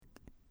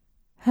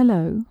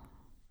Hello.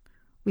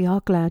 We are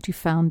glad you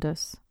found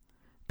us.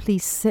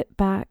 Please sit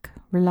back,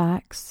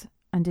 relax,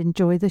 and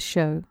enjoy the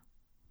show.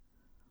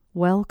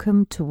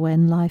 Welcome to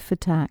When Life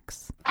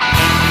Attacks.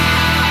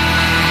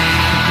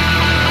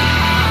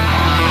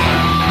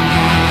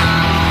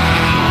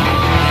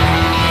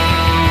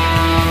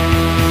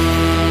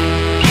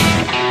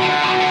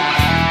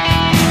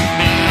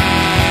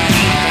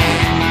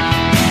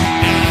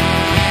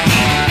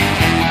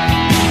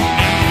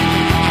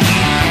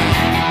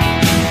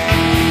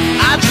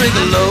 Drink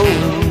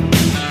alone,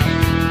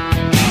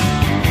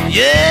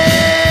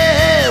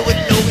 yeah, with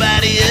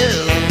nobody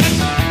else.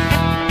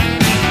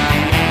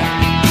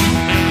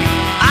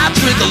 I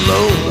drink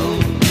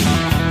alone,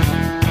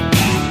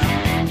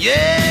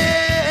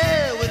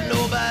 yeah, with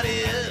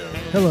nobody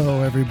else.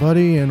 Hello,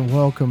 everybody, and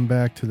welcome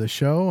back to the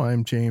show.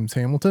 I'm James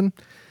Hamilton.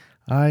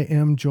 I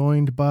am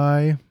joined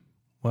by,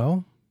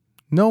 well,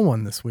 no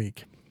one this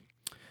week.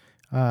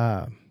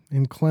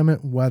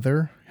 Inclement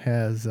weather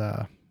has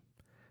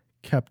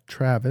kept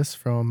Travis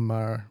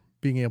from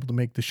being able to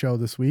make the show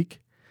this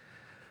week.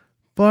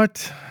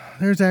 But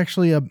there's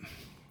actually a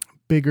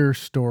bigger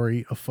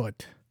story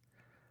afoot.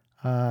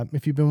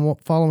 If you've been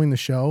following the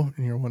show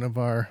and you're one of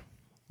our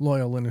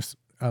loyal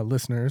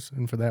listeners,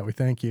 and for that we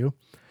thank you,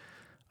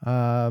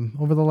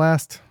 over the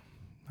last,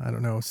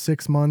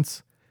 6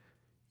 months,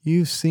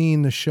 you've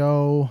seen the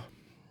show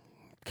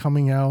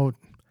coming out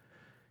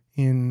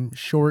in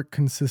short,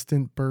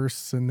 consistent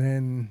bursts and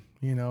then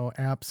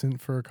absent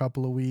for a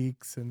couple of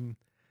weeks, and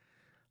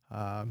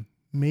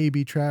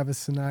maybe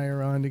Travis and I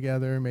are on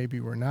together, maybe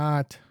we're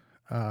not.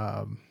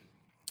 Our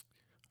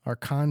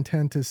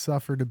content has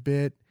suffered a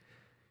bit.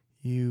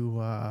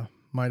 You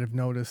might have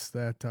noticed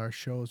that our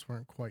shows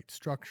weren't quite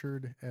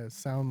structured as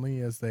soundly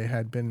as they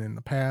had been in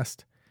the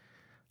past.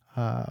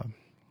 The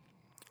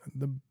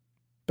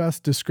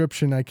best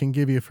description I can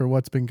give you for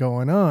what's been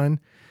going on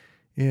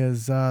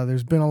is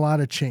there's been a lot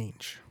of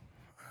change.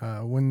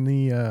 When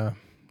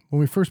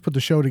we first put the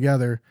show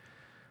together,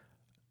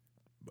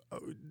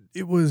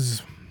 it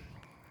was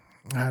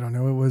a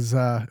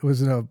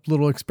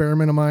little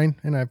experiment of mine,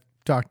 and I've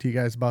talked to you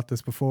guys about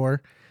this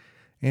before,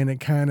 and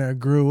it kind of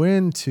grew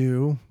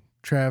into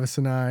Travis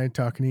and I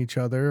talking to each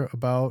other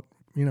about,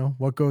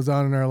 what goes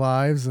on in our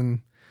lives,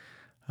 and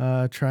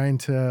trying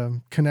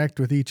to connect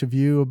with each of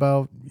you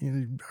about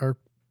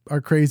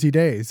our crazy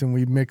days. And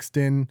we mixed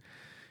in,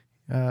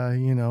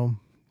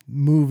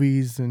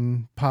 movies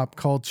and pop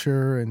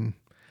culture and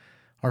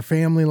our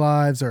family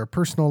lives, our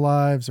personal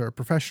lives, our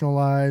professional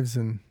lives,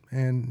 and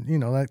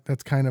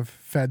that's kind of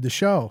fed the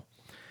show.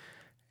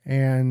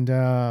 And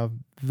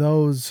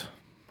those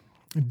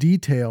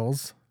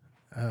details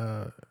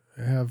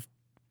have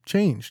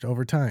changed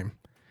over time.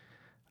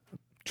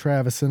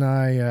 Travis and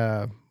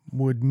I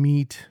would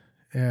meet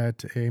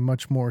at a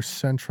much more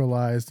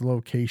centralized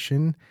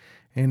location,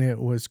 and it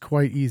was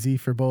quite easy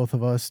for both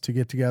of us to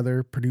get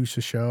together, produce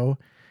a show,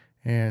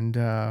 and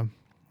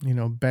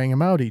bang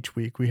them out each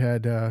week. We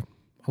had a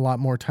lot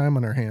more time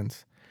on our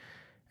hands.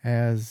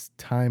 As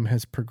time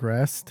has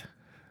progressed,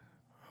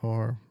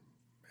 or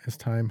as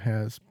time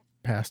has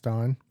passed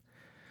on.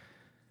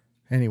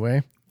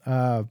 Anyway,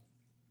 that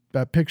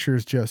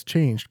picture's just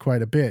changed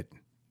quite a bit.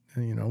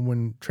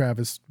 When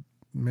Travis,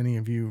 many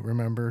of you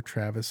remember,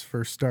 Travis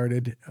first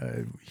started,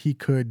 he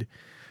could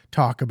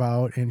talk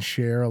about and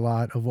share a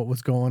lot of what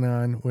was going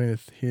on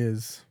with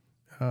his,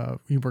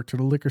 he worked at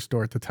a liquor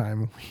store at the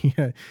time.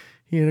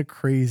 He had a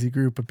crazy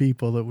group of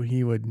people that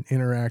he would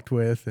interact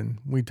with, and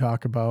we'd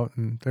talk about,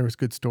 and there was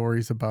good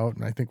stories about,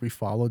 and I think we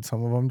followed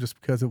some of them just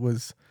because it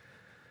was,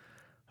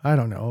 it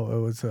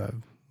was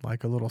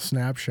like a little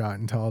snapshot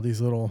into all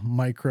these little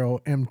micro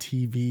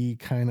MTV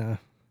kind of,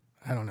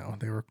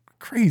 they were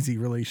crazy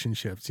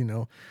relationships,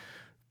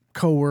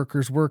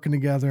 co-workers working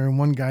together, and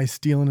one guy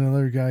stealing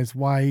another guy's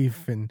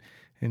wife, and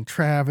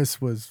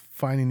Travis was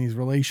finding these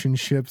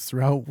relationships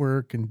throughout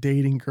work and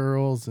dating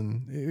girls.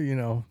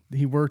 And,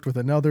 he worked with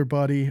another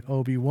buddy,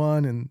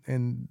 Obi-Wan,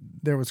 and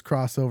there was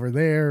crossover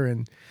there.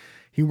 And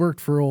he worked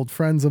for old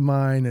friends of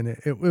mine. And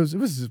it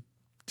was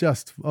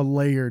just a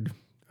layered,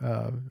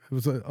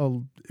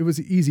 it was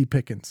easy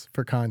pickings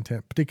for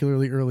content,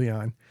 particularly early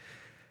on.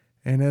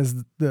 And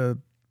as the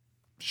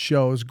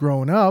show's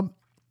grown up,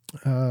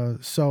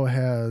 so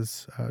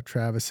has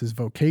Travis's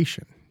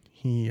vocation.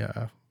 He,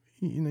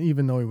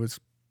 even though he was,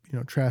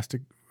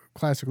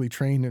 classically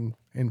trained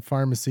in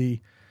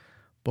pharmacy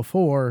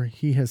before,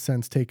 he has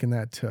since taken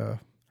that to,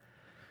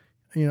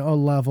 a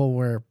level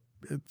where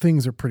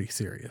things are pretty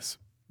serious.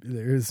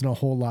 There isn't a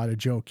whole lot of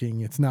joking.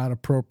 It's not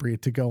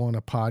appropriate to go on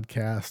a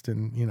podcast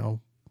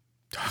and,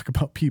 talk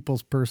about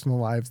people's personal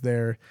lives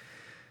there.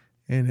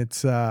 And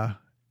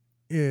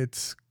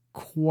it's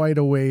quite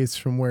a ways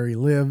from where he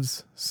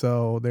lives.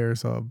 So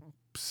there's a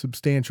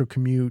substantial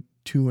commute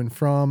to and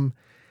from,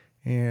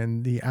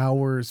 and the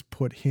hours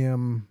put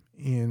him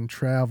in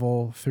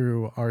travel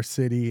through our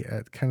city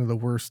at kind of the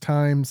worst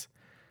times.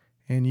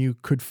 And you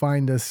could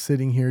find us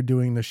sitting here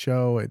doing the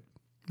show at,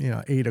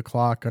 8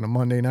 o'clock on a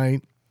Monday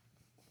night.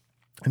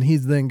 And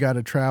he's then got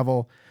to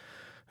travel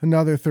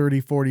another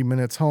 30, 40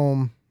 minutes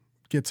home,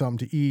 get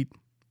something to eat,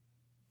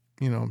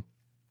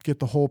 get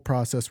the whole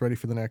process ready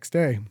for the next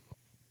day.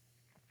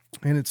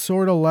 And it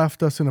sort of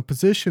left us in a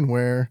position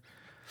where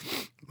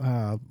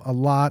a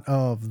lot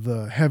of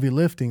the heavy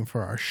lifting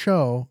for our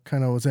show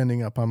kind of was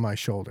ending up on my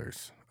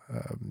shoulders.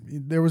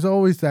 There was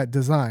always that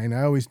design.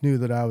 I always knew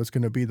that I was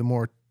going to be the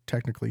more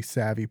technically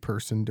savvy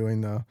person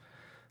doing the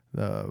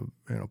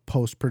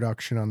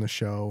post-production on the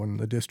show and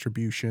the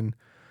distribution.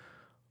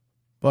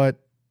 But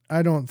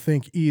I don't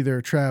think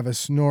either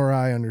Travis nor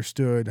I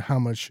understood how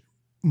much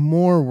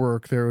more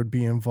work there would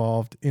be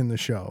involved in the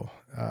show.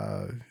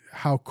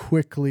 How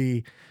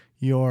quickly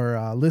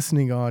your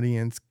listening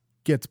audience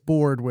gets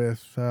bored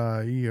with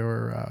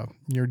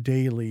your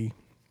daily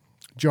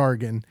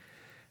jargon,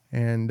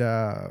 and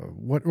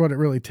what it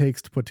really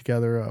takes to put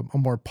together a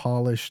more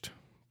polished,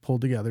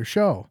 pulled together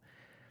show.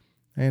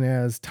 And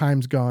as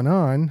time's gone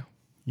on,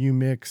 you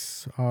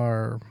mix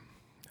our,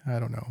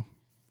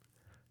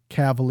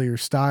 cavalier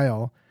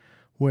style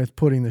with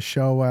putting the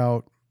show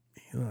out,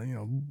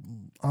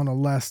 on a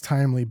less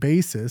timely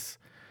basis.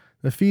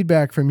 The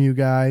feedback from you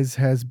guys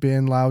has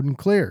been loud and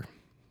clear.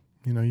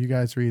 You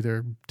guys are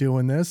either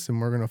doing this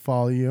and we're going to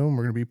follow you and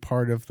we're going to be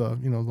part of the,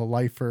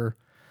 the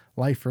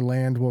lifer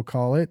land, we'll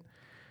call it.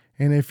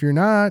 And if you're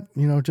not,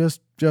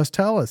 just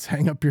tell us,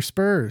 hang up your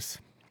spurs.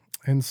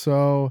 And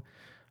so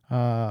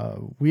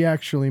we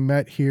actually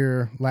met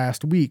here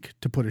last week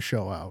to put a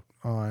show out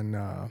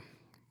on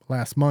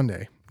last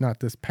Monday, not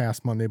this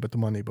past Monday, but the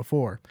Monday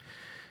before.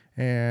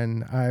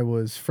 And I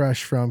was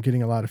fresh from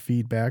getting a lot of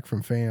feedback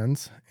from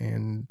fans,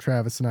 and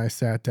Travis and I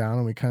sat down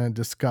and we kind of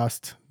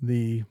discussed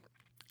the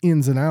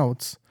ins and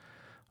outs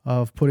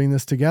of putting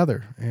this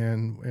together.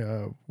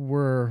 And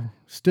we're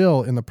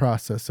still in the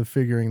process of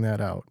figuring that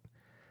out.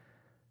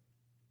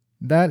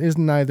 That is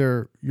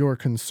neither your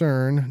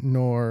concern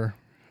nor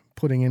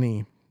putting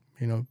any,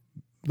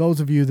 those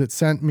of you that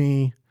sent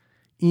me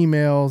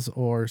emails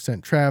or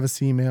sent Travis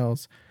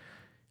emails,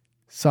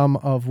 some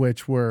of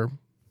which were,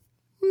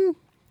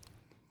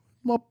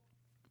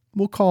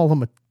 we'll call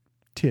them a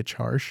titch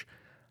harsh,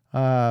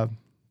 but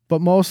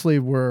mostly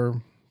were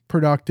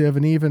productive,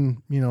 and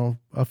even,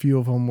 a few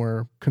of them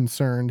were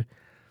concerned.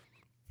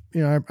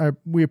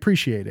 We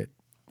appreciate it.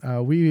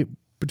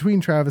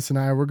 Between Travis and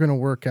I, we're going to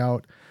work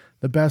out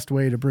the best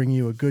way to bring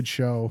you a good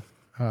show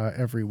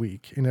every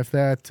week. And if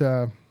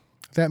that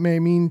may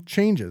mean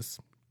changes,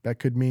 that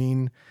could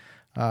mean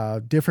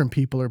different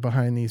people are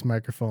behind these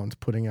microphones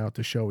putting out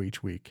the show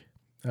each week.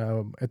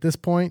 At this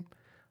point,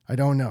 I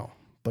don't know,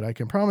 but I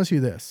can promise you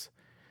this.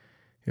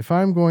 If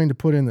I'm going to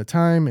put in the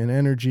time and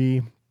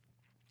energy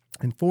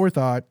and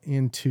forethought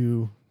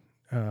into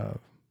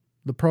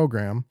the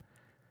program,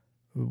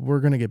 we're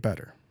going to get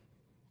better.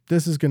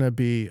 This is going to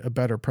be a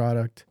better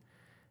product.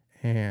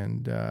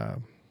 And,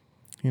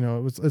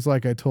 it's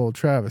like I told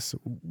Travis,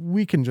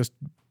 we can just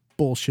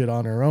bullshit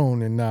on our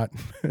own and not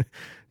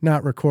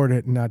record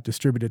it and not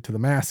distribute it to the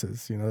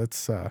masses.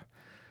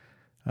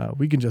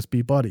 We can just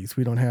be buddies.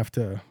 We don't have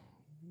to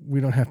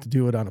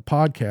do it on a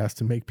podcast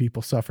and make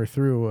people suffer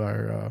through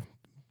our,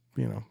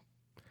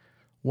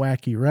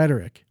 wacky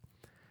rhetoric.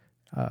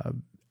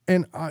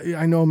 And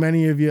I know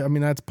many of you,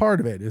 that's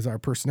part of it, is our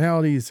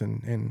personalities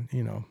and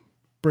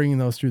bringing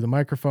those through the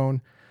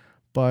microphone.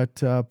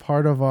 But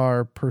part of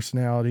our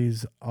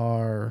personalities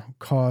are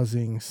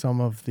causing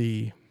some of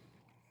the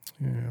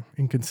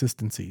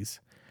inconsistencies.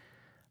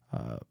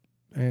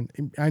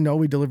 And I know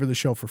we deliver the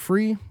show for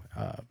free,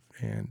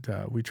 and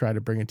we try to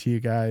bring it to you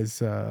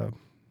guys,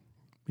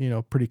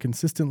 pretty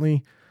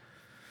consistently.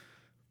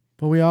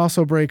 But we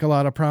also break a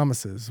lot of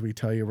promises. We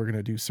tell you we're going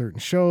to do certain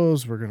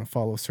shows, we're going to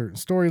follow certain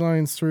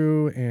storylines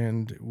through,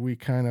 and we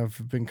kind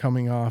of been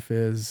coming off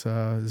as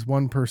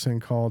one person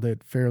called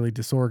it, fairly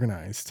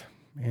disorganized.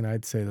 And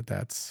I'd say that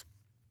that's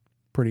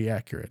pretty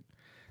accurate.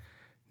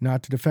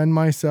 Not to defend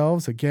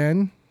myself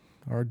again,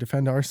 or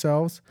defend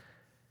ourselves,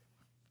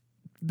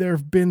 there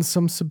have been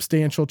some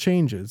substantial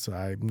changes.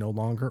 I'm no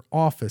longer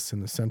office in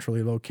the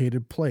centrally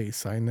located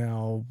place. I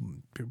now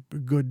a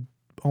good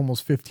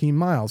almost 15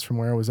 miles from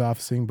where I was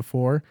officing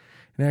before,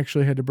 and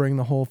actually had to bring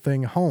the whole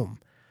thing home.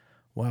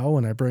 Well,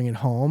 when I bring it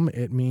home,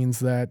 it means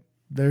that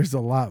there's a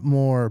lot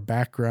more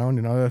background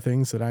and other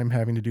things that I'm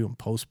having to do in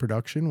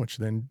post-production, which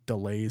then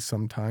delays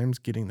sometimes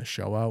getting the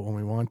show out when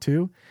we want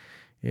to.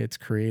 It's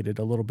created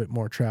a little bit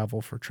more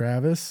travel for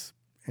Travis,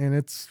 and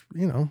it's,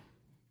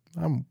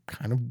 I'm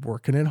kind of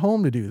working at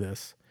home to do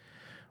this.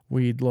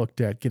 We'd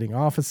looked at getting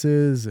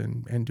offices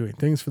and doing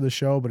things for the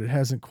show, but it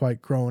hasn't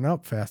quite grown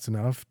up fast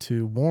enough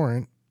to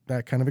warrant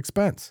that kind of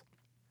expense.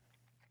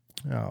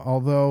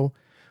 Although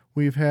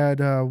we've had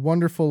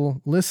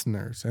wonderful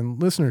listeners and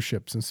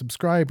listenerships and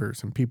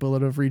subscribers and people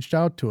that have reached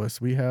out to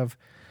us. We have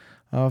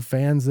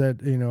fans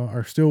that,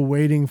 are still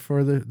waiting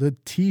for the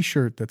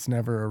T-shirt that's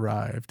never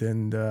arrived.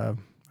 And,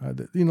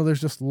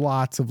 there's just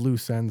lots of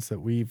loose ends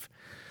that we've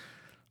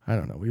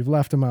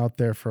left them out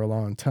there for a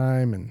long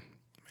time.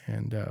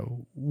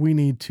 And we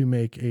need to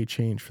make a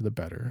change for the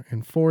better.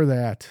 And for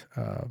that,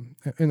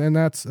 and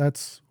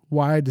that's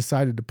why I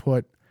decided to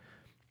put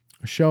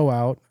show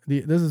out.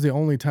 This is the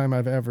only time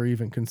I've ever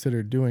even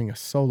considered doing a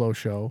solo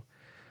show,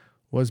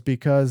 was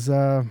because,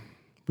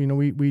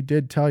 we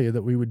did tell you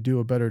that we would do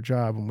a better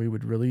job and we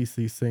would release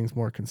these things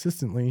more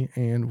consistently.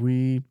 And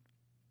we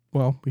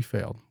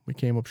failed. We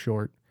came up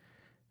short.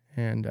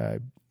 And I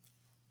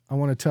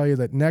want to tell you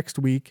that next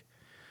week,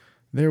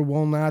 there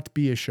will not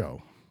be a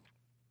show.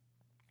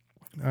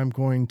 I'm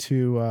going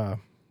to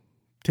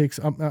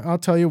I'll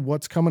tell you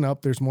what's coming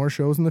up. There's more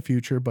shows in the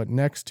future, but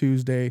next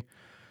Tuesday,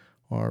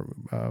 or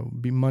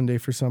be Monday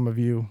for some of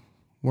you,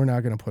 we're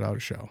not going to put out a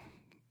show.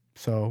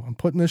 So I'm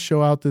putting this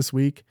show out this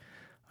week.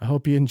 I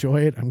hope you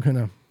enjoy it. I'm going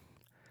to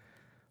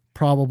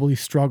probably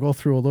struggle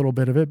through a little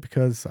bit of it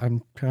because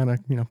I'm kind of,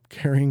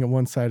 carrying a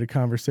one-sided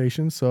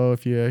conversation. So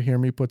if you hear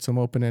me put some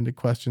open-ended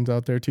questions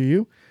out there to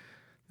you,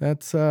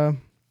 that's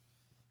just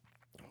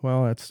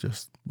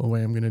the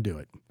way I'm going to do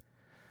it.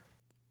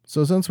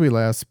 So since we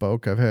last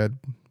spoke, I've had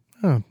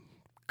a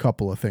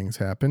couple of things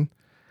happen.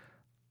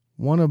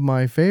 One of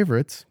my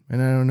favorites,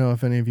 and I don't know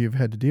if any of you have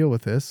had to deal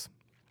with this,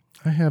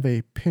 I have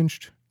a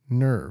pinched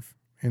nerve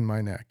in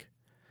my neck,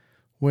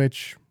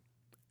 which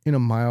in a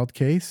mild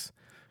case,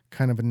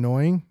 kind of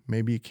annoying.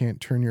 Maybe you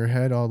can't turn your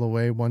head all the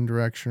way one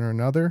direction or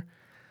another.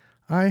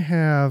 I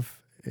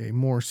have a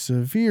more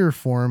severe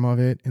form of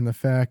it in the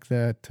fact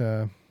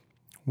that,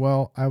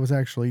 I was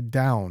actually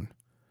down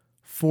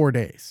 4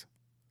 days.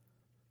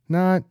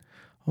 Not,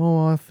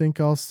 I think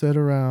I'll sit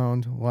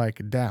around,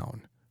 like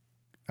down.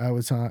 I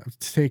was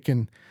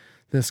taking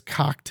this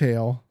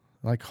cocktail,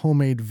 like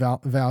homemade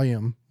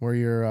Valium, where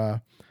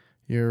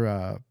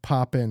you're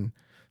popping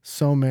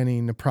so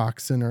many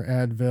naproxen or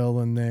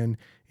Advil, and then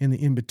in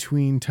the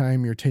in-between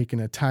time, you're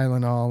taking a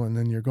Tylenol, and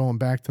then you're going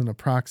back to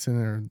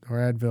naproxen or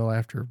Advil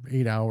after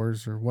 8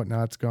 hours or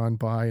whatnot's gone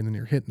by, and then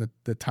you're hitting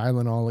the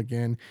Tylenol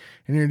again,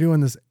 and you're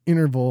doing this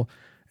interval.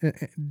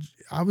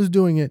 I was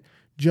doing it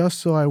just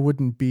so I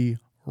wouldn't be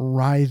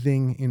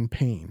writhing in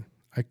pain.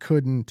 I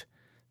couldn't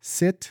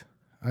sit.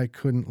 I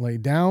couldn't lay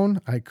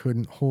down. I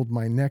couldn't hold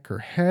my neck or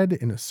head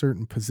in a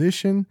certain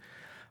position.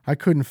 I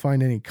couldn't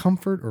find any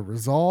comfort or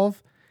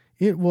resolve.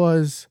 It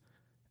was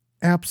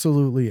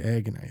absolutely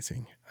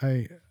agonizing.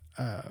 If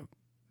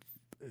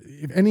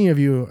any of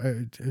you,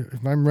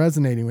 if I'm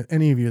resonating with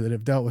any of you that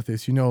have dealt with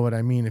this, you know what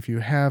I mean. If you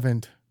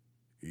haven't,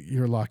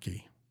 you're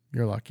lucky.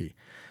 You're lucky.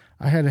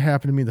 I had it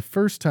happen to me the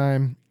first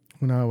time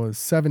when I was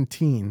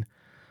 17.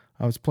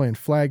 I was playing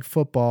flag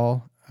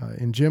football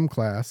in gym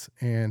class,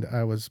 and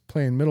I was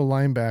playing middle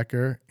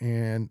linebacker,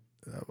 and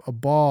a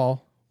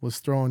ball was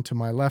thrown to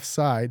my left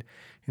side,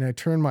 and I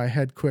turned my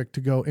head quick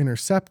to go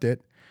intercept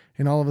it,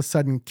 and all of a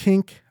sudden,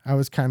 kink, I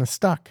was kind of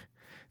stuck.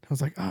 I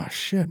was like, oh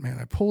shit, man,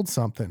 I pulled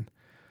something.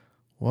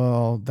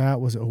 Well,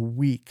 that was a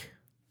week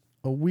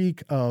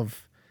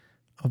of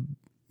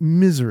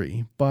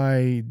misery.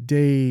 By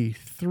day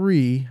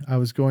 3, I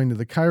was going to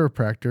the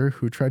chiropractor,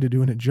 who tried to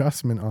do an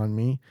adjustment on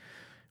me,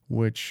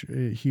 which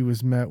he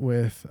was met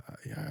with,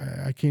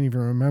 I can't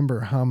even remember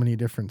how many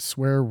different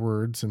swear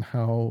words and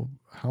how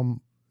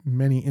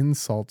many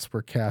insults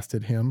were cast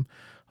at him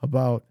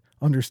about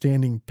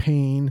understanding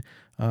pain,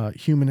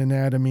 human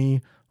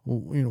anatomy.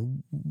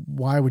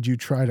 Why would you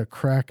try to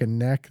crack a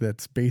neck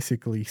that's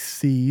basically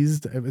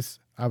seized?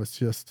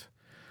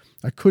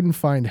 I couldn't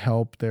find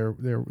help. There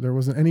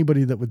wasn't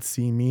anybody that would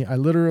see me. I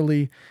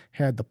literally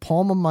had the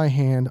palm of my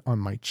hand on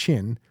my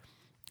chin,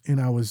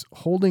 and I was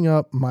holding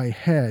up my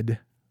head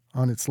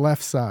on its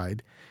left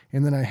side,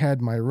 and then I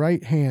had my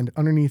right hand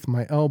underneath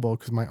my elbow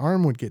because my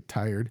arm would get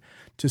tired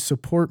to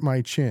support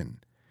my chin.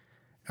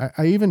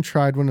 I even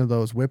tried one of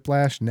those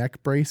whiplash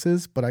neck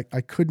braces, but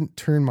I couldn't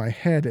turn my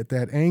head at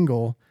that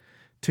angle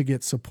to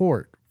get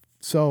support.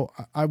 So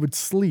I would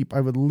sleep.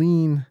 I would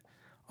lean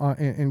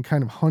and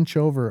kind of hunch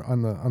over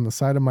on the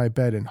side of my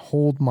bed and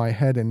hold my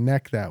head and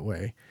neck that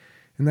way.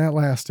 And that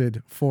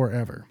lasted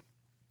forever.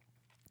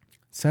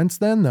 Since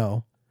then,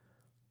 though,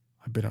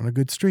 I've been on a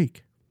good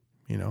streak.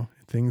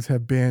 Things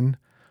have been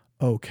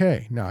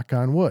okay. Knock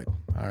on wood.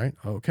 All right.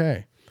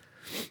 Okay.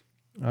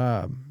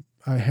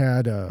 I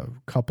had a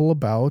couple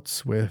of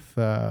bouts with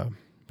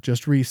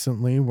just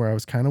recently where I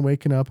was kind of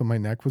waking up and my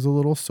neck was a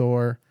little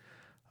sore.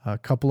 A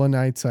couple of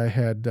nights I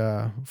had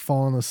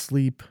fallen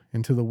asleep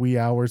into the wee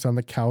hours on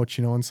the couch,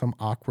 in some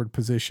awkward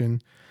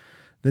position.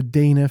 The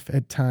Danif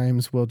at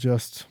times will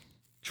just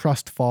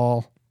trust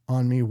fall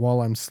on me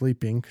while I'm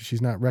sleeping because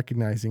she's not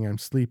recognizing I'm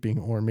sleeping,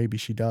 or maybe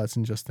she does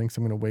and just thinks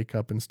I'm going to wake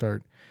up and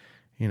start,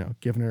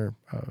 giving her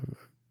a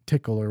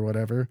tickle or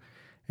whatever.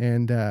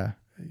 And,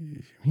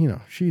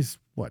 she's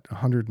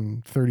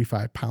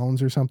 135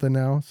 pounds or something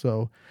now.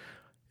 So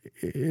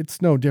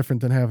it's no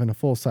different than having a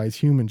full-size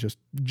human just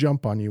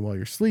jump on you while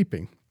you're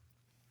sleeping.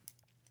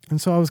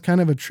 And so I was kind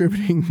of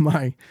attributing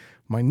my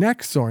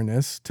neck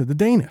soreness to the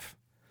Danif.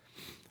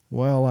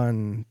 Well,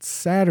 on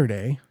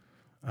Saturday,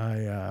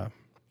 I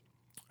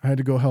had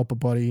to go help a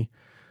buddy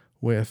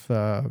with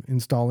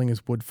installing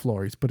his wood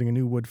floor. He's putting a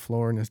new wood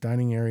floor in his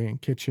dining area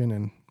and kitchen,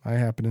 and I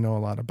happen to know a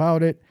lot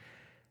about it.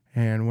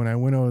 And when I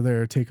went over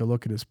there to take a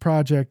look at his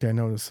project, I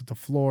noticed that the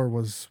floor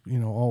was,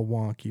 all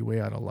wonky,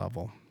 way out of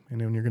level. And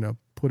then when you're going to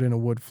put in a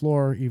wood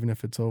floor, even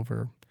if it's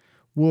over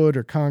wood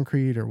or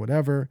concrete or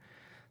whatever,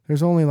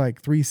 there's only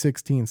like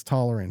 3/16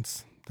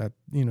 tolerance that,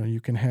 you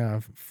can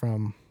have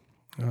from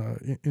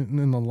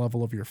in the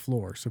level of your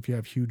floor. So if you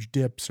have huge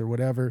dips or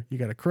whatever, you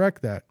got to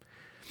correct that.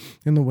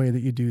 In the way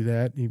that you do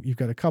that, you've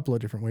got a couple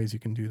of different ways you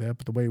can do that.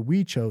 But the way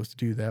we chose to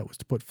do that was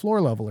to put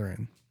floor leveler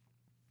in.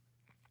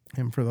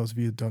 And for those of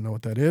you that don't know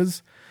what that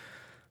is,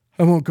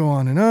 I won't go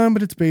on and on,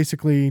 but it's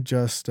basically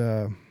just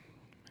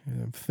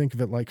think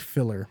of it like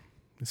filler.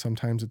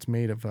 Sometimes it's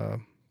made of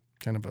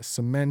kind of a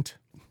cement.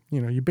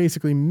 You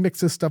basically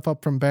mix this stuff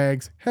up from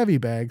bags, heavy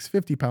bags,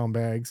 50-pound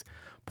bags,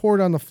 pour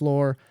it on the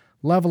floor,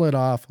 level it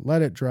off,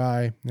 let it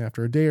dry. And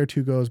after a day or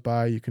two goes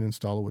by, you can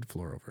install a wood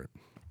floor over it.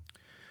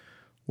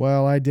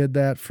 Well, I did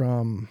that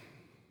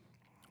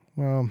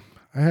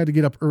I had to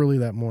get up early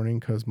that morning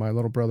because my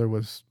little brother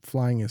was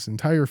flying his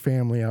entire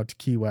family out to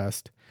Key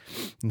West.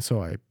 And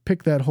so I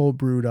picked that whole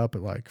brood up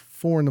at like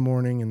 4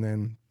 a.m, and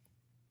then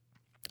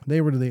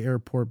they were to the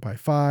airport by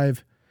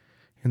 5.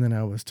 And then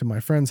I was to my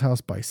friend's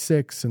house by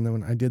 6. And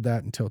then I did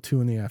that until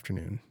 2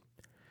 p.m.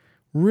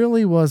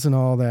 Really wasn't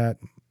all that,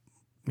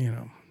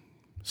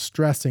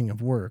 stressing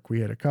of work. We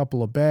had a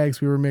couple of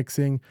bags we were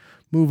mixing,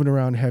 moving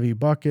around heavy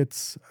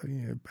buckets.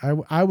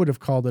 I would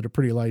have called it a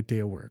pretty light day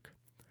of work.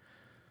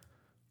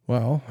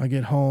 Well, I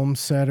get home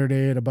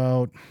Saturday at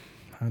about,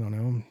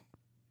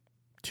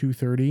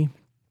 2:30,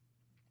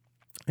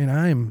 and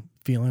I'm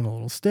feeling a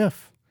little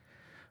stiff.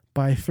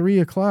 By 3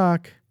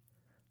 o'clock,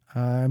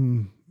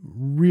 I'm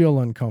real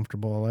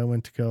uncomfortable. I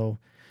went to go,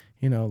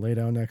 lay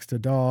down next to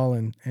Doll,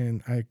 and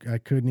I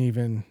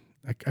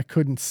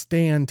couldn't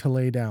stand to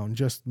lay down,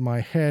 just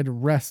my head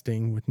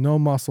resting with no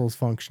muscles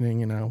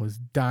functioning, and I was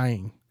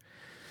dying.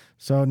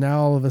 So now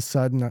all of a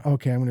sudden,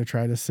 okay, I'm going to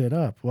try to sit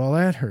up. Well,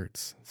 that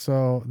hurts.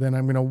 So then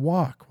I'm going to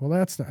walk. Well,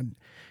 I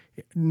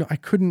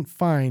couldn't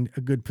find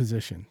a good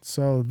position.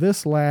 So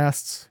this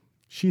lasts,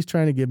 she's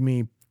trying to give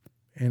me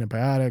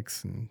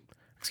antibiotics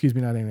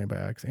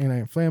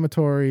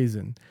anti-inflammatories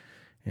and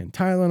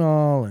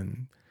Tylenol,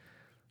 and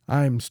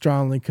I'm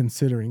strongly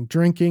considering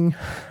drinking.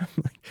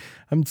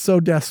 I'm so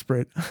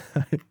desperate.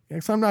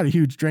 Because I'm not a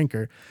huge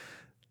drinker,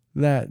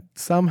 that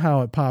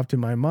somehow it popped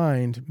in my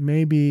mind,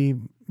 maybe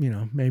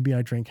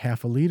I drink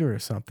half a liter or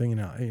something,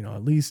 and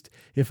at least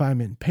if I'm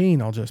in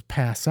pain, I'll just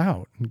pass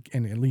out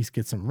and at least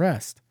get some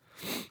rest.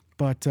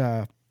 But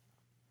the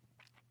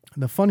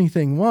funny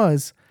thing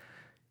was,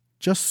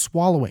 just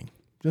swallowing,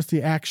 just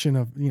the action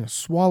of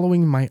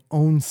swallowing my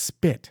own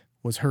spit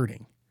was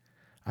hurting.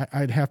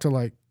 I'd have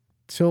to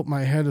tilt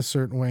my head a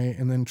certain way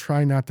and then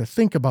try not to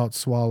think about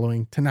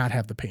swallowing to not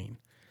have the pain.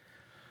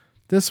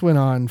 This went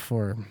on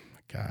for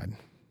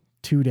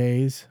 2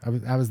 days.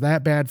 I was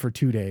that bad for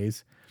 2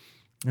 days.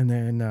 And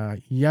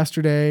then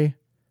yesterday,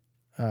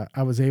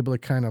 I was able to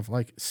kind of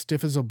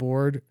stiff as a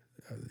board,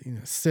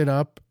 sit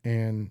up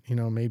and,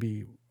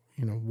 maybe,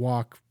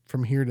 walk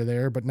from here to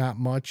there, but not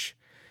much.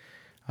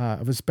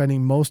 I was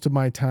spending most of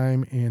my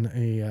time in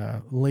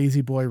a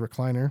lazy boy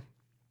recliner.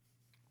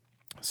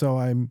 So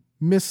I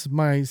miss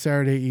my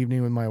Saturday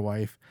evening with my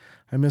wife.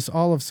 I miss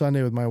all of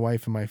Sunday with my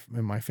wife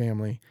and my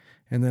family.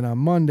 And then on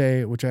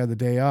Monday, which I had the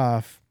day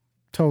off,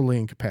 totally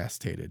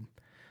incapacitated.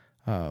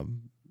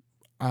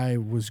 I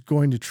was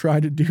going to try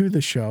to do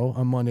the show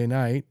on Monday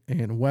night,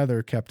 and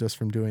weather kept us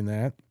from doing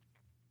that.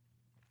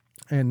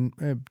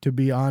 And to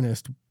be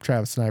honest,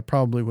 Travis and I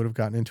probably would have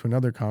gotten into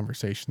another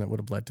conversation that would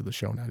have led to the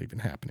show not even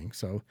happening.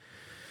 So,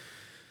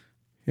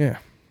 yeah,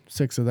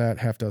 6 of that,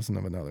 half dozen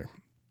of another.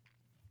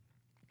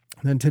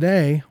 And then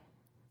today,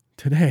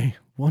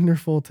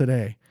 wonderful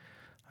today,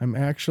 I'm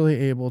actually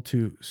able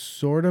to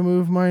sort of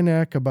move my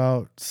neck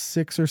about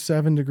 6 or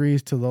 7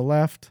 degrees to the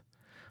left.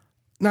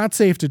 Not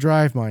safe to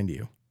drive, mind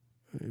you.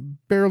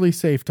 Barely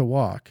safe to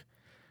walk.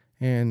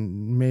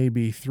 And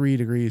maybe 3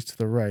 degrees to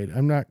the right.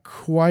 I'm not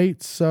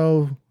quite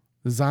so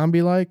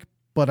zombie-like,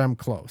 but I'm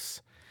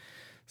close.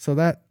 So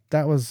that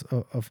was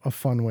a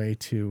fun way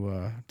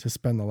to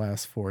spend the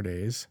last 4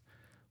 days.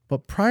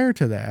 But prior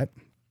to that,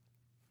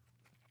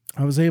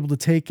 I was able to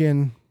take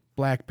in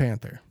Black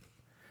Panther.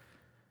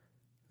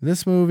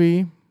 This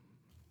movie,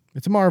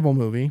 it's a Marvel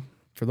movie.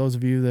 For those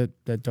of you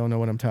that don't know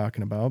what I'm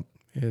talking about,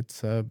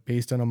 it's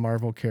based on a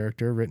Marvel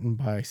character written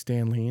by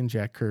Stan Lee and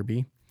Jack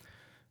Kirby.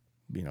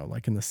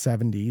 Like in the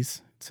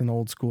 70s. It's an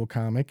old school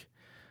comic.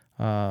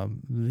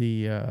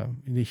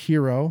 The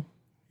hero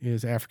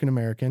is African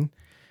American,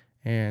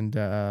 and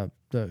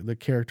the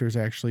character is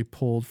actually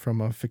pulled from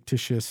a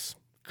fictitious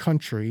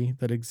country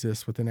that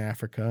exists within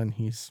Africa, and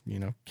he's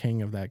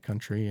king of that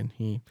country, and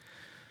he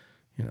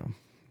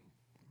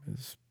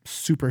is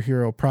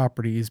superhero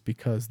properties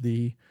because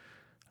the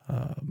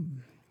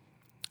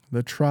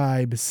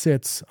tribe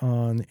sits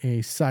on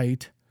a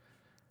site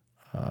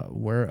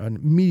where a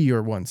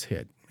meteor once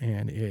hit,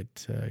 and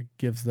it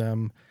gives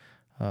them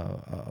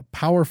a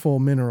powerful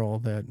mineral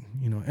that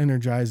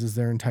energizes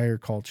their entire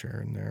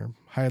culture, and they're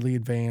highly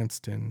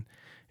advanced, and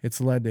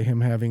it's led to him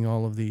having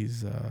all of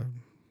these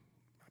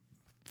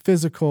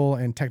physical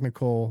and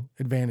technical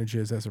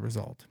advantages as a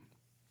result.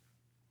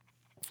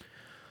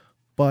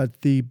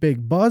 But the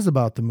big buzz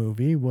about the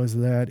movie was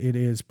that it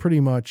is pretty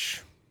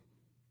much,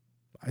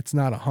 it's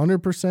not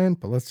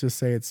 100%, but let's just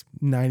say it's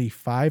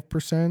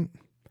 95%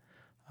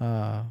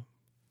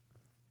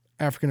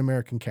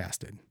 African-American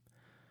casted.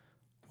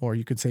 Or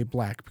you could say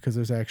black, because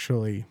there's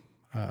actually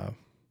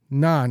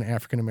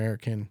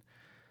non-African-American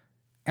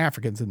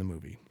Africans in the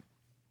movie.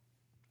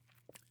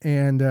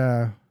 And,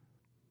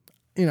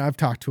 I've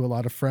talked to a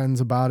lot of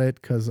friends about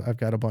it because I've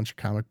got a bunch of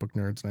comic book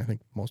nerds, and I think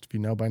most of you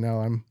know by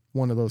now I'm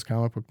one of those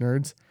comic book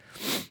nerds.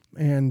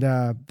 And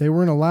they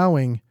weren't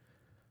allowing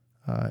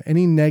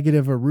any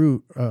negative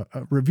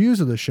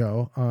reviews of the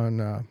show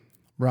on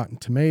Rotten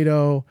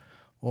Tomato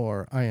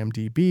or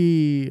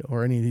IMDb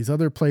or any of these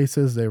other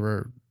places. They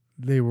were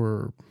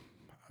I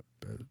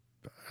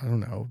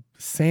don't know,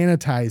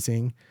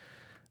 sanitizing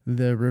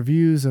the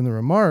reviews and the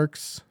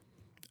remarks.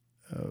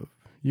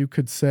 You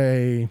could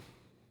say,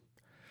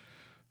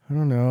 I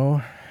don't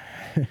know,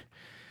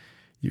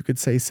 you could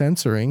say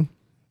censoring.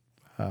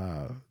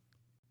 I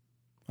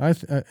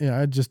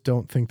just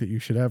don't think that you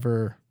should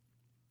ever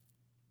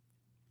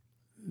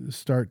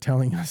start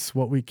telling us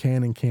what we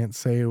can and can't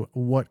say,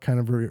 what kind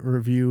of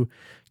review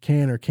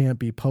can or can't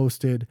be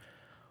posted,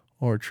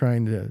 or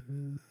trying to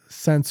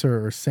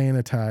censor or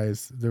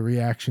sanitize the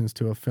reactions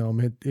to a film.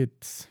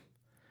 It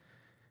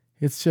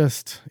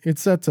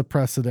sets a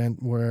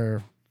precedent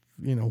where,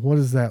 what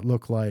does that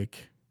look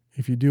like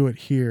if you do it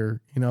here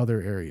in other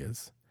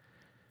areas?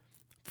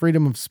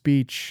 Freedom of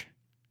speech,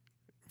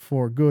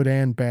 for good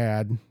and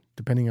bad,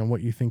 depending on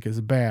what you think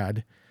is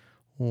bad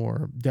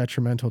or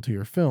detrimental to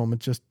your film,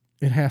 it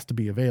has to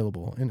be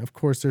available. And of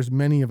course, there's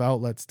many of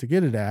outlets to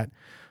get it at.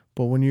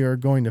 But when you're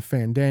going to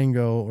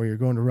Fandango or you're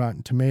going to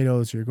Rotten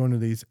Tomatoes or you're going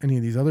to any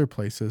of these other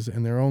places,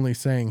 and they're only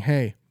saying,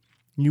 hey,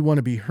 you want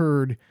to be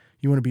heard,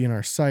 you want to be in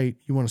our site,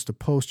 you want us to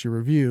post your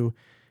review,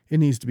 it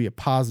needs to be a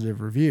positive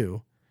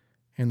review.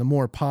 And the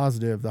more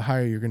positive, the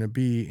higher you're going to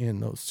be in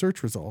those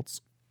search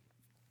results.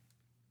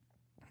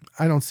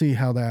 I don't see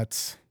how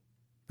that's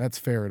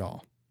fair at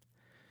all.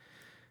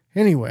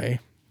 Anyway,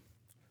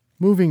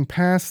 moving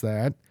past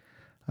that,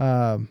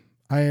 I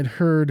had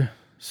heard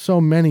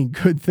so many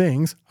good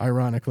things,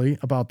 ironically,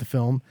 about the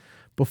film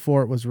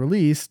before it was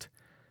released.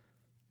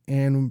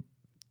 And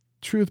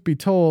truth be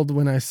told,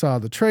 when I saw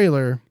the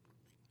trailer,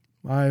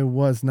 I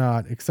was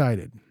not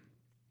excited.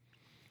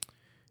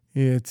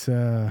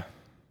 I've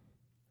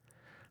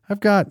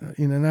got,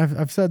 and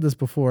I've said this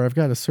before, I've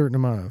got a certain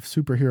amount of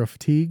superhero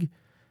fatigue.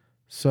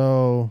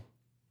 So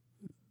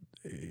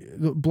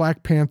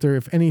Black Panther,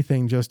 if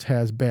anything, just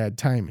has bad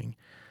timing.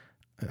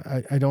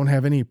 I don't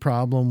have any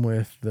problem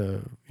with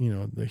the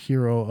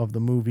hero of the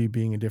movie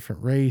being a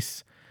different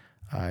race.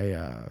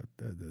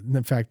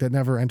 In fact, that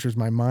never enters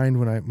my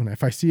mind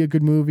if I see a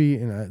good movie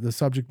and the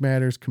subject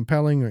matter is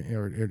compelling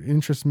or it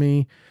interests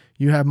me,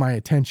 you have my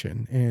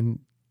attention. And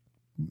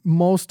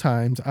most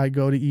times I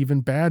go to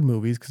even bad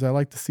movies because I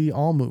like to see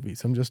all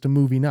movies. I'm just a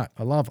movie nut.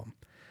 I love them.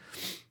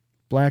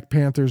 Black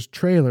Panther's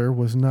trailer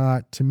was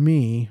not, to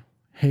me,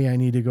 hey, I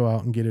need to go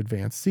out and get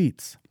advanced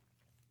seats.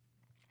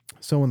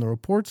 So when the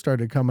reports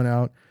started coming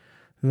out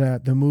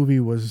that the movie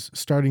was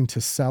starting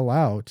to sell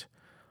out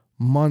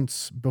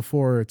months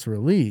before its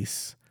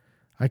release,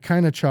 I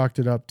kind of chalked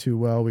it up to,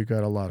 well, we've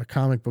got a lot of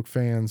comic book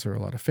fans or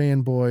a lot of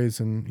fanboys,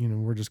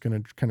 and we're just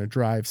going to kind of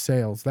drive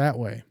sales that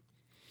way.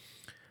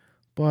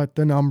 But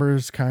the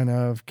numbers kind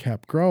of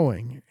kept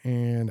growing,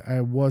 and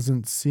I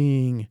wasn't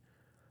seeing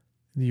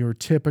your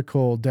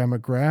typical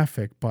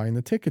demographic buying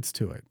the tickets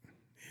to it.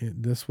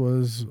 This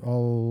was a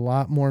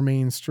lot more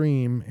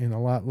mainstream and a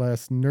lot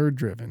less nerd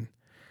driven.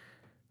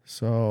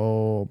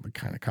 So it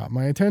kind of caught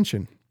my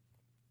attention.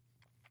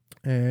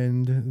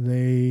 And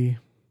they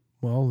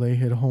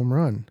hit a home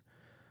run.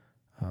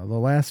 The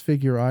last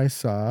figure I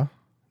saw,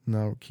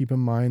 now keep in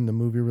mind the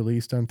movie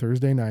released on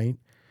Thursday night,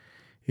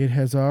 it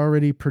has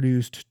already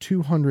produced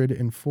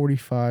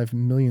 $245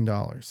 million.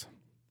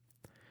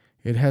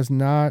 It has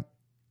not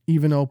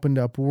even opened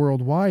up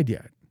worldwide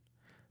yet.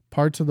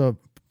 Parts of the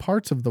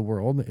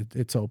world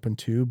it's open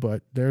to,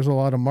 but there's a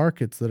lot of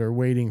markets that are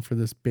waiting for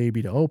this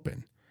baby to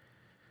open.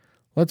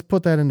 Let's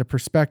put that into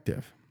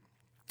perspective.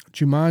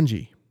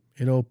 Jumanji,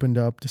 it opened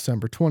up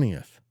December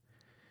 20th.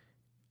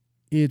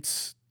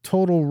 Its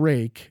total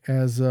rake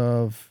as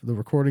of the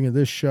recording of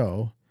this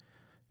show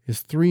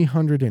is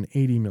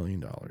 $380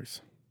 million.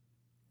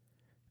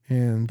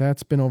 And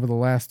that's been over the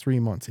last 3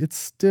 months. It's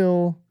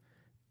still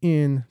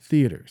in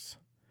theaters.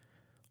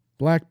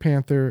 Black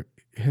Panther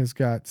has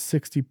got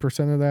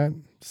 60% of that,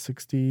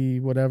 60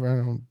 whatever, I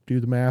don't do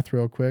the math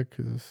real quick,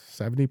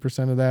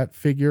 70% of that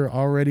figure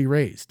already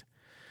raised.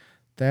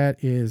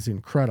 That is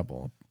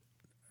incredible.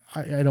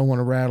 I don't want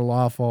to rattle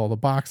off all the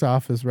box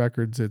office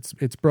records.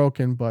 It's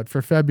broken, but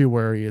for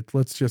February,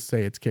 let's just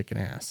say it's kicking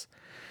ass.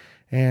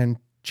 And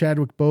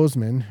Chadwick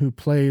Boseman, who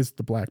plays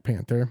the Black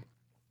Panther,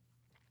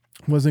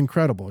 was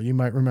incredible. You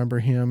might remember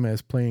him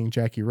as playing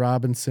Jackie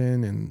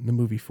Robinson in the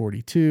movie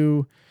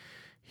 42.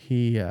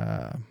 He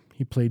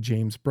played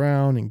James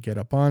Brown in Get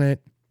Up On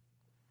It.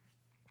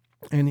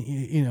 And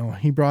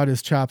he brought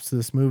his chops to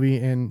this movie,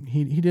 and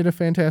he did a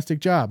fantastic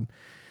job.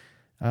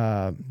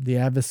 The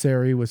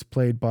adversary was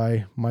played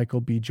by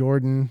Michael B.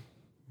 Jordan.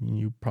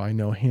 You probably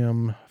know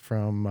him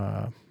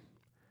from,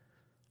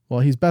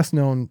 he's best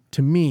known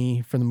to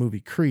me from the movie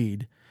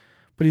Creed,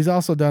 but he's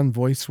also done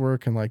voice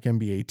work in like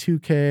NBA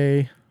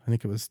 2K. I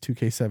think it was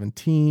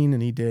 2K17,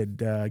 and he did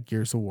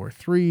Gears of War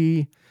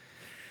 3.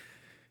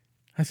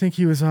 I think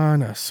he was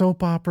on a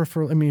soap opera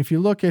if you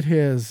look at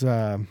his,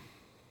 his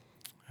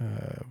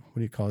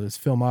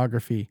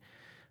filmography,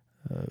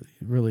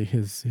 really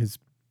his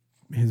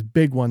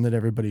big one that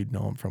everybody'd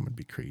know him from would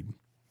be Creed.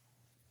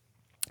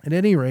 At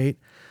any rate,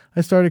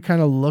 I started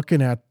kind of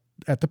looking at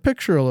the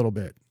picture a little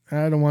bit.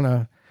 I don't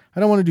want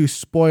to do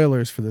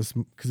spoilers for this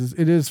because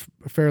it is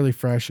fairly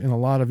fresh and a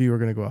lot of you are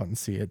going to go out and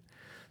see it.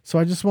 So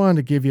I just wanted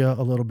to give you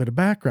a little bit of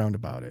background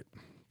about it.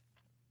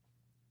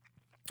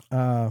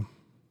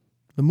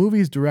 The movie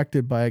is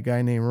directed by a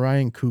guy named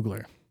Ryan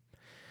Coogler,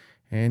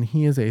 and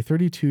he is a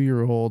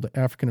 32-year-old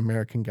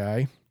African-American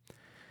guy.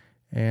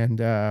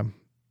 And I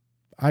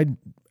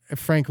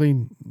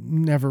frankly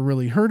never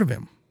really heard of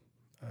him.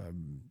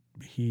 And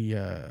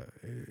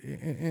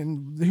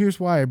here's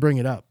why I bring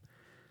it up.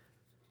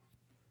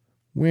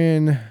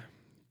 When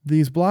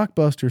these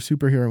blockbuster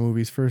superhero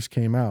movies first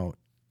came out,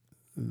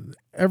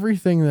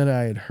 everything that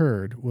I had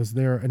heard was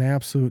they're an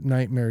absolute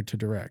nightmare to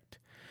direct.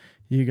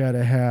 You got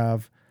to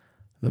have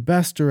the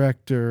best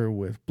director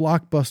with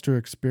blockbuster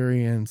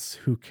experience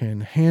who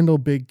can handle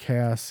big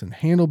casts and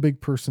handle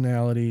big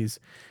personalities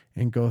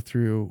and go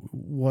through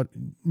what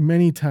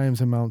many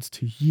times amounts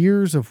to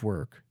years of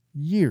work.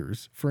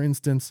 Years. For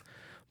instance,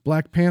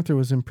 Black Panther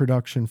was in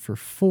production for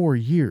 4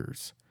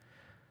 years.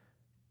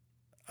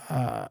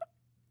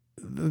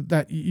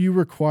 That you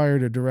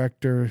required a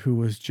director who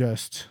was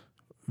just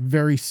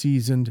very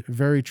seasoned,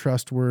 very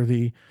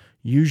trustworthy,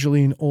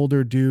 usually an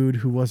older dude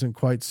who wasn't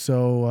quite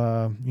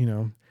so,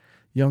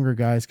 younger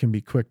guys can be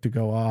quick to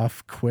go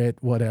off, quit,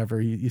 whatever.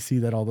 You see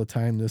that all the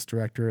time. This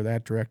director or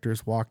that director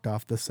has walked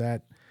off the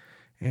set.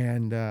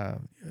 And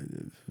do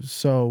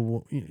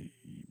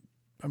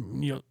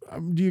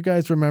you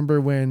guys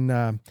remember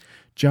when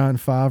Jon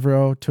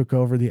Favreau took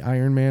over the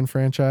Iron Man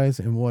franchise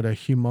and what a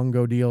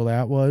humongo deal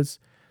that was?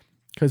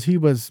 Because he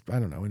was,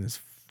 in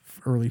his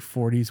early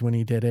 40s when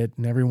he did it,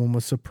 and everyone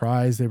was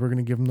surprised they were going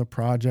to give him the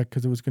project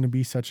because it was going to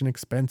be such an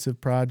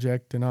expensive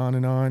project and on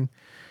and on.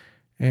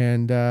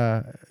 And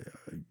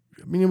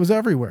it was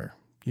everywhere.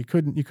 You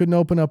couldn't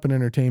open up an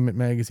entertainment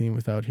magazine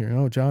without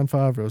hearing, Jon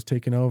Favreau's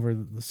taking over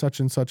such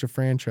and such a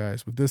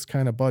franchise with this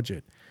kind of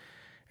budget.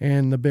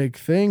 And the big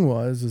thing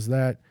is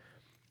that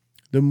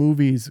the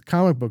movies,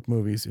 comic book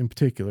movies in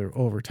particular,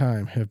 over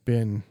time have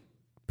been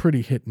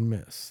pretty hit and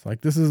miss.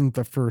 Like, this isn't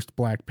the first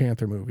Black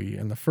Panther movie,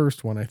 and the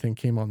first one I think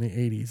came out in the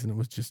 80s and it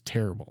was just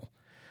terrible.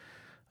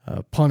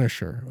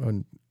 Punisher,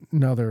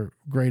 another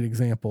great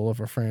example of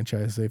a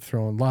franchise they've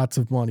thrown lots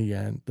of money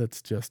in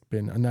that's just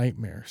been a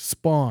nightmare.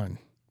 Spawn,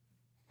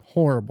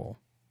 horrible.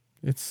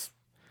 It's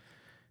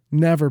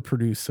never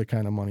produced the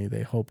kind of money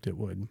they hoped it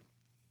would.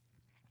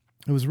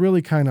 It was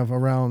really kind of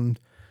around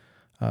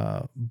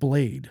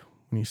Blade,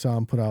 when you saw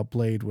him put out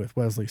Blade with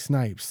Wesley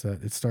Snipes,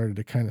 that it started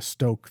to kind of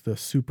stoke the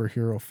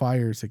superhero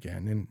fires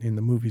again. And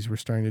the movies were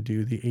starting to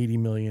do the $80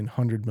 million,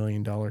 $100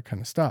 million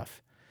kind of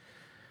stuff.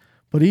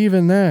 But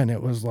even then,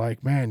 it was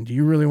like, man, do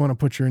you really want to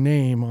put your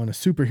name on a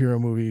superhero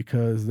movie?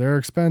 Because they're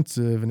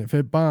expensive, and if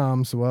it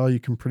bombs, well, you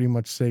can pretty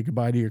much say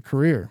goodbye to your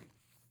career.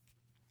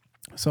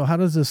 So how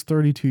does this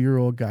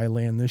 32-year-old guy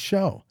land this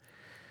show?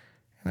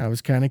 And I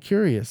was kind of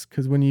curious,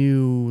 because when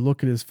you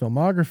look at his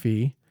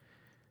filmography,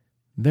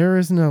 there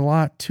isn't a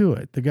lot to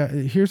it.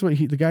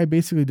 The guy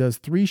basically does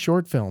 3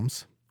 short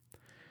films,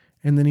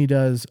 and then he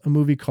does a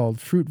movie called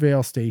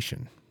Fruitvale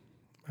Station.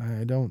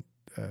 I know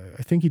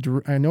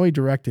he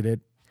directed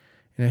it,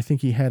 and I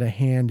think he had a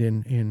hand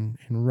in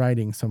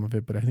writing some of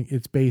it, but I think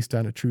it's based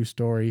on a true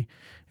story,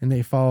 and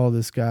they follow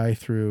this guy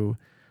through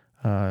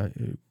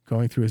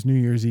going through his New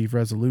Year's Eve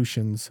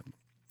resolutions,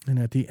 and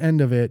at the end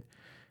of it,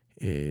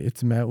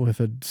 it's met with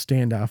a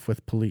standoff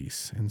with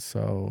police, and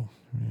so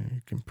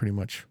you can pretty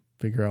much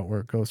figure out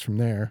where it goes from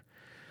there.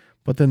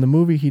 But then the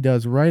movie he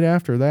does right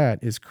after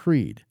that is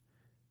Creed.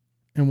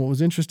 And what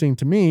was interesting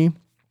to me,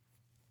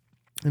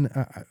 and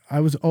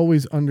I'd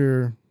always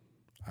been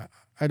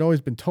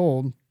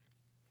told,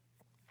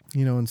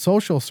 in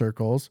social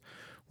circles,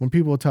 when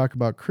people would talk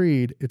about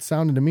Creed, it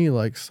sounded to me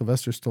like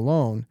Sylvester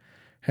Stallone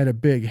had a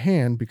big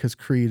hand because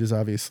Creed is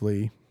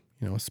obviously,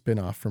 a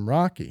spin-off from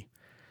Rocky.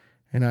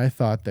 And I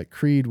thought that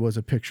Creed was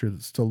a picture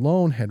that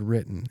Stallone had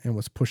written and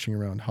was pushing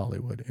around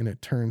Hollywood. And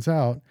it turns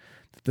out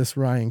that this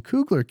Ryan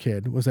Coogler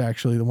kid was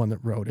actually the one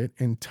that wrote it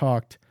and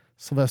talked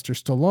Sylvester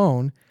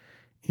Stallone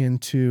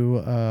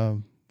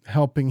into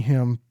helping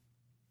him,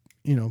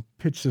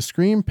 pitch the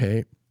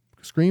screenplay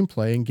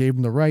and gave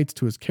him the rights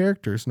to his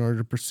characters in order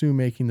to pursue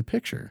making the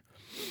picture.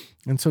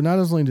 And so not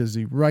only does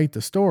he write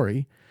the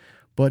story,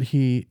 but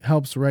he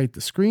helps write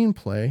the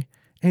screenplay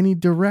and he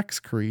directs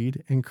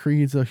Creed, and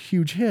Creed's a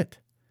huge hit.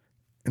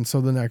 And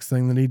so the next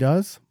thing that he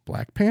does,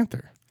 Black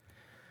Panther.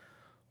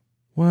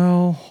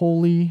 Well,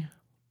 holy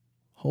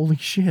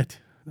shit.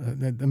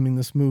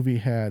 This movie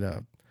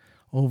had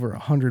over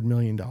 $100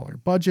 million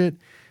budget.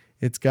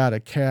 It's got a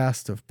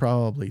cast of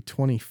probably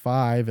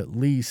 25 at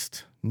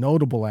least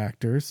notable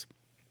actors.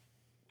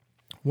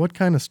 What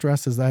kind of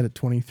stress is that at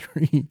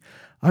 23?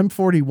 I'm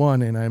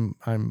 41 and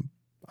I'm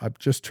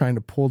just trying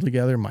to pull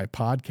together my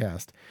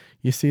podcast.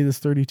 You see this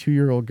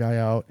 32-year-old guy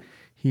out.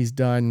 He's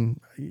done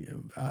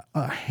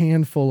a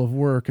handful of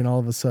work, and all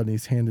of a sudden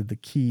he's handed the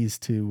keys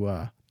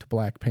to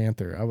Black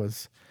Panther. I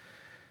was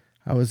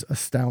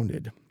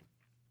astounded.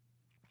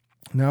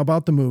 Now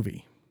about the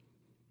movie.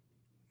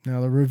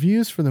 Now the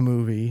reviews for the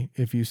movie,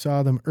 if you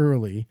saw them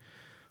early,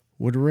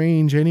 would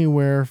range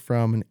anywhere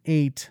from an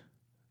 8,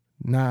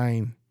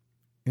 9,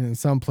 and in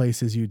some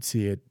places you'd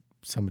see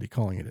somebody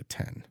calling it a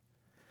 10.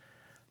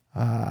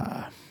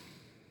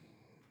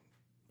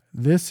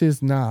 This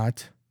is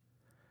not,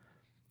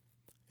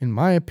 in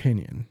my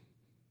opinion,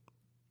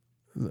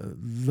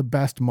 the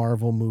best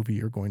Marvel movie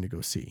you're going to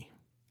go see.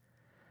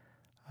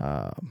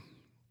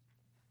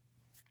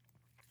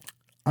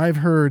 I've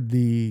heard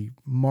the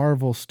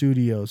Marvel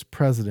Studios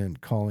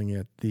president calling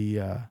it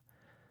the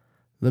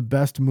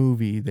best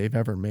movie they've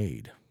ever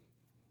made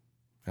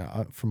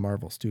from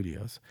Marvel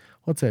Studios.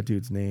 What's that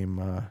dude's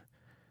name?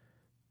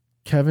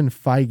 Kevin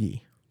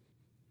Feige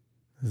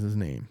is his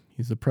name.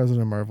 He's the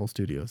president of Marvel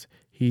Studios.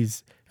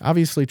 He's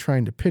obviously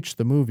trying to pitch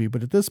the movie,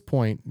 but at this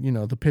point,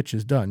 the pitch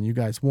is done. You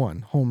guys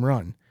won, home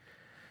run.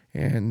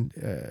 And,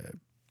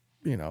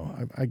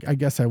 I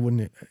guess I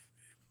wouldn't.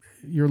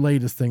 Your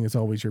latest thing is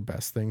always your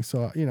best thing.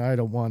 So, I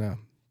don't want to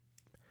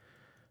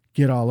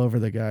get all over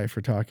the guy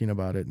for talking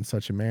about it in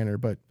such a manner,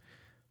 but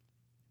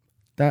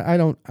that I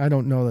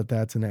don't know that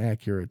that's an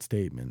accurate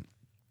statement.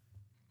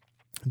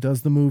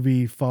 Does the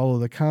movie follow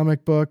the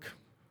comic book?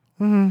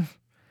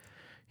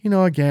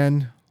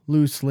 Again,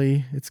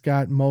 loosely, it's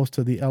got most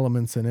of the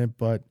elements in it,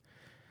 but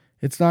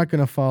it's not going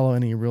to follow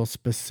any real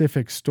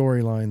specific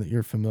storyline that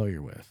you're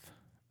familiar with.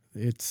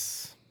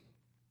 It's,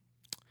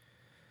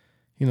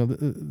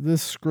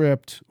 this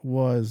script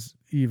was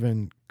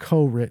even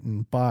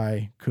co-written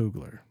by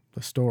Coogler,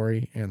 the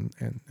story and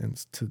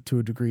to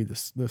a degree the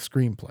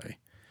screenplay.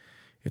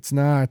 It's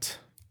not,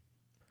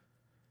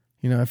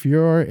 if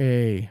you're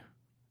a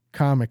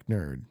comic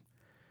nerd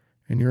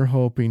and you're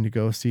hoping to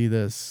go see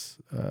this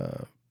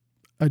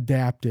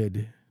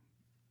adapted,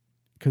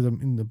 because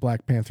the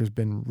Black Panther's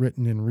been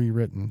written and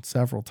rewritten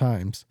several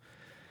times,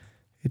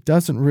 it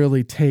doesn't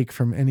really take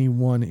from any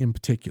one in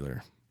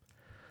particular.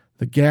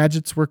 The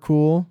gadgets were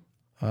cool.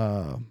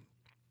 But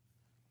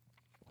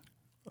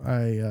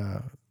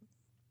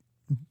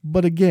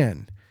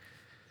again,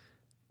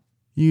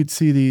 you'd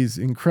see these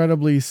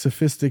incredibly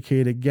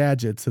sophisticated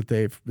gadgets that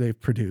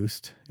they've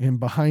produced, and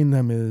behind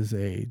them is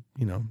a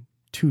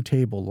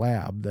 2-table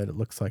lab that it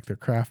looks like they're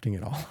crafting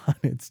it all on.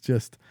 It's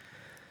just,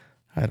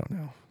 I don't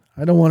know.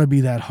 I don't want to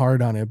be that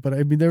hard on it, but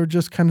there were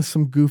just kind of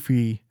some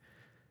goofy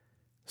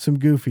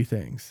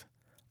things.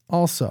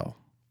 Also,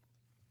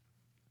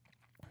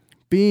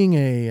 being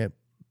a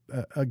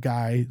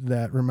guy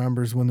that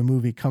remembers when the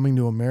movie Coming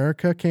to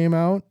America came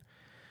out,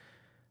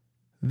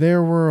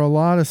 there were a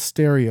lot of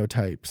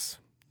stereotypes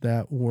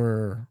that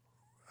were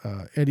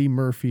Eddie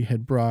Murphy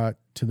had brought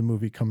to the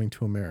movie Coming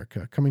to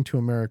America. Coming to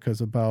America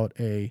is about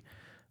a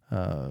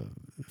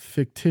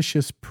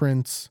fictitious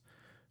prince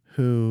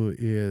who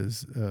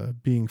is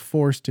being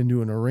forced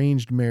into an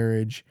arranged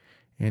marriage,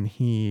 and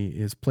he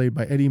is played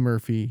by Eddie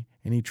Murphy,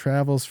 and he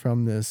travels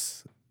from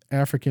this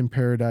African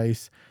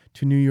paradise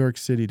to New York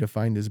City to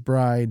find his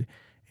bride,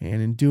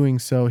 and in doing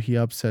so, he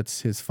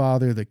upsets his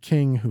father, the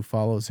king, who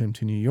follows him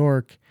to New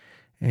York,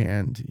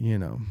 and,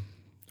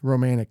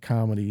 romantic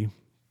comedy,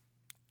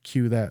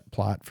 cue that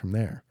plot from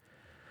there.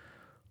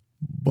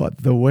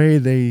 But the way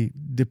they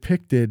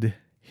depicted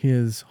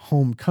his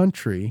home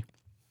country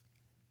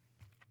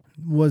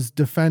was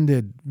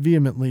defended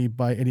vehemently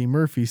by Eddie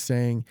Murphy,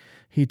 saying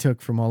he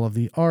took from all of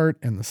the art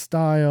and the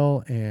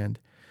style and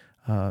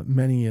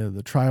many of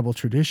the tribal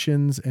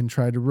traditions and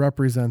tried to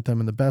represent them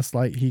in the best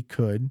light he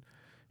could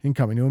in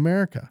Coming to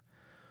America.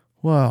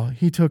 Well,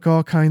 he took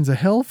all kinds of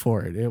hell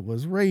for it. It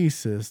was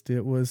racist.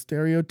 It was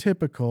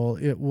stereotypical.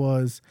 It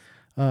was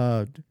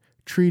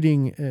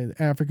treating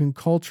African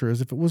culture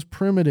as if it was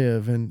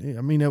primitive. And he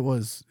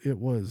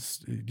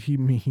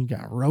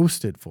got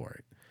roasted for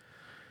it.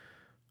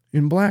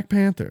 In Black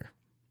Panther,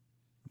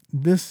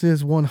 this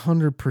is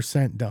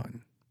 100%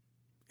 done.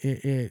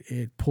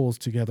 It pulls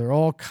together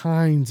all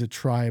kinds of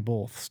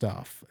tribal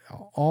stuff.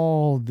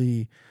 And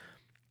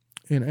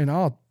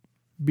I'll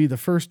be the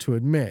first to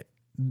admit,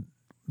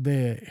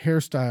 the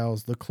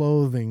hairstyles, the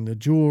clothing, the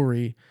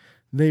jewelry,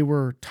 they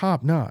were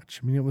top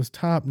notch. It was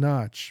top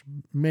notch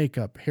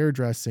makeup,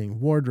 hairdressing,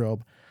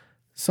 wardrobe.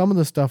 Some of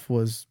the stuff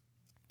was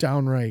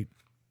downright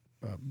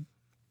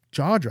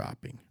jaw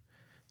dropping.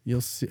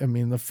 You'll see,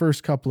 the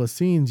first couple of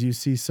scenes, you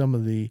see some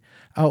of the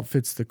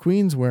outfits the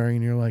Queen's wearing,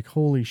 and you're like,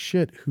 holy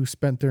shit, who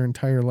spent their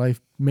entire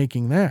life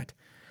making that?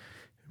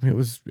 It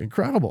was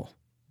incredible.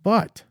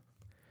 But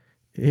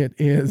it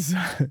is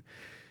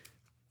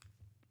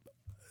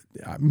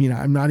I mean,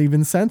 I'm not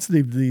even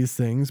sensitive to these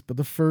things, but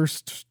the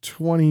first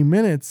 20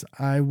 minutes,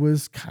 I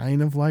was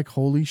kind of like,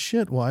 holy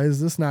shit, why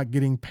is this not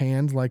getting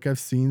panned like I've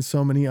seen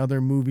so many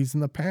other movies in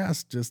the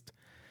past, just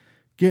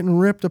getting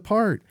ripped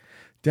apart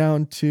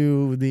down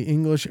to the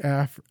English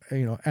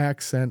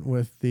accent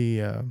with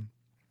the,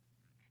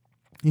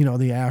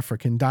 the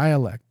African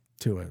dialect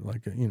to it.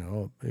 Like,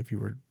 if you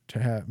were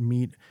to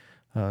meet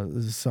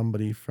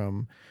somebody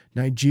from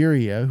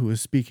Nigeria who is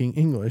speaking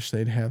English,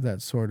 they'd have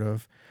that sort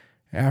of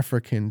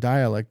African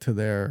dialect to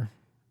their,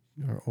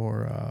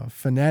 or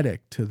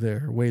phonetic to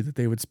their way that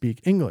they would speak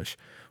English.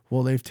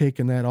 Well, they've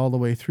taken that all the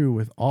way through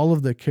with all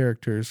of the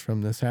characters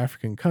from this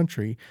African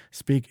country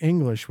speak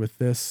English with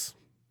this,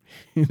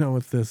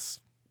 with this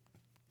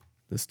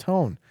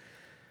tone.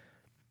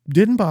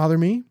 Didn't bother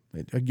me.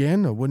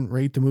 Again, I wouldn't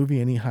rate the movie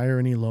any higher,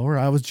 any lower.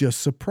 I was just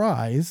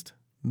surprised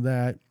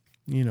that,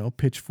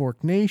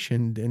 Pitchfork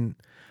Nation didn't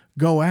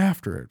go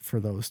after it for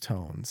those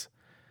tones.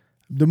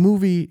 The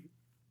movie,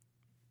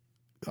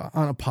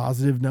 on a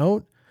positive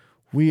note,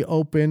 we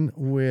open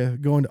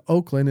with going to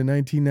Oakland in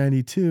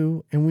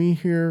 1992, and we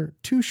hear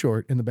Too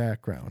Short in the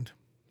background.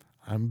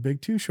 I'm a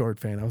big Too Short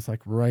fan. I was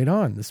like, right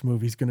on, this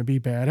movie's going to be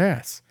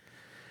badass.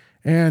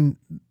 And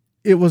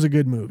it was a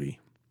good movie.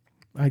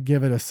 I'd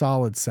give it a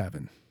solid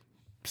 7.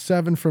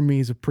 7 from me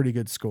is a pretty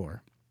good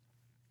score.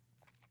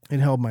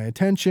 It held my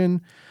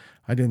attention.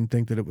 I didn't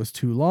think that it was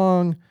too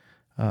long.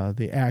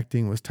 The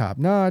acting was top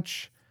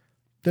notch.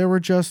 There were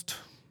just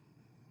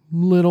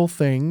little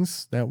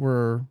things that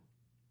were,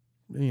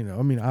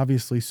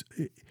 obviously,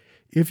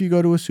 if you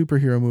go to a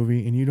superhero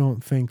movie and you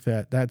don't think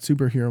that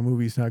superhero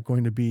movie is not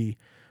going to be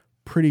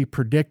pretty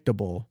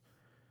predictable,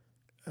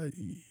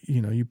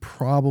 you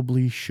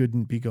probably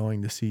shouldn't be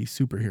going to see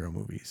superhero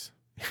movies.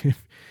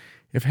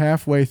 If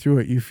halfway through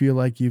it you feel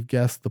like you've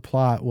guessed the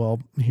plot,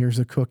 well, here's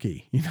a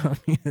cookie.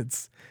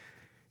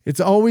 It's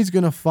always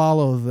going to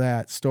follow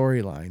that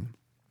storyline.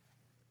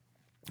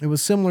 It was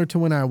similar to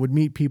when I would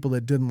meet people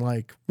that didn't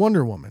like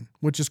Wonder Woman,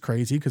 which is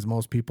crazy because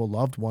most people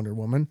loved Wonder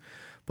Woman,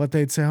 but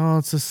they'd say, "Oh,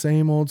 it's the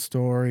same old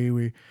story.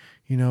 We're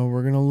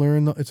going to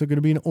learn. It's going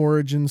to be an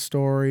origin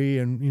story,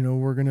 and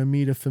we're going to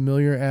meet a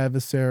familiar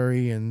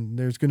adversary, and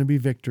there's going to be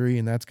victory,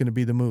 and that's going to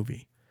be the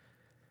movie."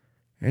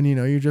 And,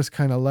 you're just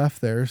kind of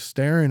left there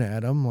staring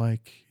at them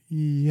like,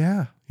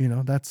 yeah,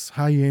 that's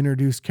how you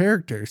introduce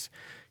characters.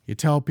 You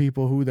tell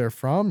people who they're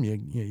from,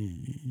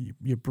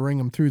 you bring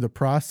them through the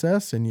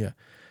process, and you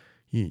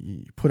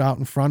put out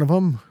in front of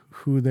them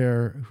who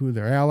their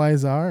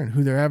allies are and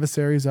who their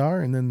adversaries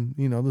are. And then,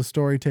 the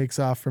story takes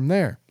off from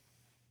there.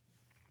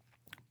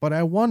 But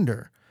I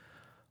wonder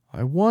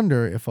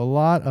if a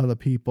lot of the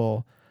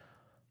people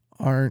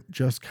aren't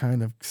just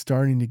kind of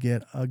starting to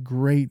get a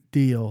great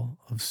deal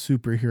of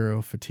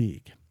superhero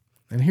fatigue.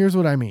 And here's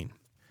what I mean.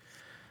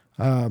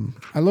 I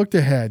looked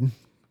ahead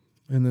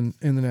in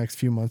the next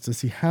few months to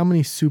see how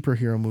many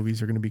superhero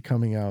movies are going to be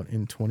coming out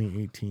in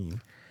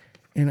 2018.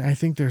 And I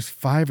think there's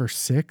 5 or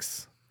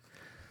 6.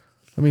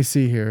 Let me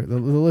see here. The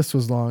list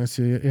was long,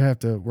 so you have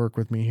to work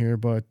with me here.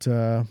 But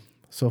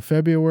so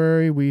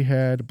February, we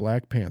had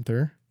Black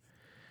Panther.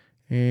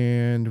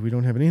 And we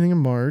don't have anything in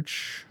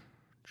March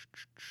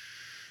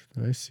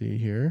that I see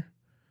here.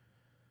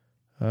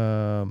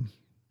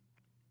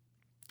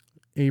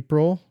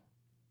 April.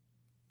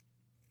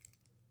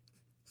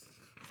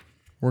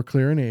 We're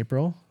clear in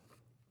April.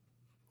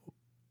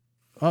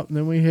 Oh, and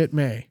then we hit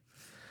May.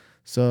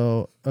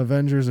 So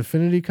Avengers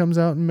Affinity comes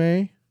out in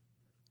May.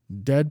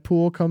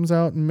 Deadpool comes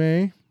out in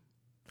May.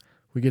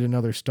 We get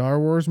another Star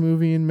Wars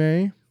movie in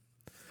May.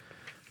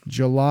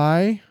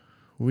 July,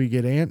 we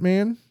get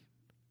Ant-Man.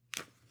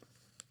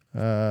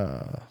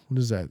 What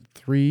is that?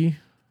 3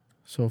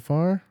 so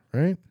far,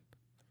 right?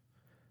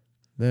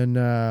 Then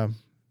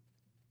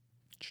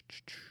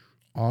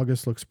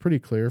August looks pretty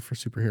clear for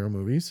superhero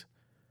movies.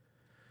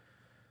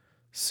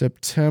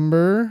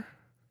 September,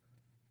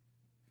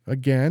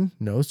 again,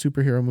 no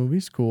superhero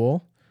movies.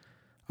 Cool.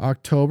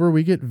 October,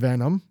 we get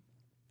Venom,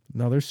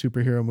 another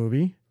superhero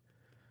movie.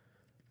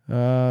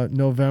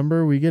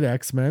 November, we get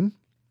X-Men.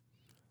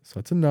 So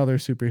that's another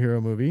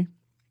superhero movie.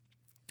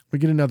 We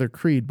get another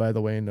Creed, by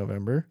the way, in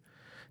November.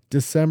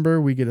 December,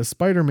 we get a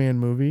Spider-Man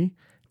movie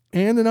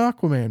and an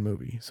Aquaman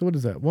movie. So what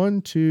is that?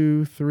 1,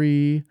 2,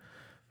 3,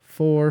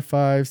 4,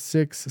 5,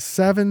 6,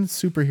 7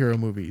 superhero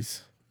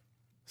movies.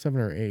 7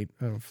 or 8.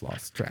 I've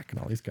lost track in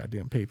all these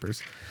goddamn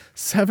papers.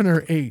 7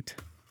 or 8.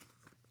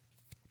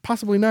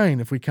 Possibly 9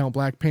 if we count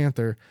Black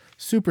Panther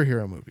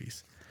superhero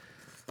movies.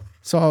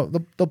 So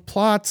the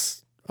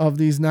plots of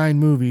these 9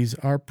 movies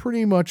are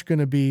pretty much going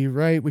to be,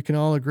 right, we can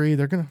all agree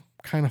they're going to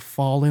kind of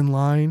fall in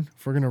line.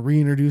 If we're going to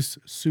reintroduce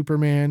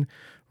Superman,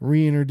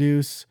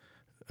 reintroduce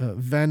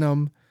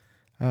Venom,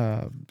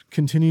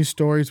 continue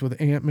stories with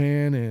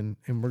Ant-Man,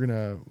 and we're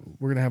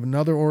gonna have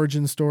another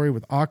origin story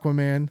with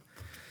Aquaman.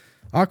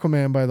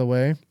 Aquaman, by the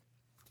way,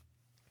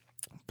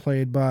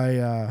 played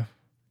by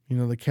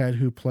the cat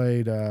who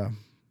played Khal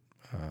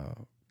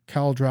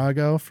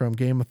Drogo from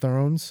Game of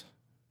Thrones,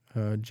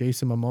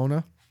 Jason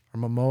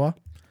Momoa.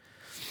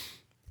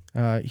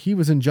 He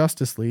was in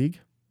Justice League.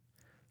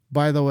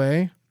 By the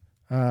way,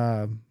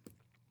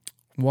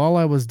 while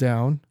I was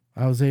down,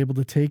 I was able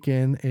to take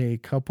in a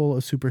couple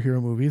of superhero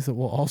movies that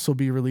will also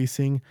be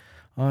releasing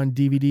on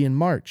DVD in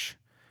March.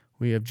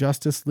 We have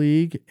Justice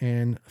League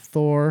and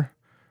Thor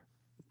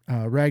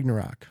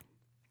Ragnarok.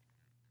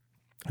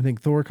 I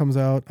think Thor comes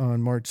out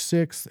on March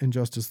 6th and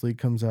Justice League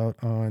comes out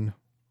on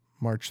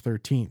March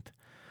 13th.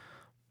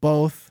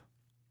 Both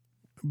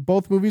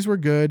movies were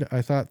good.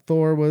 I thought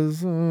Thor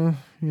was,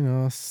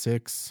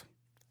 6.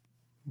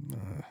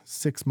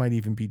 6 might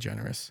even be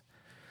generous.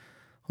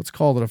 Let's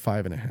call it a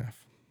 5.5.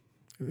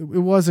 It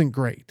wasn't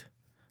great.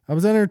 I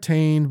was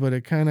entertained, but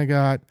it kind of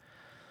got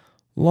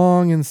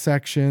long in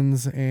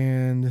sections,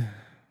 and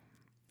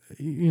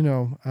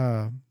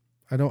I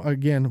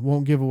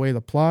won't give away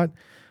the plot,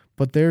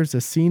 but there's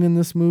a scene in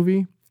this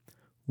movie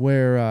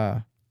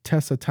where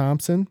Tessa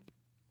Thompson,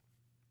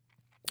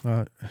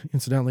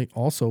 incidentally,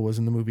 also was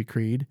in the movie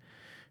Creed.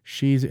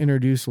 She's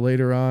introduced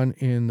later on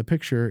in the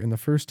picture, and the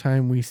first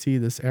time we see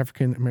this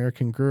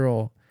African-American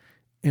girl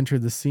enter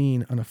the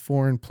scene on a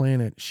foreign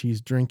planet,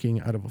 she's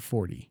drinking out of a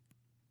 40.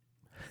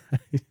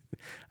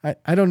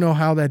 I don't know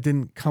how that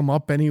didn't come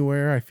up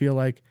anywhere. I feel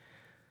like,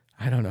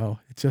 I don't know.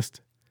 It's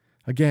just,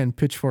 again,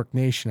 Pitchfork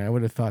Nation. I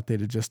would have thought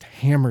they'd have just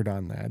hammered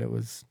on that. It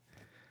was,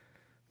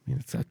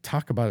 it's a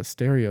talk about a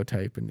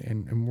stereotype,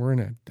 and we're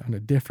on a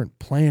different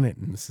planet,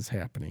 and this is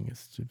happening.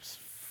 It's just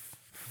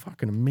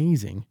fucking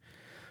amazing.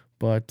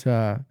 But,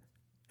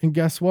 and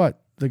guess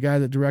what? The guy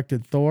that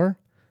directed Thor,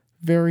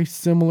 very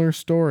similar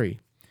story.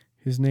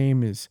 His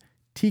name is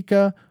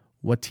Taika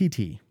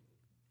Waititi.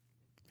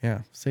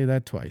 Yeah, say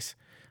that twice.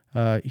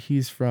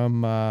 He's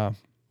from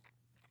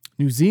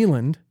New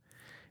Zealand,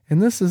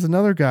 and this is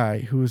another guy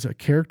who's a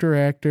character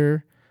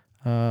actor.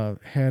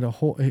 Had a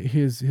whole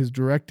his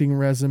directing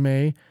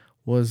resume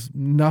was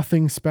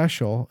nothing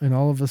special, and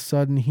all of a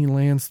sudden he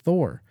lands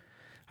Thor.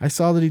 I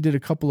saw that he did a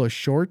couple of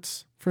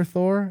shorts for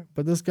Thor,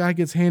 but this guy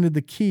gets handed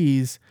the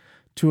keys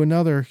to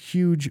another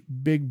huge,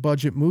 big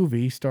budget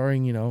movie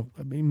starring,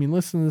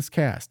 listen to this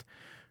cast: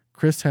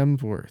 Chris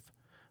Hemsworth,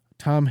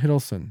 Tom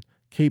Hiddleston,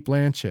 Cate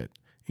Blanchett,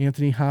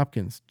 Anthony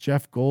Hopkins,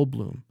 Jeff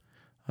Goldblum,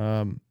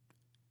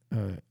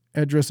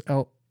 Idris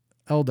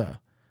Elba,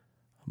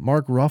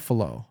 Mark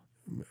Ruffalo.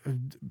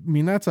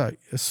 That's a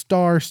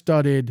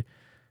star-studded,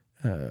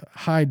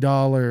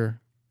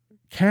 high-dollar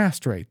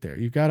cast right there.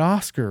 You've got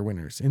Oscar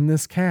winners in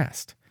this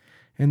cast.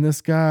 And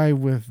this guy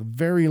with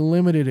very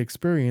limited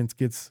experience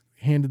gets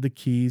handed the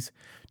keys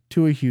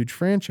to a huge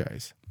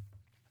franchise.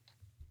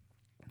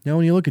 Now,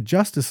 when you look at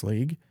Justice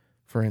League,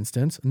 for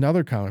instance,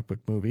 another comic book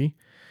movie,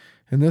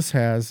 and this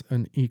has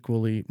an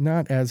equally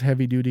not as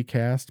heavy-duty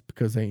cast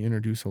because they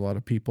introduce a lot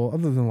of people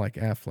other than like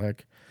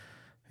Affleck,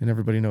 and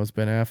everybody knows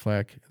Ben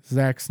Affleck.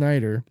 Zack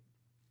Snyder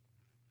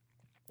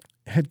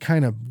had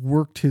kind of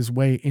worked his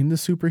way into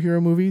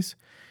superhero movies.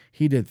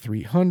 He did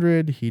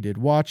 300, he did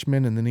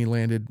Watchmen, and then he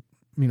landed,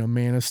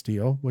 Man of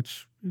Steel,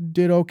 which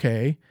did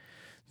okay.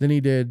 Then he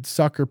did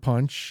Sucker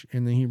Punch,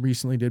 and then he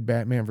recently did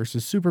Batman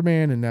versus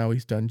Superman, and now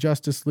he's done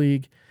Justice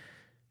League.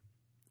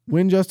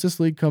 When Justice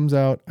League comes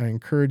out, I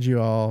encourage you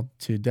all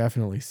to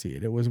definitely see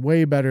it. It was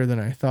way better than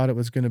I thought it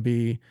was going to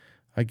be.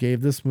 I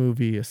gave this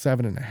movie a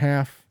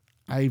 7.5.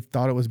 I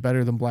thought it was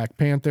better than Black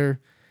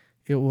Panther.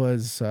 It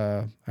was,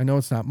 I know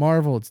it's not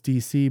Marvel, it's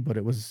DC, but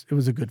it was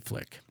a good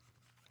flick.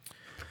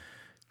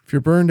 If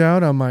you're burned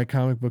out on my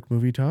comic book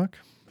movie talk,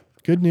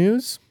 good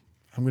news,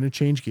 I'm going to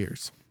change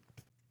gears.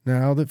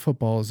 Now that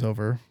football is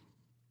over,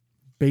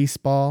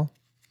 baseball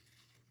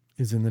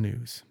is in the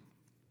news.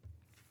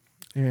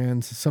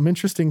 And some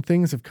interesting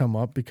things have come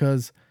up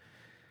because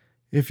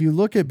if you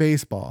look at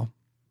baseball,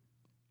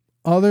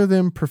 other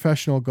than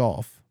professional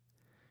golf,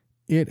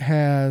 it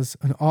has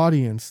an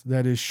audience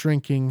that is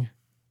shrinking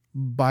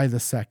by the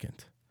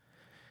second.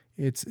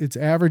 Its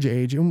average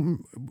age,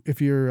 and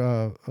if you're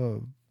a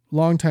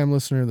longtime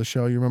listener of the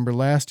show, you remember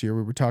last year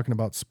we were talking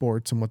about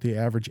sports and what the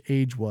average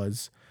age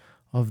was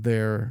of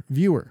their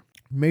viewer.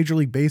 Major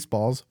League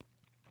Baseball's,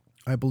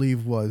 I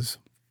believe, was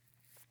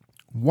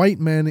white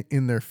men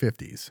in their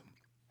 50s.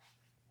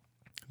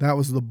 That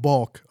was the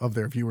bulk of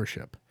their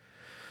viewership.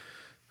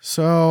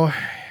 So,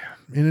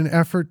 in an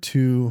effort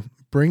to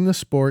bring the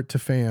sport to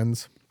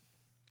fans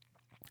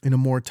in a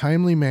more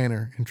timely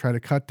manner and try to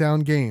cut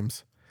down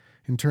games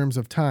in terms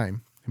of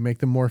time and make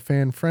them more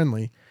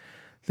fan-friendly,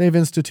 they've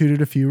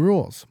instituted a few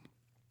rules.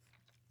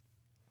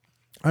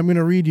 I'm going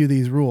to read you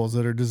these rules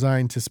that are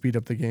designed to speed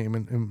up the game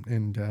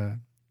and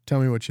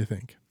tell me what you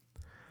think.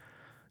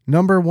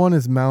 Number 1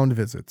 is mound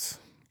visits.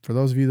 For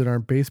those of you that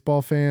aren't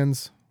baseball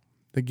fans,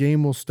 the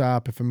game will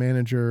stop if a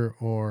manager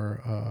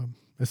or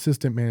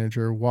assistant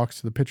manager walks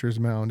to the pitcher's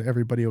mound.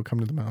 Everybody will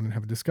come to the mound and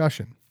have a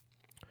discussion.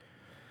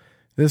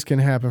 This can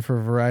happen for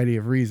a variety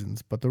of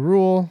reasons, but the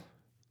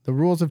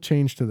rules have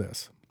changed to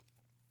this.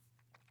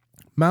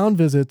 Mound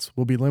visits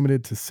will be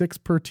limited to 6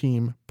 per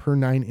team per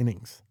 9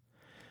 innings.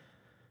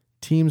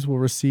 Teams will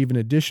receive an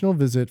additional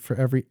visit for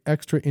every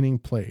extra inning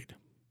played.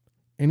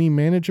 Any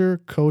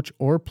manager, coach,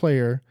 or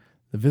player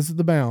the visit to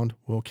the mound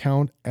will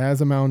count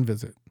as a mound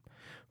visit,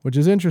 which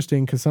is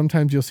interesting because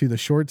sometimes you'll see the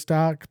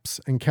shortstops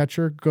and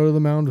catcher go to the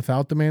mound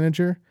without the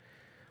manager.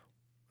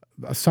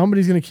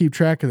 Somebody's going to keep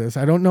track of this.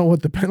 I don't know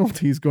what the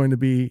penalty is going to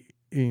be.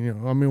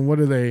 What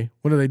do they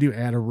do?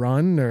 Add a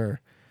run, or,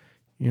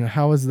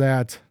 how is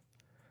that?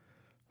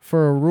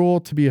 For a rule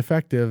to be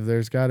effective,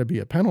 there's got to be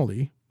a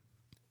penalty.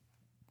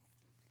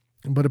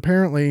 But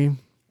apparently,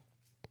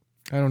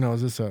 I don't know,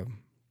 is this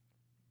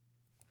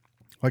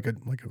like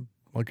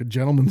a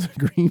gentleman's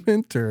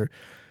agreement, or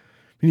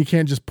you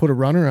can't just put a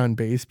runner on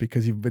base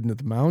because you've been to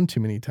the mound too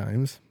many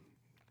times.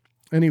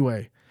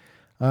 Anyway,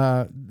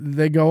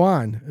 they go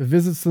on.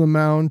 Visits to the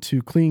mound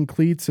to clean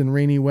cleats in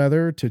rainy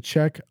weather, to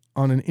check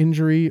on an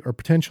injury or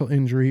potential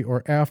injury,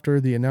 or after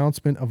the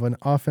announcement of an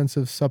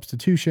offensive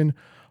substitution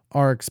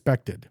are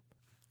expected.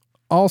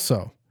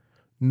 Also,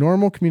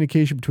 normal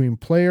communication between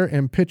player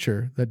and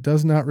pitcher that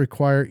does not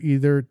require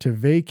either to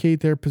vacate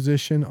their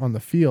position on the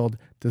field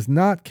does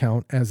not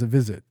count as a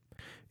visit.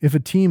 If a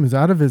team is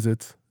out of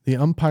visits, the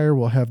umpire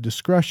will have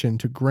discretion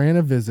to grant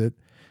a visit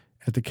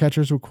at the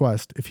catcher's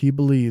request if he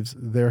believes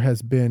there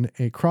has been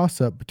a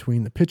cross-up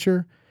between the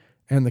pitcher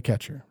and the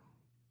catcher.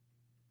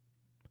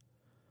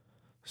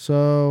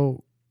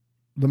 So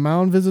the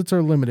mound visits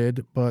are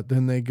limited, but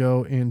then they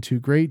go into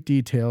great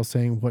detail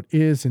saying what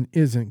is and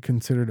isn't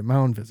considered a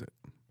mound visit.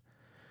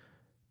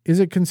 Is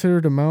it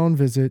considered a mound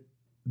visit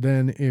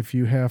then if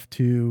you have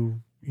to,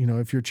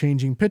 if you're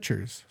changing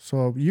pitchers?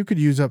 So you could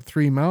use up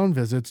 3 mound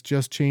visits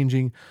just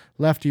changing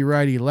lefty,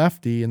 righty,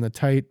 lefty in the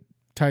tight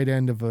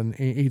end of an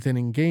 8th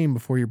inning game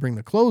before you bring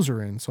the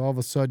closer in. So all of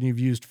a sudden you've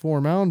used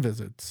 4 mound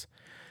visits.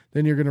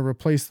 Then you're going to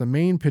replace the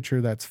main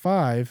pitcher, that's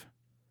 5.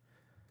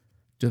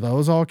 Do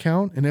those all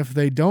count? And if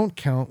they don't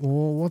count,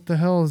 well, what the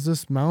hell is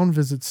this mound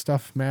visit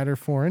stuff matter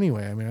for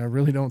anyway? I mean, I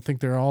really don't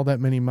think there are all that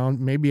many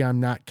maybe I'm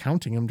not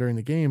counting them during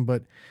the game,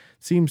 but it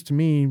seems to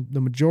me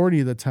the majority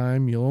of the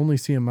time you'll only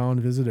see a mound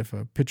visit if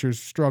a pitcher's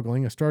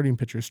struggling, a starting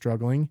pitcher's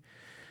struggling,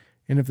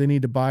 and if they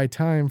need to buy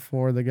time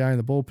for the guy in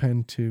the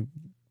bullpen to,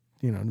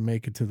 to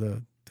make it to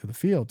the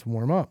field to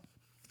warm up.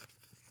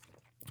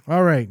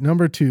 All right,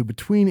 number 2,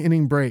 between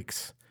inning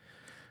breaks.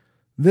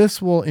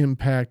 This will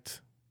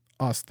impact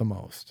us the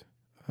most.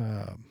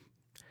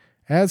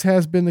 As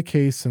has been the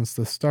case since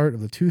the start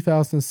of the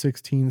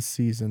 2016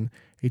 season,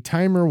 a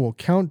timer will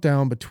count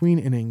down between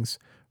innings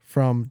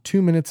from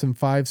 2 minutes and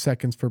 5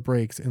 seconds for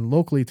breaks in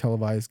locally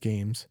televised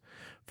games,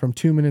 from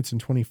 2 minutes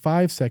and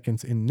 25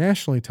 seconds in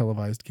nationally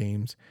televised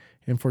games,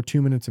 and for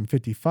 2 minutes and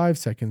 55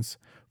 seconds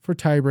for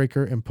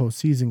tiebreaker and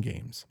postseason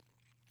games.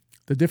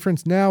 The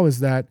difference now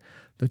is that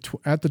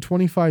at the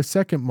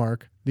 25-second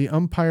mark, the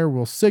umpire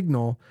will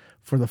signal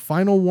for the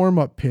final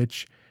warm-up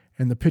pitch,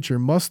 and the pitcher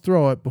must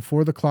throw it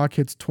before the clock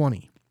hits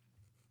 20.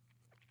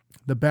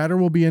 The batter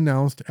will be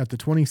announced at the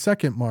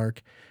 20-second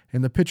mark,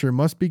 and the pitcher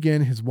must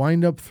begin his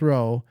wind-up to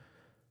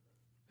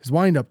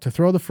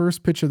throw the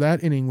first pitch of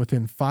that inning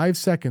within 5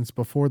 seconds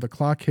before the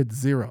clock hits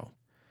 0.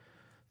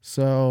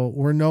 So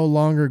we're no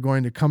longer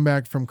going to come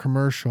back from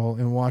commercial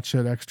and watch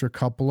that extra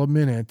couple of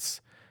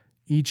minutes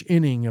each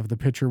inning of the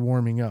pitcher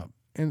warming up.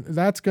 And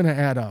that's going to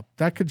add up.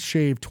 That could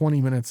shave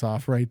 20 minutes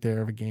off right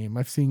there of a game.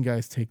 I've seen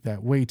guys take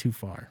that way too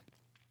far.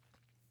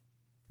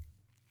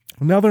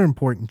 Another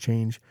important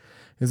change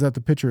is that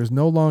the pitcher is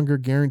no longer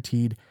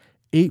guaranteed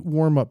 8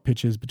 warm-up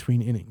pitches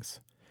between innings.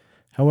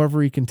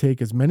 However, he can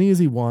take as many as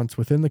he wants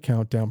within the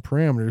countdown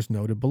parameters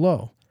noted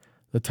below.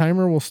 The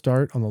timer will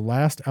start on the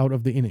last out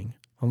of the inning,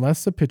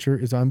 unless the pitcher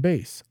is on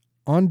base,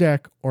 on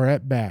deck, or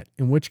at bat,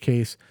 in which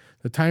case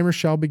the timer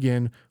shall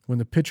begin when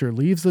the pitcher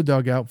leaves the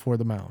dugout for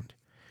the mound.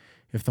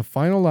 If the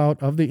final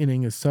out of the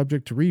inning is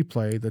subject to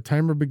replay, the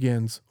timer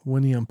begins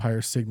when the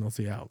umpire signals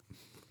the out.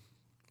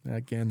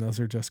 Again, those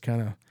are just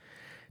kind of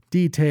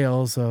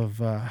details of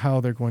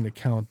how they're going to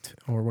count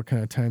or what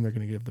kind of time they're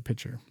going to give the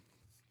pitcher.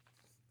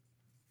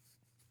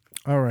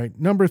 All right,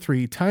 number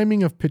 3,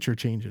 timing of pitcher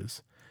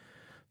changes.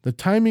 The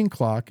timing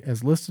clock,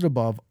 as listed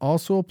above,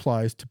 also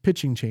applies to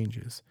pitching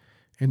changes,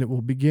 and it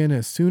will begin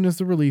as soon as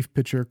the relief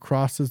pitcher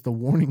crosses the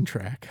warning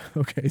track.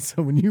 Okay,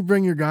 so when you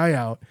bring your guy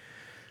out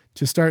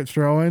to start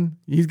throwing,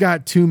 he's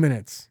got 2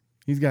 minutes.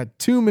 He's got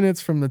 2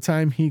 minutes from the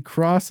time he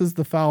crosses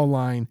the foul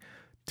line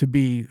to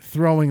be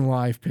throwing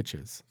live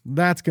pitches.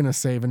 That's going to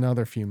save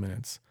another few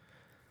minutes.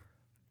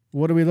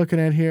 What are we looking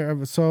at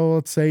here? So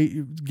let's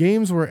say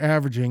games were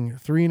averaging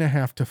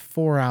 3.5 to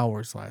 4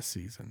 hours last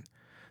season.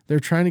 They're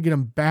trying to get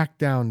them back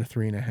down to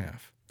 3.5.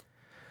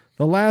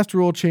 The last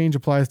rule change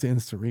applies to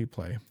instant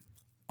replay.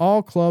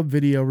 All club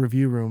video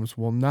review rooms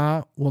will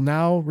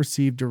now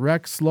receive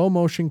direct slow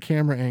motion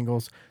camera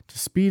angles to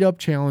speed up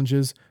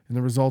challenges in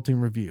the resulting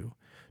review.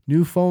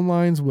 New phone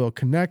lines will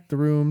connect the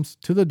rooms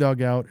to the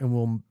dugout and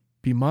will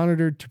be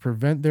monitored to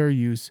prevent their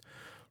use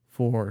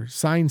for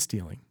sign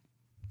stealing.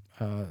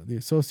 The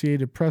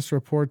Associated Press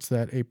reports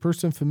that a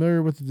person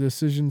familiar with the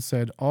decision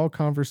said all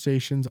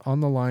conversations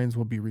on the lines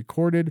will be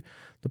recorded.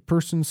 The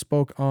person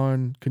spoke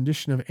on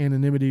condition of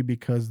anonymity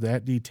because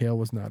that detail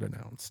was not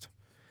announced.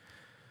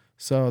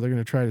 So they're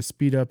going to try to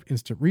speed up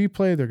instant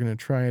replay. They're going to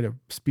try to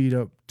speed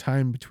up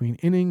time between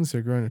innings.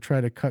 They're going to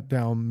try to cut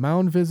down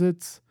mound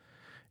visits.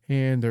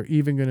 And they're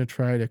even going to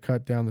try to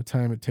cut down the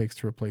time it takes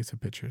to replace a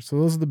pitcher. So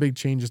those are the big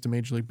changes to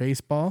Major League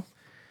Baseball.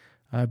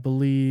 I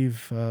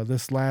believe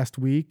this last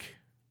week,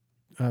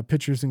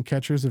 pitchers and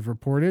catchers have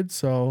reported.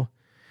 So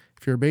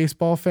if you're a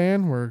baseball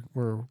fan,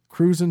 we're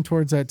cruising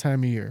towards that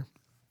time of year.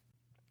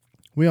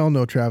 We all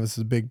know Travis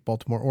is a big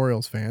Baltimore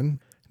Orioles fan.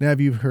 Now,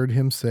 you've heard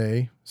him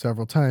say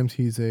several times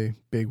he's a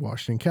big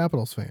Washington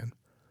Capitals fan.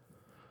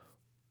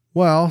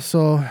 Well,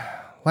 so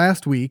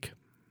last week,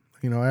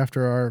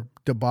 after our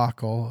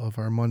debacle of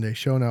our Monday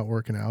show not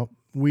working out,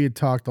 we had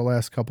talked the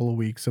last couple of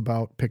weeks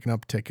about picking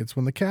up tickets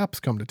when the Caps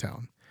come to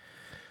town.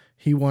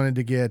 He wanted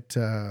to get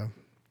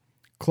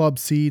club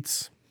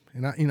seats,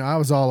 and I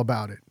was all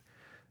about it.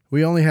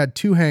 We only had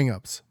 2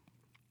 hangups.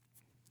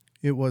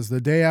 It was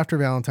the day after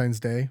Valentine's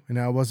Day, and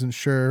I wasn't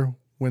sure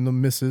when the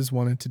missus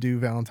wanted to do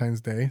Valentine's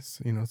Day.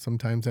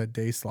 Sometimes that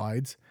day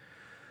slides.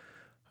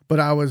 But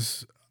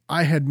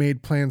I had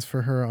made plans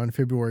for her on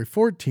February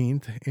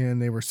 14th,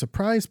 and they were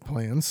surprise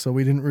plans, so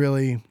we didn't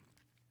really...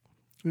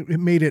 It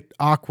made it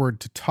awkward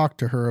to talk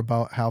to her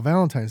about how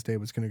Valentine's Day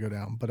was going to go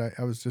down, but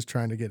I was just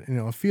trying to get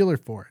a feeler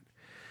for it.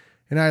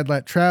 And I had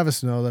let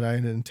Travis know that I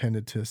had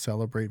intended to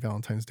celebrate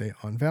Valentine's Day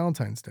on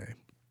Valentine's Day.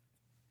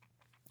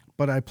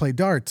 But I play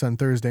darts on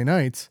Thursday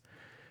nights,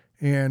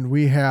 and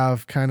we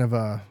have kind of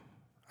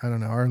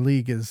our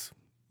league is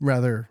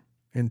rather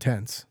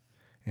intense.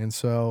 And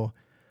so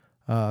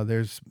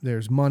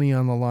there's money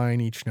on the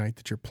line each night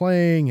that you're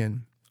playing,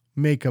 and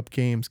makeup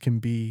games can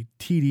be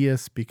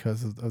tedious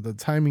because of the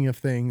timing of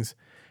things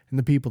and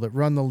the people that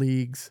run the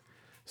leagues.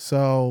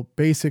 So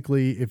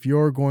basically, if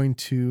you're going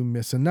to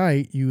miss a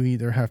night, you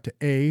either have to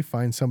A,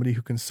 find somebody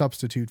who can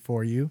substitute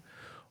for you,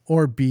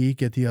 or B,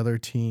 get the other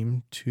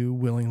team to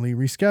willingly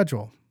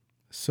reschedule.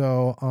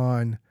 So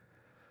on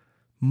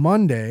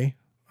Monday,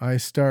 I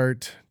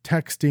start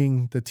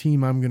texting the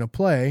team I'm going to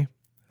play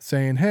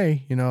saying,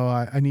 hey,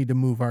 I need to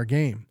move our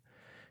game.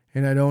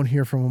 And I don't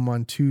hear from them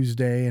on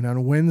Tuesday. And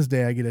on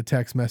Wednesday, I get a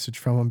text message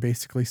from them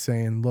basically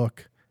saying,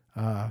 look,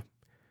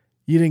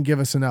 you didn't give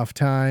us enough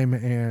time,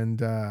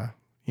 and,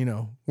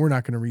 we're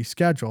not going to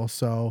reschedule.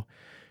 So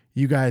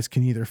you guys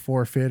can either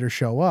forfeit or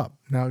show up.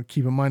 Now,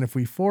 keep in mind, if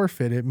we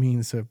forfeit, it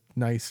means a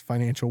nice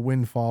financial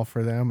windfall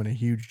for them and a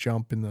huge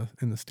jump in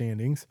the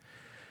standings.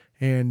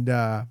 And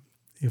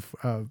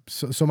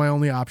so my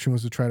only option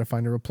was to try to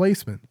find a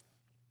replacement.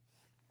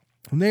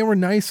 And they were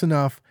nice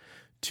enough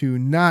to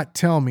not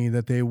tell me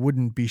that they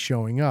wouldn't be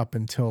showing up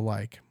until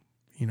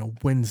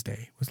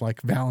Wednesday. It was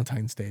like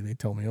Valentine's Day. They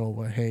told me, oh,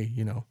 well, hey,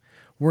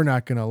 we're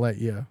not going to let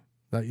you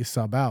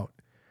sub out.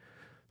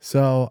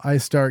 So I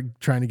start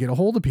trying to get a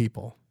hold of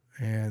people,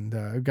 and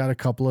I've got a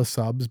couple of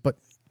subs, but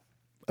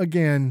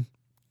again,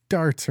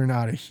 darts are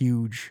not a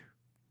huge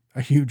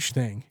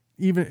thing.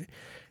 Even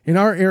in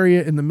our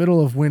area in the middle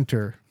of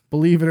winter,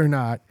 believe it or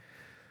not,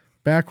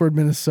 backward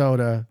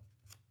Minnesota,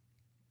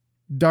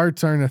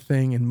 darts aren't a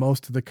thing in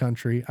most of the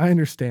country. I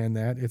understand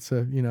that. It's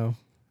we'll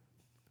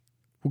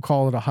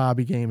call it a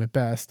hobby game at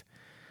best.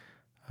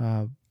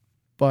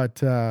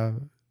 But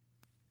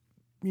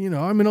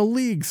I'm in a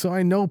league, so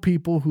I know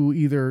people who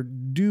either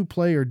do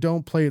play or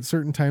don't play at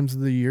certain times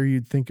of the year.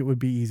 You'd think it would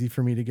be easy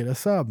for me to get a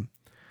sub.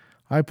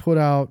 I put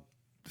out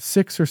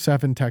 6 or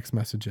 7 text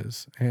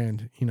messages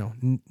and,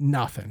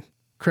 nothing.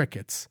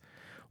 Crickets.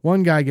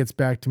 One guy gets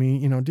back to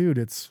me, dude,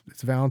 it's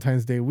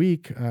Valentine's Day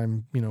week. We're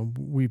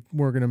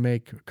going to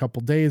make a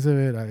couple days of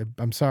it.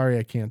 I'm sorry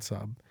I can't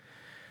sub.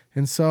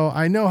 And so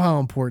I know how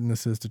important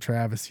this is to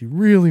Travis. He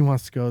really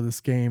wants to go to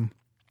this game.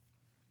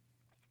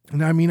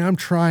 And I'm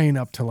trying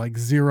up to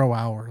 0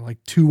 hour,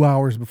 2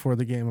 hours before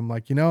the game. I'm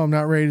like, I'm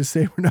not ready to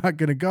say we're not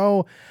going to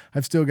go.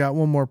 I've still got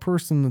one more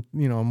person that,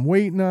 I'm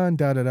waiting on,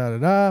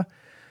 da-da-da-da-da.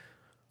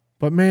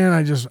 But man,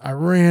 I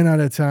ran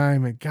out of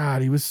time, and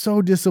God, he was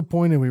so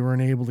disappointed we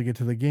weren't able to get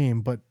to the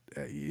game. But,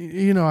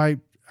 I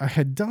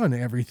had done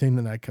everything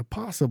that I could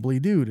possibly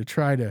do to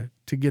try to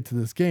get to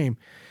this game.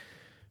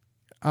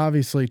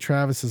 Obviously,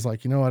 Travis is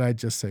like, I'd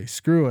just say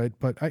screw it.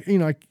 But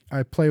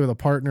I play with a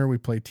partner. We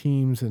play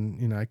teams,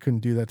 and I couldn't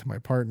do that to my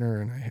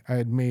partner. And I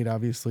had made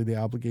obviously the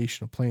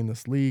obligation of playing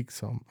this league,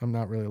 so I'm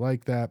not really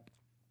like that.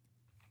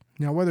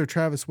 Now, whether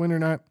Travis win or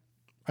not,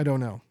 I don't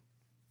know.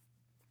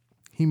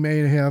 He may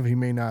have, he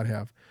may not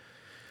have.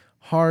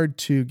 Hard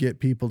to get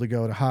people to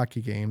go to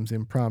hockey games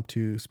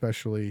impromptu,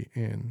 especially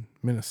in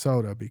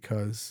Minnesota,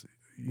 because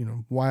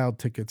Wild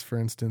tickets, for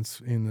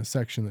instance, in the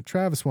section that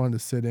Travis wanted to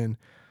sit in,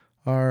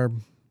 are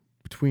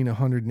between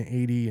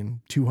 $180 and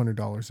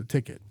 $200 a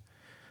ticket.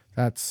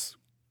 That's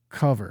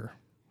cover.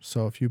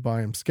 So if you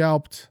buy them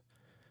scalped,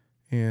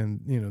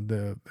 and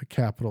the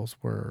Capitals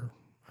were,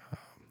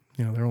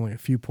 they're only a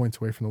few points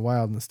away from the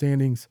Wild in the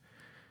standings.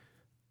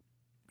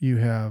 You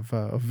have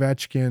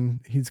Ovechkin.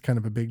 He's kind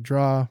of a big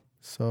draw.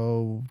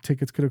 So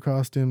tickets could have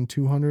cost him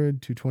 $200,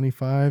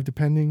 $225,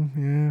 depending.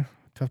 Yeah,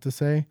 tough to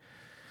say.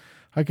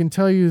 I can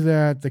tell you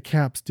that the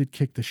Caps did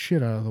kick the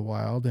shit out of the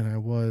Wild, and I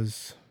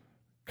was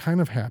kind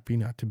of happy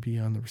not to be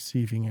on the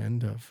receiving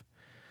end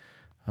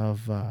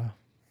of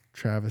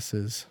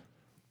Travis's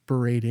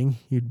berating.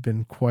 He'd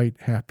been quite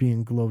happy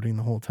and gloating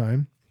the whole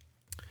time.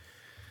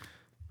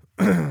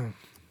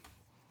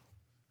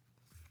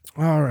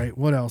 All right,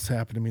 what else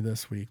happened to me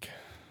this week?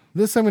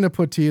 This I'm going to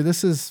put to you.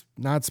 This is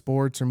not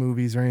sports or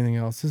movies or anything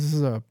else.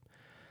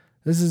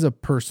 This is a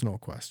personal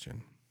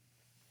question.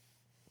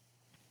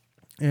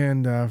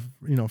 And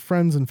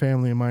friends and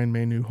family of mine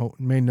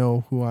may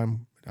know who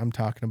I'm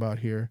talking about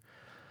here.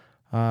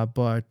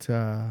 But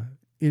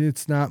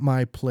it's not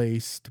my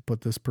place to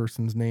put this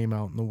person's name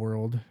out in the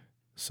world.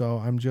 So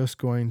I'm just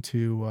going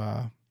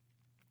to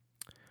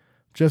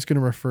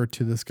refer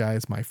to this guy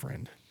as my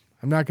friend.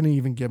 I'm not going to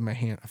even give him a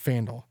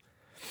fandle.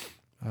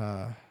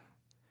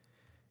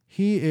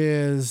 He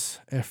is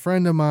a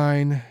friend of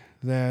mine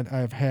that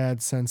I've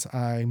had since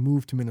I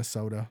moved to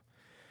Minnesota.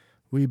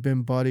 We've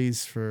been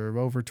buddies for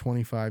over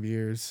 25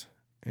 years.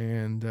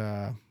 And,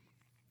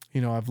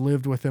 I've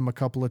lived with him a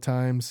couple of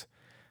times.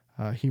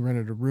 He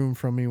rented a room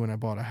from me when I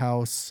bought a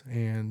house.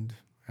 And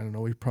I don't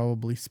know, we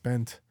probably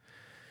spent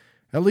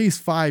at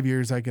least 5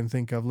 years I can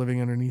think of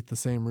living underneath the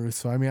same roof.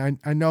 So, I mean,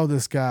 I know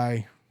this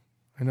guy.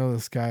 I know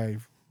this guy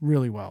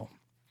really well.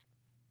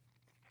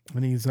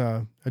 And he's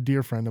a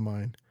dear friend of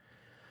mine.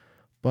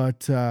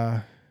 But,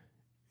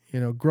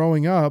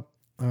 growing up,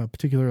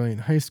 particularly in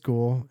high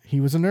school,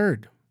 he was a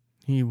nerd.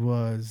 He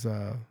was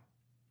a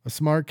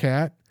smart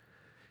cat.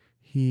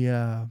 He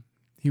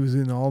was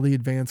in all the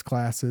advanced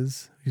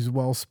classes. He's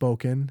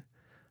well-spoken,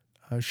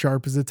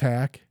 sharp as a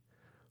tack.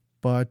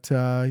 But,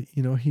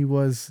 he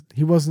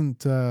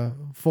wasn't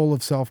full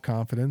of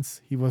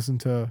self-confidence. He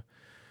wasn't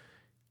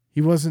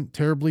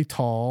terribly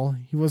tall.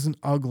 He wasn't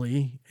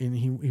ugly,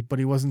 but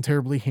he wasn't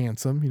terribly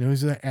handsome.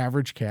 He's an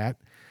average cat.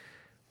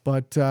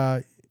 But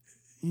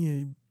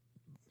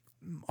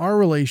our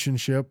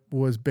relationship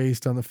was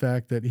based on the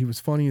fact that he was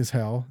funny as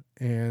hell,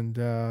 and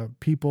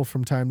people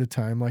from time to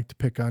time like to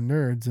pick on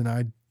nerds, and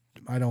I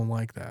don't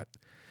like that.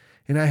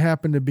 And I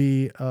happen to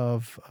be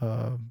of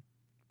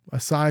a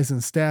size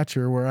and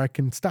stature where I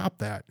can stop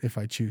that if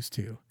I choose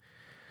to.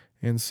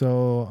 And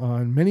so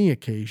on many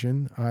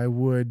occasions, I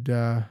would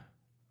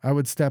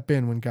step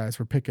in when guys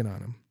were picking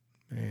on him.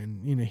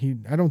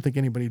 And, I don't think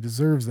anybody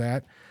deserves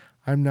that.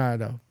 I'm not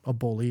a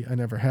bully. I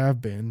never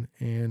have been.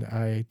 And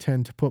I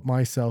tend to put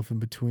myself in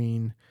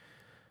between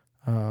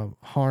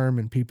harm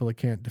and people that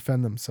can't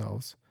defend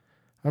themselves.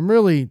 I'm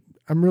really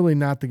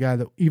not the guy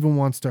that even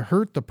wants to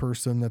hurt the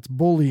person that's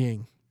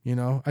bullying.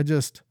 I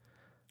just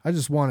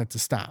want it to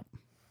stop.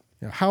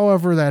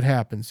 However that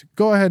happens,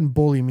 go ahead and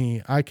bully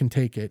me. I can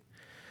take it.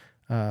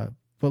 But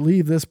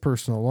leave this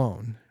person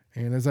alone.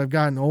 And as I've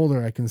gotten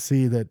older, I can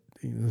see that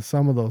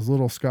some of those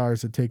little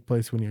scars that take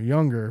place when you're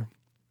younger,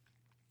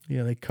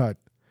 they cut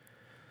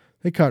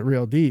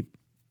real deep.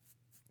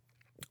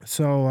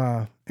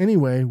 So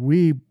anyway,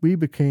 we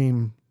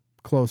became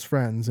close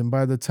friends. And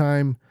by the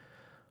time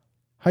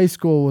high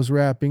school was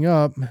wrapping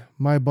up,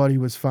 my buddy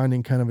was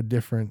finding kind of a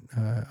different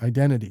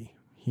identity.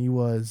 He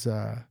was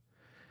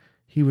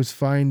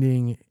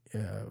finding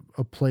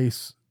a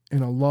place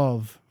and a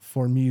love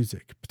for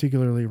music,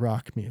 particularly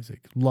rock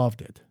music.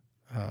 Loved it.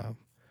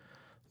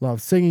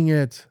 Loved singing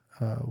it.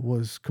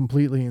 Was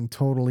completely and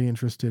totally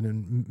interested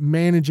in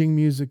managing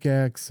music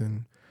acts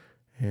and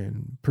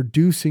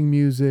producing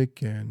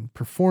music and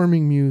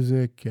performing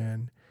music.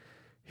 And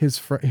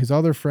his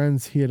other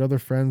friends, he had other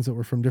friends that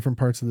were from different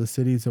parts of the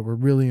cities that were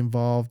really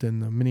involved in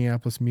the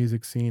Minneapolis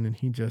music scene, and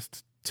he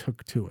just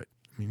took to it.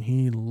 I mean,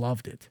 he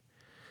loved it.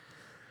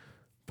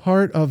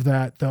 Part of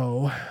that,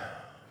 though,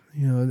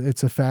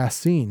 it's a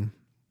fast scene,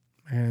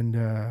 and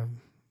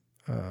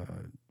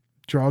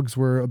drugs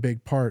were a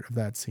big part of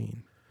that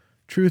scene.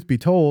 Truth be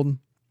told,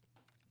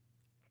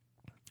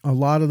 a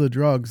lot of the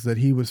drugs that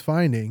he was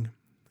finding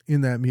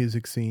in that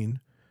music scene,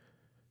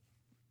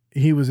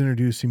 he was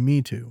introducing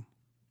me to.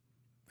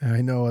 And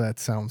I know that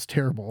sounds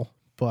terrible,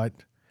 but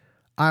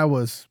I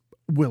was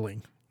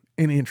willing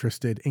and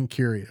interested and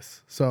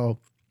curious. So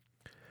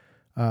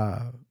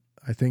I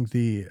think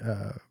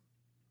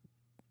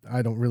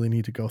I don't really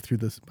need to go through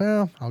this.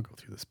 Well, I'll go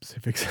through the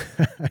specifics.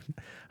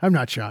 I'm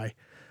not shy.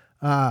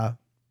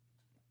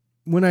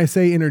 When I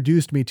say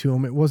introduced me to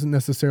him, it wasn't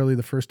necessarily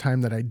the first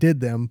time that I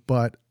did them,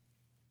 but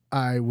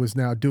I was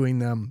now doing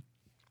them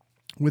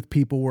with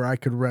people where I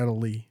could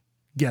readily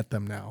get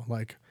them now.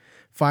 Like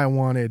if I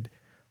wanted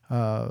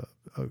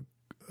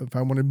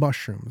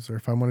mushrooms, or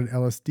if I wanted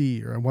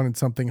LSD, or I wanted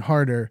something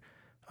harder,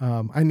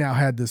 I now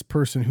had this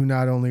person who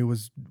not only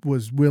was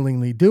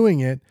willingly doing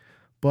it,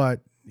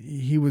 but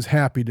he was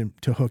happy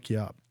to hook you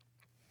up.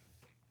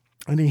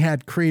 And he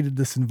had created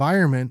this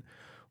environment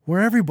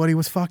where everybody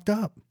was fucked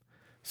up.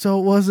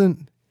 So it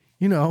wasn't,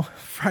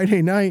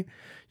 Friday night,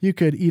 you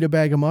could eat a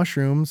bag of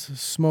mushrooms,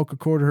 smoke a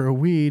quarter of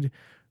weed,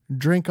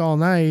 drink all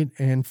night,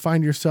 and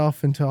find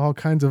yourself into all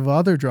kinds of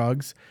other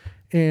drugs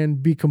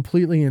and be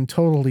completely and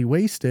totally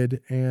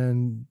wasted.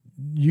 And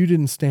you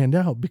didn't stand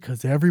out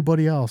because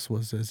everybody else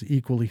was as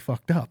equally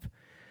fucked up.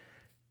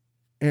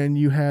 And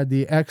you had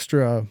the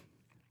extra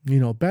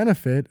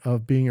benefit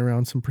of being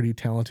around some pretty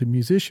talented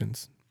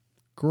musicians.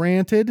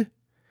 Granted,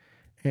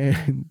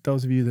 and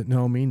those of you that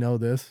know me know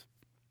this,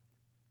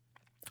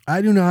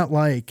 I do not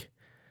like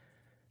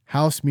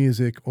house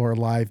music or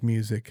live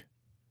music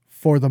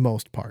for the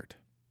most part.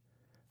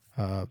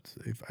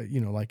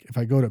 If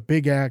I go to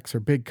big acts or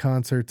big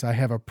concerts, I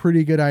have a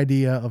pretty good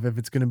idea of if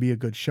it's going to be a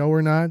good show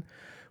or not.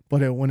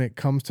 But when it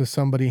comes to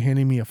somebody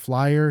handing me a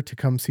flyer to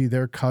come see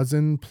their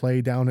cousin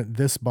play down at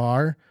this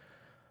bar,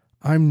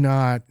 I'm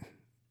not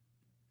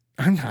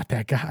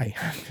that guy.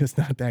 I'm just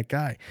not that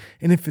guy.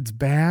 And if it's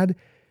bad,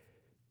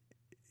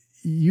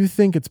 you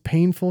think it's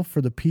painful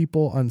for the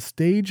people on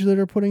stage that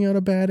are putting out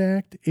a bad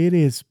act. It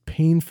is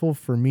painful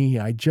for me.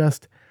 I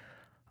just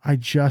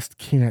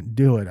can't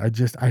do it.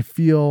 I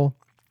feel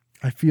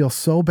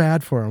so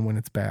bad for them when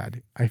it's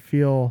bad. I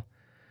feel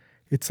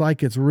it's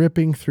like it's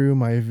ripping through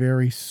my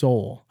very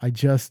soul. I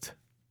just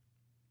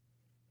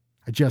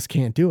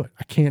can't do it.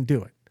 I can't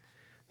do it.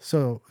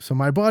 So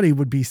my buddy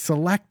would be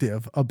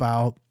selective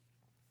about,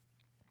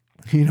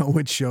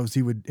 which shows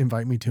he would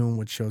invite me to and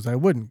which shows I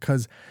wouldn't.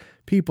 Because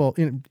people,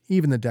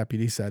 even the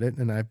deputy said it,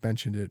 and I've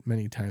mentioned it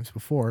many times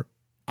before,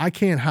 I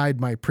can't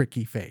hide my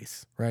pricky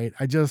face, right?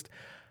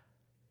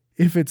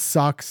 If it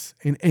sucks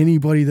and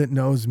anybody that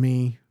knows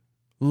me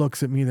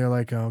looks at me, they're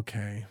like,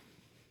 okay,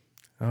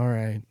 all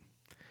right.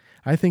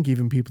 I think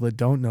even people that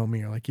don't know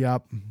me are like,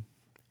 yep,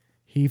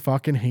 he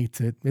fucking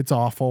hates it. It's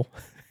awful.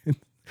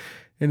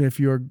 And if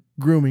you're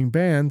grooming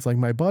bands like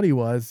my buddy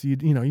was, you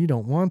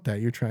don't want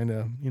that. You're trying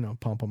to,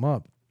 pump them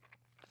up.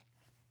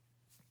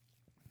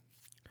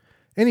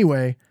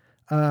 Anyway,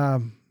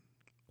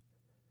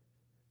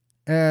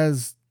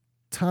 as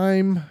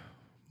time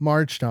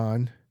marched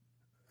on,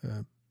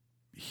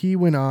 he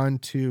went on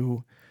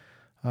to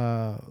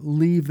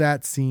leave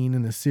that scene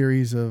in a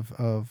series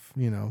of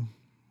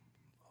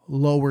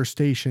lower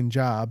station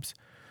jobs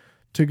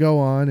to go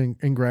on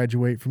and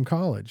graduate from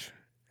college.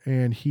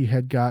 And he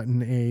had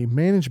gotten a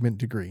management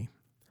degree,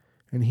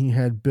 and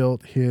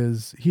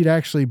he'd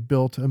actually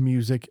built a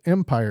music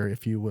empire,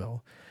 if you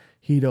will.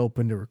 He'd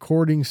opened a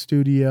recording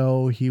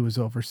studio. He was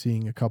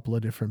overseeing a couple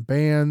of different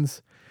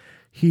bands.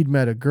 He'd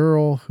met a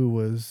girl who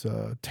was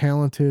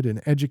talented and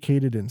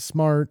educated and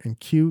smart and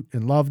cute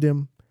and loved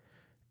him.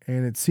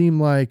 And it seemed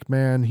like,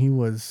 man, he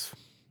was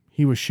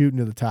shooting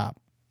to the top.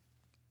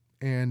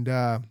 And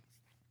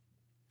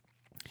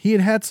he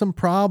had some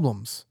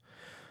problems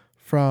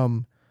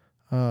from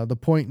the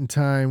point in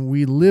time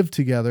we lived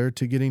together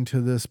to getting to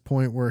this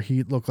point where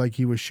he looked like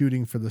he was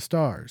shooting for the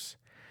stars.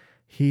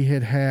 He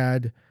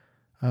had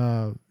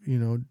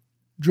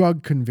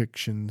drug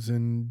convictions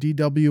and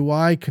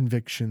DWI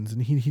convictions,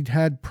 and he'd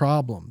had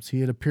problems. He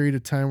had a period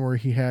of time where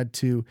he had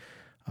to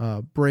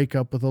break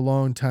up with a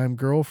longtime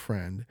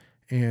girlfriend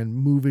and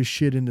move his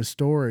shit into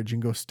storage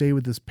and go stay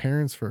with his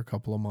parents for a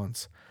couple of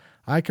months.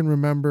 I can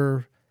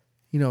remember,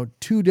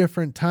 2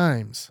 different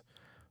times,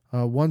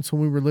 once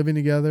when we were living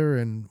together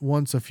and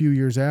once a few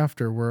years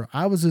after, where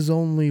I was his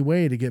only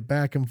way to get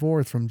back and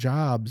forth from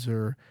jobs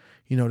or,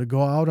 to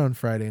go out on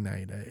Friday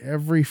night.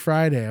 Every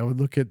Friday I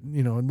would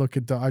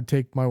I'd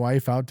take my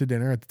wife out to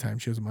dinner. At the time,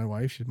 she wasn't my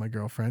wife. She was my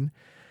girlfriend.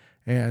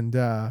 And,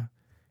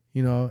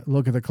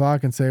 look at the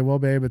clock and say, well,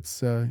 babe,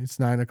 it's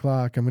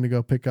 9:00. I'm going to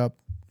go pick up,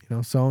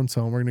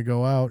 so-and-so, and we're going to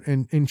go out.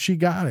 And she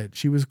got it.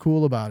 She was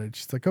cool about it.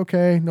 She's like,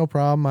 okay, no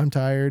problem. I'm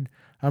tired.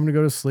 I'm going to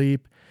go to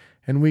sleep.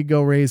 And we'd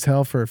go raise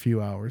hell for a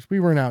few hours. We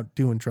weren't out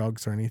doing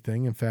drugs or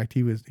anything. In fact,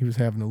 he was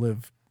having to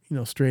live,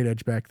 straight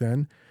edge back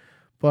then.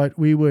 But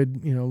we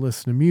would,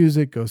 listen to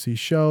music, go see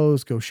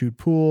shows, go shoot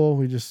pool.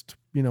 We just,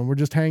 we're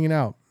just hanging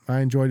out.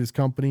 I enjoyed his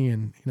company,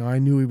 and, I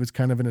knew he was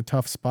kind of in a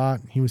tough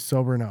spot. He was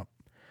sobering up.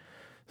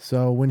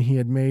 So when he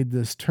had made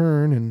this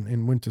turn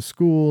and went to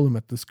school and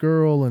met this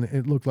girl, and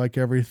it looked like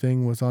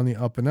everything was on the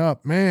up and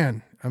up,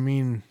 man, I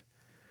mean,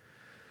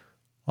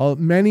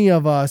 many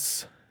of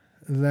us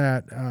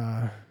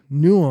that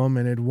knew him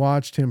and had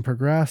watched him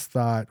progress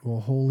thought, well,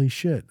 holy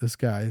shit, this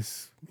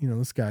guy's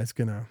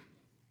gonna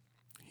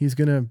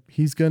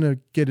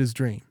get his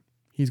dream.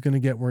 He's gonna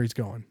get where he's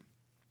going.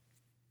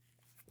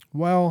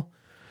 Well,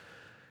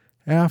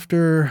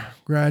 after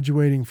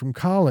graduating from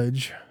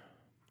college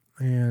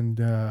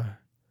and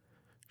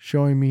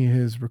showing me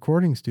his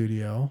recording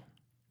studio,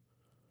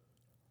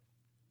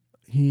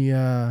 he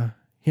had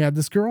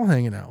this girl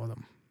hanging out with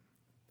him.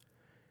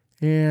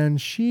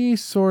 And she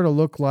sort of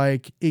looked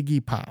like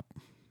Iggy Pop.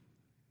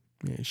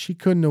 She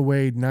couldn't have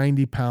weighed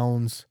 90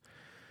 pounds.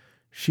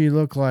 She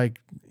looked like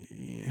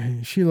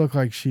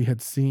she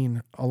had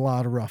seen a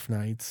lot of rough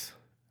nights.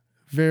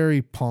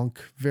 Very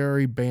punk,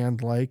 very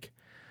band-like.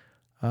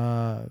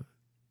 I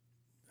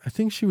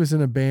think she was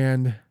in a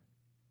band.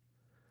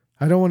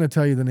 I don't want to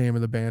tell you the name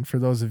of the band for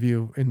those of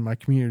you in my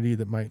community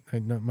that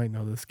might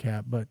know this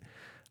cat, but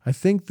I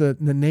think the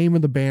name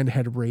of the band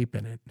had rape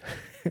in it.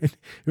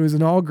 It was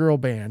an all-girl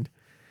band,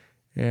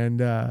 and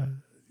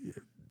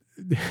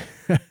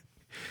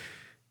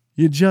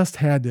you just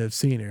had to have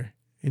seen her,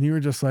 and you were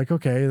just like,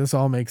 okay, this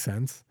all makes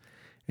sense.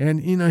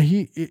 And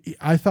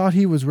I thought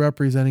he was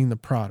representing the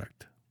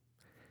product,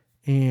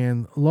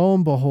 And lo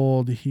and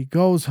behold, he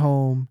goes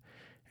home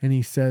and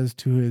he says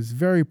to his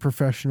very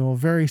professional,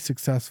 very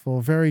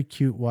successful, very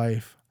cute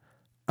wife,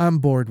 I'm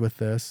bored with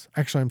this.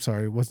 Actually, I'm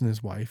sorry, it wasn't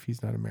his wife.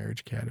 He's not a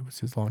marriage cat. It was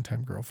his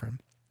longtime girlfriend.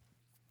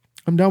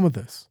 I'm done with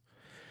this.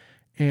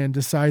 And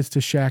decides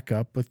to shack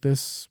up with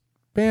this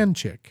band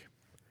chick.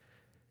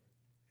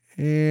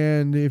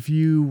 And if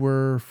you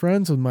were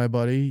friends with my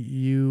buddy,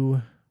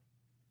 you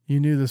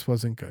knew this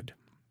wasn't good.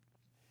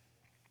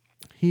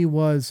 He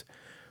was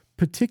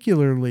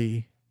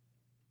particularly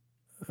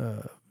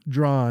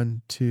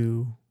drawn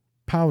to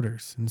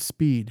powders and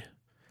speed,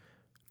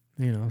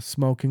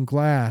 smoking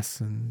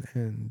glass and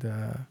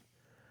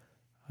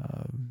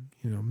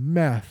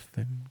meth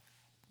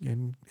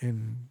and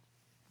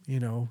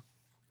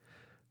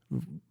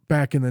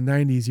back in the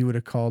 90s you would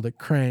have called it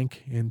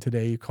crank, and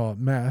today you call it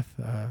meth.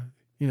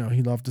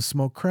 He loved to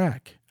smoke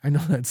crack. I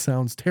know that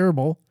sounds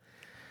terrible,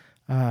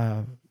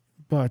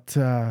 but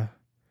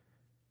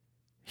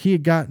he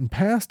had gotten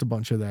past a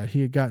bunch of that.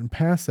 He had gotten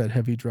past that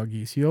heavy drug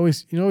use. He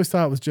always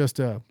thought it was just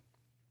a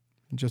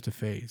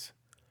phase.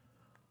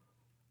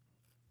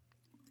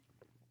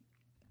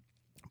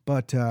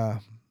 But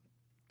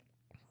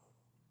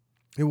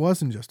it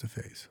wasn't just a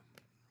phase.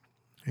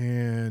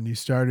 And you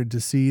started to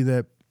see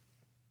that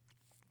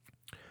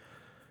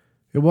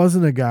it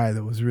wasn't a guy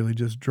that was really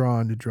just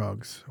drawn to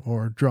drugs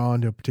or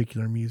drawn to a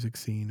particular music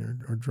scene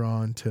or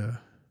drawn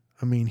to,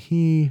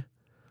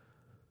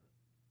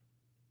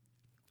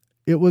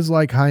 it was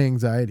like high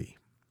anxiety.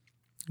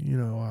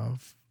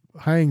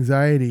 High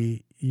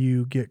anxiety,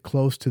 you get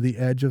close to the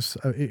edge of,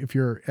 if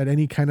you're at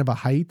any kind of a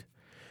height,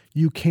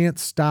 you can't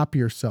stop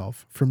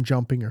yourself from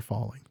jumping or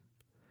falling.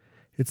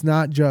 It's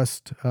not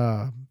just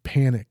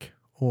panic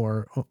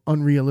or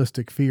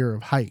unrealistic fear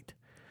of height.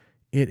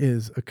 It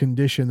is a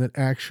condition that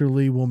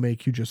actually will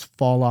make you just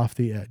fall off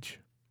the edge.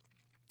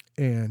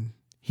 And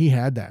he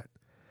had that.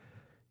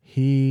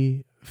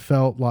 He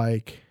felt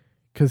like,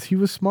 because he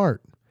was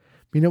smart.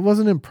 It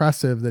wasn't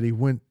impressive that he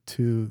went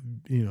to,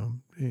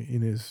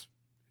 in his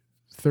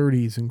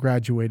 30s and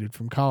graduated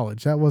from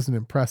college. That wasn't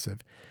impressive.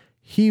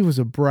 He was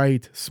a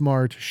bright,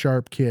 smart,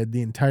 sharp kid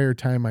the entire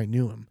time I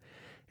knew him.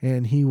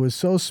 And he was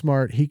so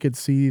smart, he could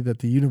see that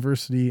the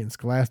university and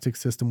scholastic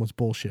system was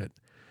bullshit.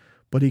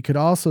 But he could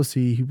also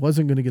see he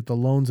wasn't going to get the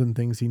loans and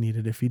things he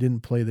needed if he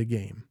didn't play the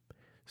game.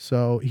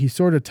 So he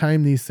sort of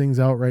timed these things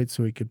out right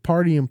so he could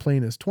party and play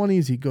in his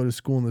 20s. He'd go to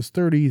school in his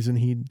 30s and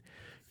he'd,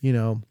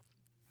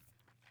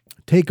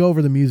 take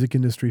over the music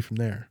industry from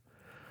there.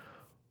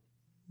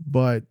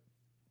 But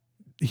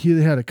he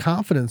had a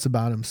confidence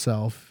about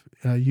himself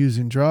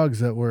using drugs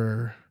that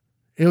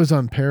it was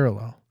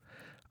unparalleled.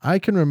 I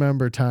can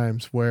remember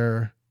times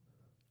where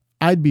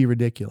I'd be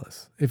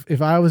ridiculous.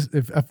 If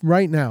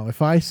right now,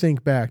 if I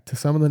think back to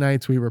some of the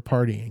nights we were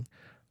partying,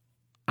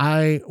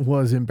 I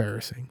was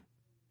embarrassing.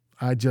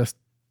 I just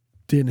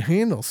didn't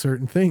handle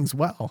certain things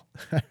well.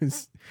 I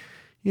was,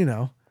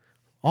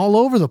 all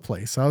over the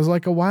place. I was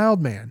like a wild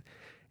man.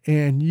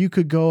 And you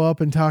could go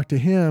up and talk to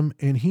him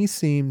and he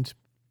seemed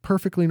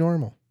perfectly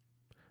normal.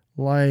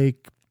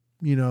 Like,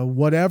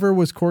 whatever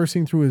was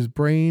coursing through his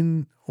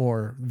brain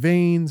or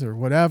veins or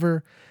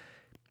whatever,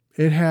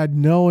 it had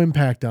no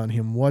impact on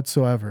him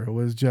whatsoever. It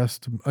was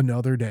just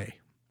another day.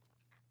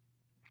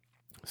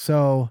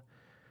 So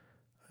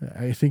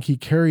I think he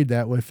carried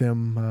that with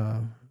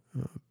him,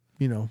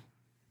 into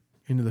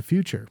the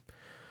future.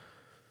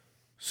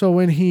 So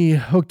when he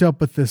hooked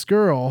up with this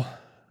girl,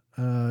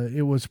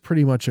 it was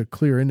pretty much a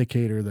clear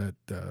indicator that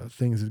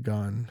things had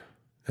gone,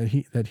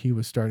 that he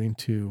was starting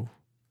to,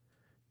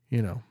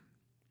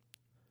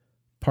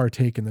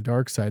 partake in the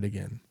dark side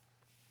again.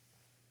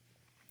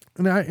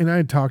 And I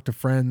had talked to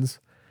friends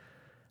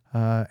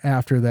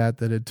after that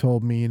had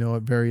told me,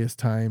 at various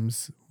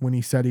times when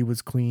he said he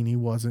was clean, he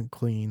wasn't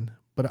clean.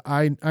 But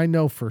I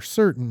know for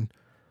certain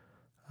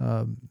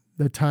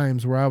the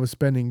times where I was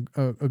spending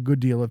a good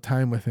deal of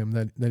time with him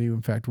that he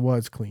in fact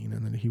was clean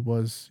and that he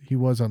was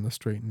on the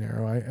straight and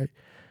narrow.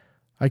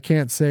 I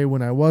can't say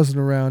when I wasn't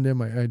around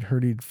him, I'd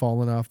heard he'd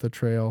fallen off the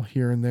trail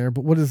here and there.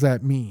 But what does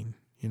that mean?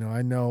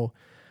 I know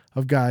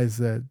of guys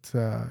that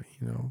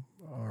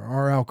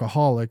are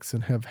alcoholics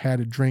and have had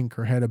a drink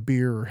or had a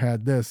beer or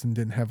had this and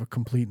didn't have a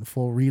complete and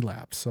full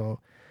relapse. So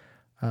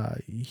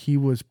he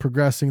was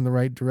progressing in the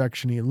right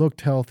direction. He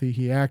looked healthy.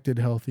 He acted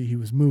healthy. He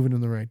was moving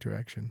in the right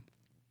direction.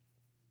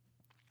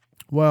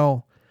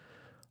 Well,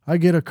 I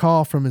get a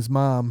call from his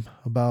mom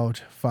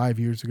about 4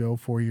 years ago,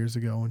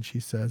 and she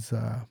says,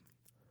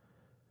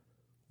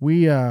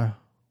 we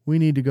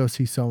need to go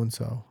see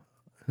so-and-so.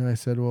 And I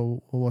said,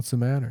 well, what's the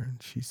matter?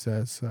 And she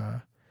says,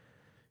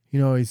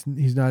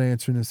 he's not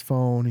answering his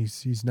phone.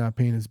 He's not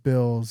paying his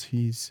bills.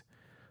 His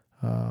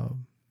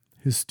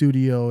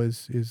studio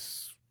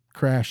is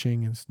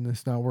crashing and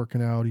it's not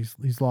working out.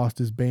 He's lost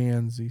his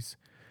bands. He's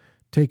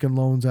taken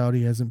loans out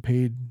he hasn't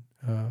paid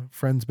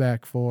friends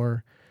back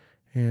for,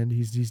 and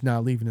he's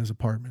not leaving his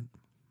apartment.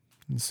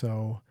 And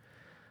so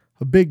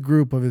a big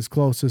group of his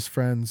closest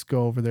friends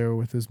go over there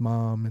with his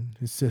mom and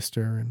his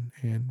sister,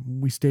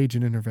 and we stage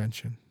an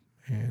intervention.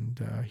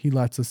 And he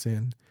lets us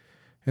in.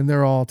 And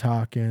they're all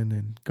talking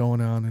and going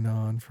on and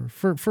on.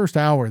 For first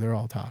hour, they're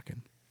all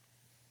talking.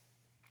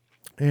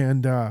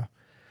 And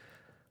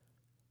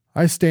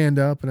I stand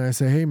up and I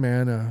say, hey,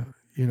 man,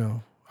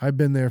 I've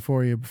been there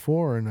for you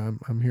before, and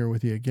I'm here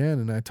with you again.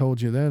 And I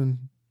told you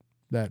then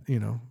that,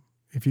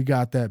 if you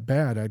got that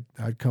bad,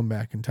 I'd come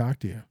back and talk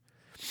to you.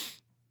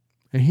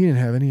 And he didn't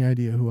have any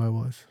idea who I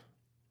was.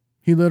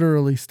 He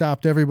literally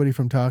stopped everybody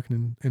from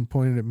talking and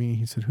pointed at me.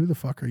 He said, who the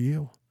fuck are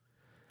you?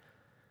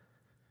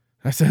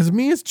 I said, it's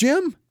me, it's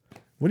Jim.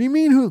 What do you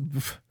mean who?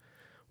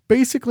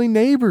 Basically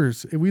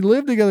neighbors. We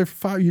lived together for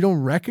 5 years. You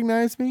don't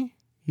recognize me?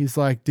 He's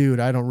like, dude,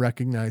 I don't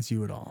recognize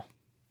you at all.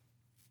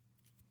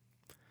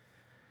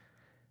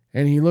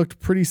 And he looked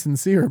pretty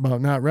sincere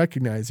about not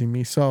recognizing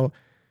me. So,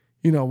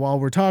 while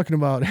we're talking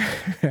about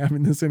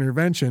having this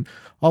intervention,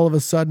 all of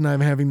a sudden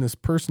I'm having this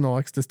personal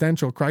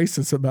existential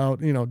crisis about,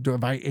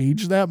 have I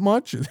aged that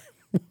much?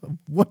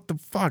 What the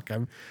fuck?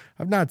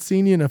 I've not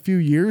seen you in a few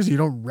years. You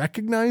don't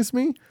recognize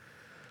me?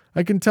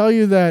 I can tell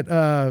you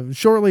that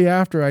shortly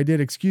after I did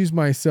excuse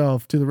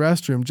myself to the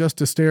restroom just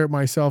to stare at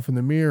myself in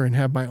the mirror and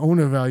have my own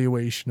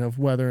evaluation of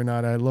whether or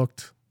not I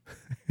looked,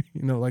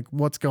 like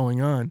what's going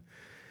on.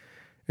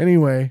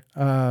 Anyway,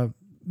 the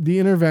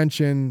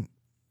intervention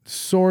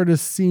sort of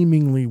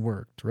seemingly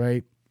worked,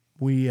 right?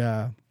 He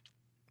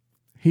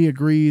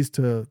agrees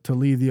to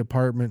leave the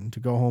apartment and to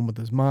go home with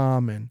his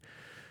mom and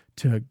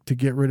to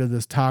get rid of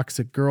this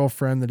toxic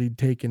girlfriend that he'd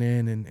taken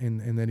in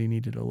and that he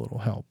needed a little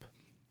help.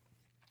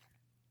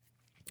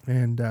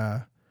 And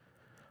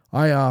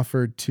I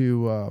offered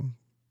to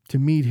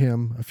meet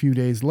him a few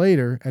days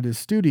later at his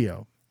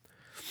studio.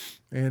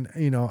 And,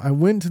 I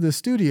went to the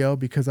studio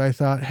because I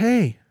thought,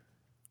 hey,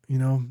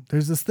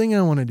 there's this thing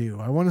I want to do.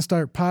 I want to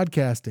start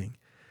podcasting.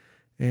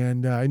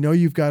 And I know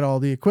you've got all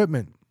the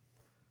equipment.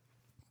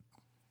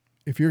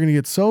 If you're going to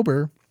get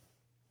sober,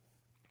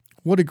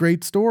 what a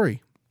great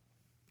story.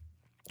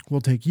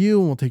 We'll take you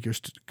and we'll take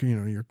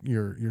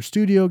your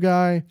studio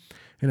guy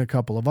and a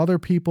couple of other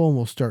people, and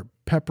we'll start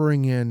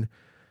peppering in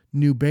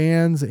new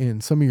bands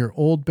and some of your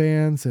old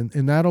bands.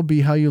 And that'll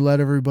be how you let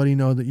everybody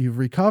know that you've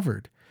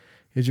recovered,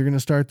 is you're going to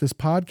start this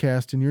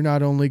podcast, and you're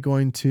not only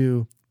going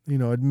to,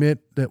 admit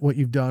that what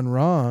you've done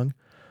wrong,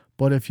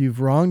 but if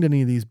you've wronged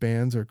any of these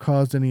bands or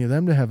caused any of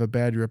them to have a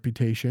bad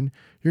reputation,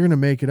 you're going to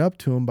make it up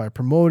to them by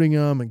promoting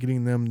them and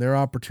getting them their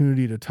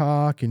opportunity to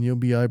talk, and you'll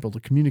be able to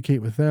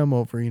communicate with them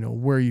over,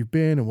 where you've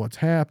been and what's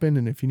happened,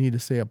 and if you need to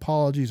say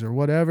apologies or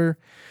whatever.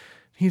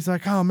 He's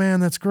like, oh man,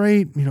 that's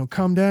great.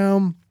 Come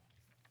down.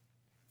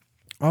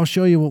 I'll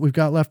show you what we've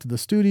got left of the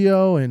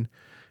studio, and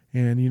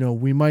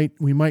we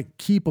might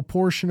keep a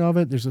portion of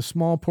it. There's a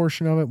small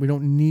portion of it. We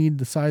don't need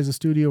the size of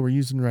studio we're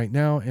using right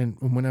now. And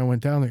when I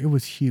went down there, it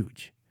was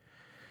huge.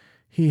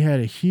 He had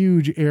a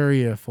huge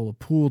area full of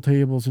pool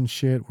tables and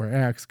shit where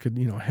acts could,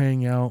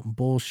 hang out and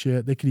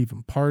bullshit. They could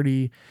even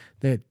party.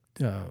 They had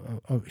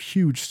a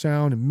huge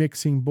sound and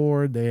mixing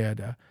board. They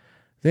had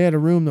a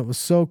room that was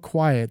so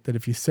quiet that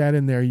if you sat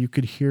in there, you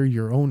could hear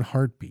your own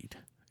heartbeat.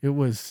 It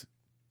was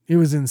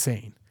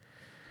insane.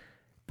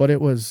 But it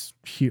was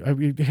huge.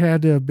 It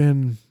had to have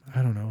been,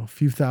 I don't know, a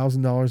few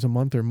 $1,000s a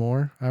month or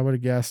more. I would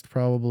have guessed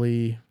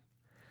probably,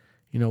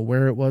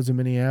 where it was in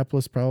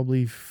Minneapolis,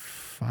 probably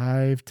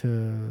 $5,000 to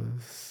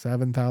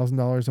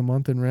 $7,000 a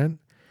month in rent.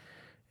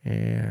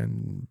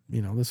 And,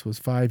 this was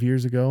 5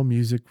 years ago.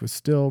 Music was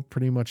still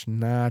pretty much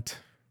not,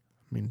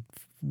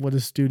 what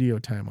is studio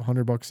time?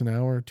 $100 an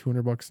hour,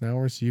 $200 an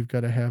hour. So you've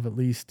got to have at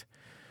least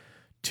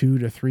 2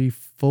 to 3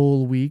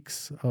 full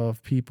weeks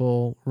of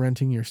people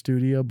renting your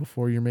studio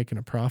before you're making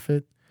a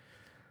profit.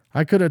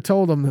 I could have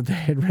told them that they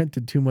had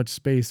rented too much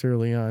space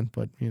early on,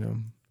 but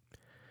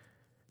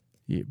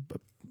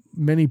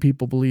many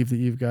people believe that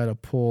you've got to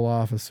pull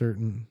off a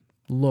certain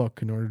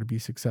look in order to be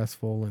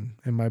successful.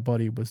 And my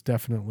buddy was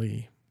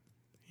definitely,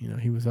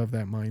 he was of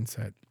that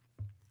mindset.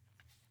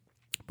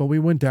 But we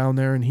went down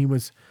there and he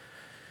was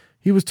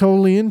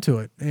totally into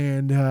it.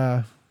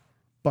 And,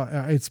 but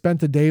I had spent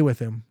the day with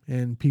him,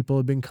 and people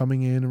had been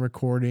coming in and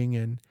recording,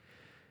 and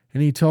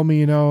he told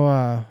me,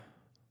 I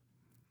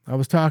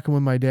was talking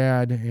with my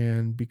dad,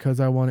 and because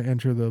I want to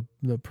enter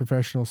the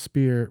professional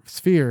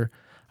sphere,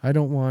 I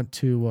don't want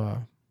to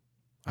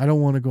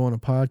go on a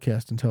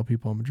podcast and tell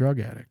people I'm a drug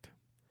addict.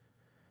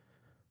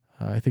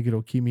 I think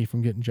it'll keep me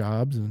from getting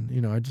jobs,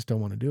 and I just don't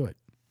want to do it.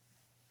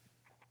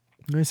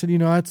 And I said,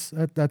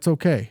 that's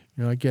okay.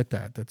 I get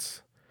that.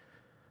 That's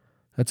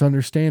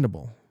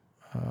understandable.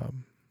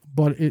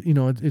 But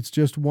it's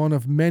just one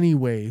of many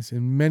ways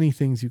and many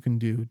things you can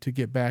do to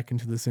get back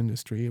into this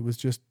industry.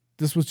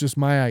 This was just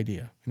my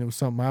idea, and it was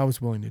something I was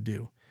willing to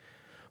do.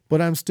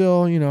 But I'm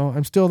still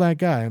that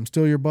guy. I'm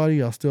still your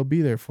buddy. I'll still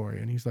be there for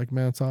you. And he's like,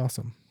 man, it's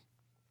awesome.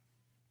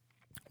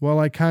 Well,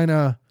 I kind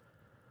of,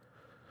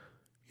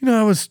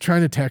 I was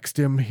trying to text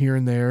him here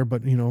and there,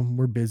 but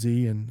we're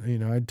busy,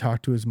 and I'd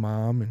talk to his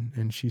mom,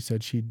 and she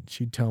said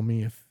she'd tell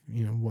me if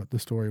what the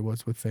story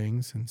was with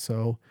things, and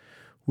so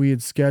we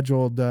had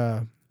scheduled.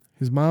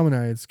 His mom and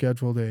I had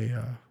scheduled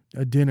a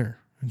dinner,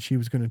 and she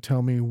was going to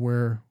tell me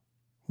where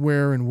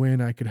where and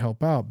when I could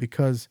help out,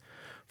 because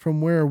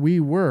from where we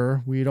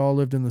had all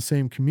lived in the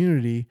same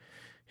community.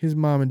 His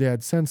mom and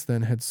dad since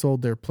then had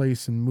sold their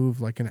place and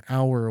moved like an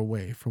hour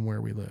away from where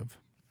we live.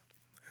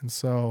 And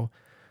so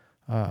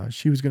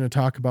she was going to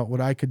talk about what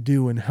I could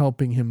do in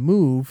helping him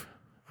move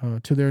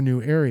to their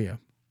new area.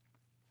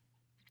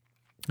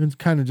 And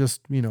kind of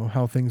just,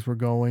 how things were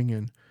going.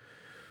 And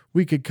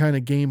we could kind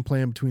of game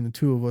plan between the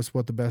two of us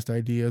what the best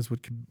ideas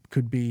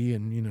could be.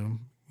 And,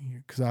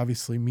 because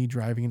obviously me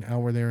driving an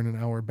hour there and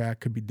an hour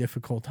back could be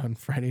difficult on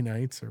Friday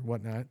nights or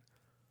whatnot.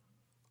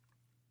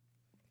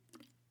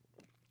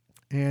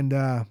 And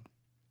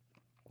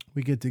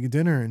we get to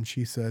dinner, and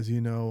she says,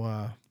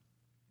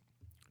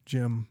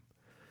 Jim,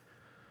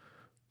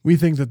 we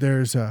think that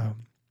there's a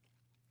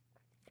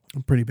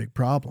pretty big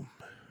problem.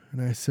 And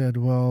I said,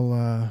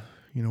 well,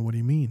 what do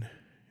you mean?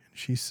 And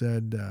she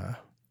said,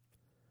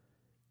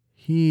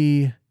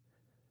 he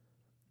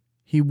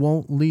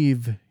won't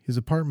leave his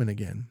apartment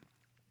again.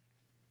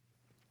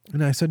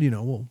 And I said,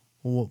 well,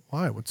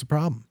 why? What's the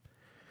problem?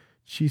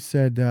 She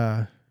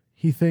said,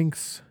 he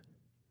thinks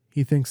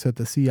that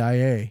the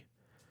CIA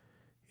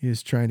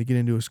is trying to get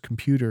into his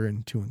computer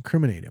and to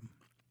incriminate him.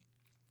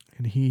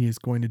 And he is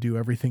going to do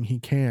everything he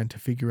can to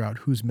figure out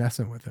who's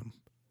messing with him.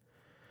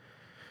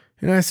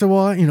 And I said,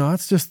 well,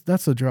 that's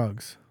the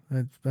drugs.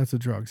 That's the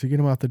drugs. You get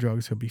him off the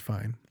drugs, he'll be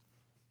fine.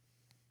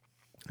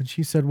 And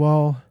she said,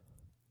 well,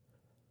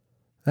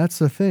 that's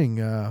the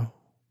thing.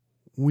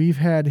 We've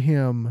had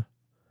him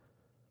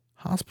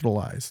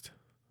hospitalized.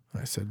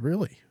 I said,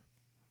 really?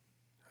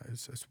 I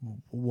said,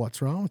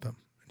 what's wrong with him?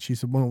 She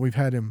said, well, we've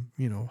had him,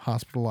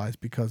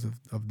 hospitalized because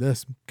of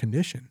this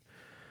condition.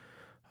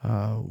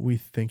 We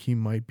think he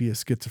might be a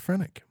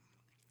schizophrenic.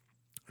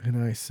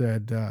 And I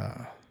said,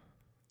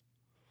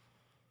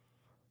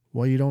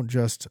 well, you don't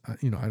just,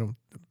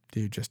 do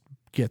you just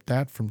get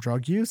that from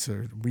drug use,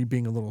 or we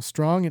being a little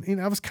strong? And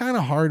I was kind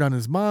of hard on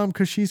his mom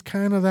because she's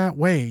kind of that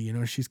way.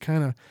 She's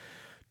kind of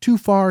too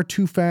far,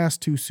 too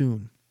fast, too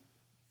soon.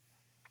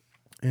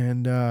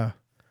 And I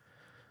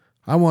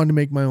wanted to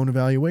make my own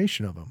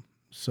evaluation of him.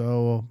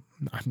 So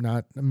I'm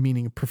not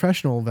meaning a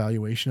professional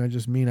evaluation. I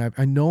just mean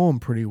I know him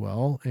pretty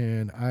well,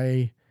 and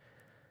I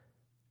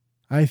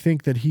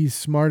think that he's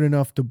smart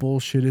enough to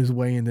bullshit his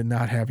way into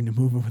not having to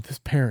move in with his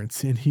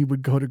parents, and he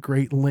would go to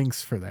great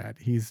lengths for that.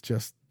 He's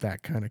just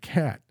that kind of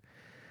cat.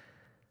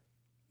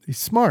 He's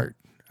smart.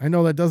 I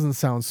know that doesn't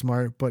sound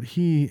smart, but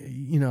he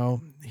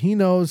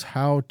knows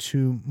how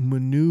to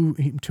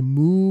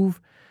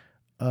move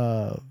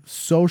a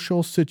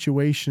social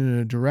situation in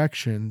a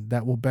direction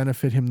that will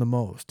benefit him the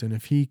most. And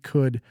if he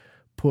could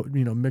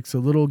mix a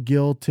little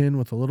guilt in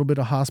with a little bit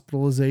of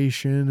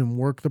hospitalization and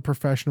work the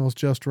professionals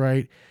just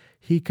right,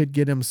 he could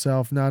get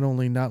himself not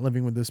only not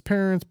living with his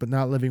parents, but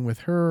not living with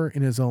her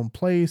in his own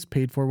place,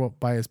 paid for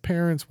by his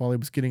parents while he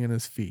was getting on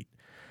his feet.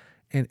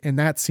 And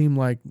that seemed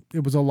like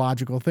it was a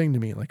logical thing to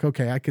me. Like,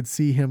 okay, I could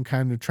see him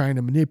kind of trying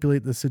to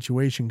manipulate the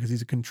situation because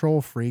he's a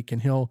control freak,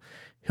 and he'll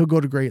go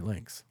to great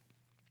lengths.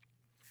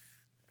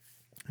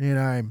 And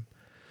I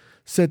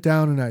sit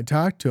down and I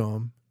talk to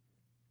him,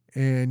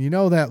 and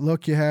that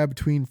look you have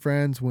between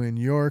friends when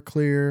you're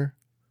clear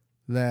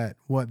that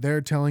what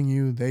they're telling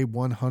you, they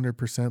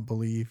 100%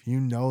 believe.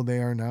 They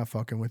are not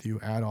fucking with you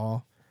at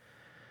all.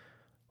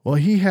 Well,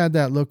 he had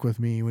that look with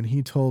me when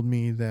he told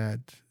me that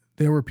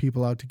there were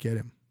people out to get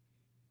him.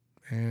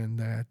 And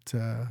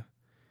that,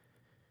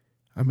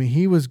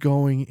 he was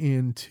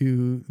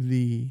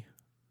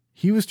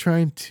he was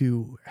trying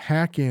to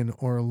hack in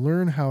or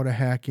learn how to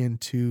hack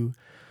into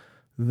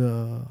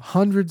the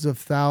hundreds of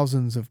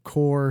thousands of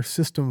core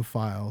system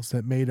files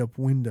that made up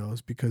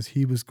Windows, because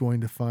he was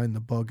going to find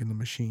the bug in the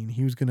machine.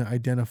 He was going to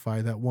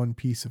identify that one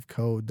piece of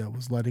code that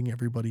was letting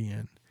everybody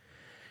in.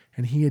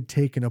 And he had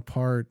taken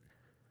apart,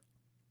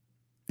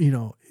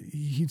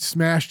 he'd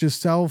smashed his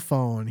cell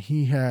phone.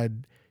 He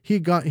had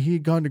gone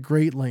to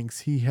great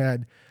lengths. He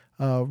had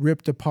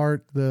ripped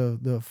apart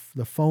the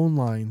phone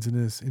lines in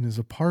his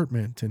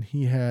apartment, and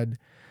he had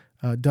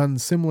done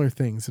similar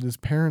things at his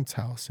parents'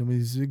 house, and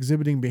was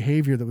exhibiting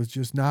behavior that was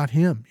just not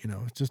him.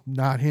 It's just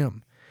not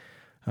him.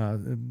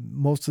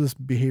 Most of this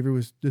behavior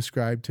was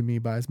described to me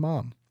by his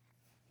mom.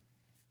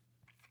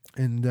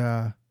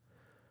 And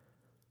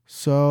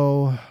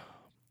so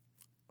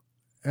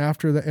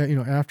after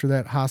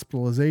that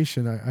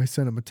hospitalization, I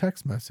sent him a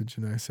text message,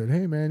 and I said,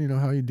 hey man,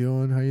 how you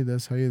doing? How you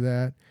this? How you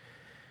that?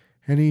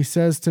 And he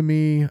says to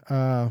me,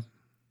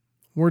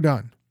 we're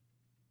done.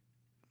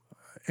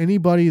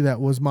 Anybody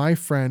that was my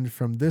friend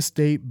from this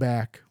date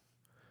back,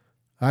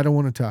 I don't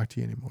want to talk to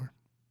you anymore.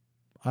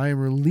 I am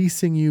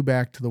releasing you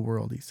back to the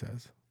world, he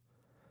says.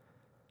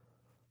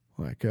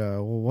 Like,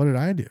 well, what did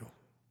I do?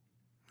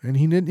 And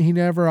he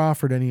never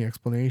offered any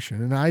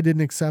explanation. And I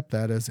didn't accept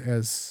that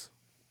as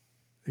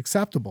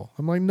acceptable.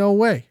 I'm like, no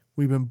way.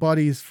 We've been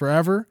buddies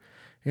forever,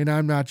 and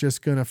I'm not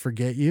just going to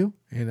forget you.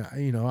 And,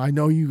 I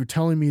know you were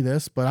telling me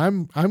this, but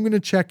I'm going to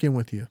check in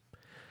with you.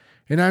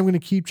 And I'm going to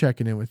keep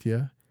checking in with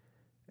you.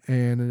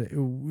 And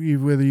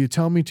whether you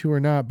tell me to or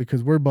not,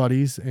 because we're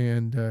buddies,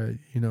 and,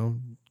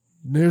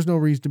 There's no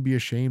reason to be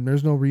ashamed.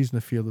 There's no reason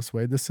to feel this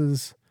way. This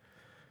is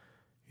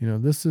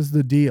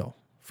the deal.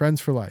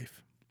 Friends for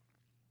life.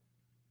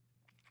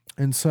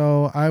 And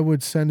so I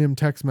would send him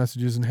text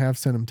messages and have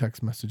sent him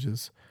text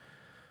messages,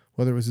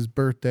 whether it was his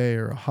birthday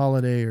or a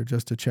holiday or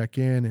just to check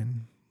in.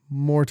 And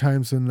more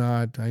times than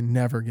not, I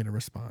never get a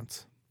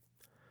response.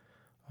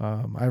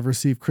 I've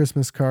received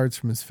Christmas cards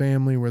from his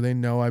family where they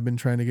know I've been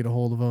trying to get a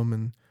hold of him,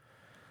 and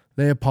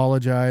they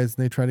apologize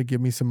and they try to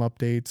give me some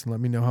updates and let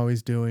me know how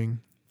he's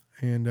doing.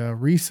 And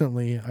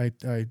recently, I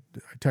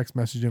text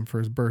messaged him for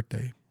his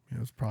birthday. It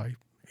was probably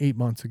 8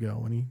 months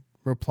ago, and he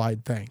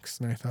replied, thanks.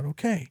 And I thought,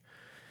 okay,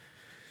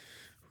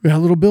 we got a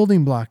little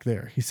building block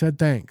there. He said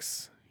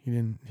thanks. He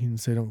didn't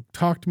say, don't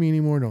talk to me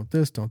anymore, don't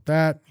this, don't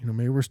that.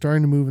 Maybe we're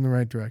starting to move in the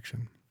right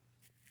direction.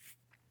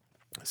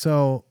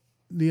 So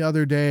the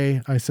other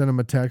day, I sent him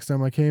a text.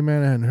 I'm like, hey,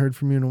 man, I hadn't heard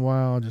from you in a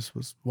while. I just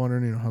was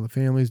wondering, how the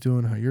family's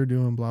doing, how you're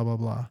doing, blah, blah,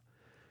 blah.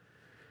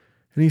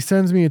 And he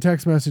sends me a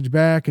text message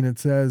back, and it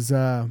says,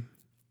 I'm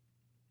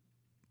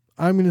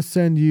going to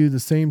send you the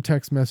same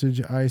text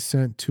message I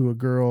sent to a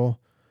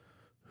girl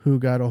who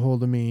got a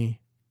hold of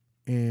me,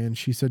 and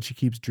she said she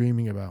keeps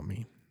dreaming about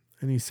me.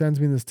 And he sends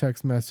me this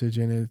text message,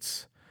 and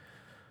it's,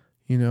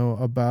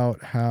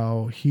 about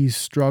how he's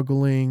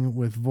struggling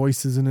with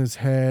voices in his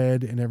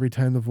head, and every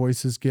time the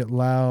voices get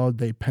loud,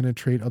 they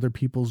penetrate other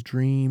people's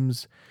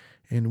dreams.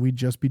 And we'd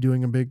just be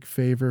doing a big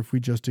favor if we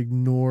just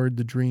ignored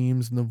the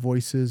dreams and the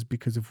voices,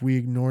 because if we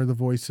ignore the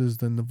voices,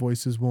 then the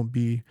voices won't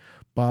be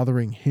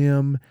bothering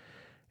him.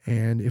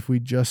 And if we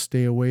just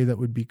stay away, that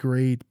would be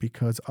great,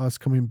 because us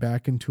coming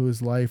back into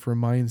his life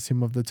reminds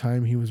him of the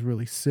time he was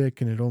really sick,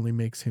 and it only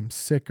makes him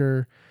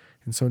sicker.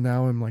 And so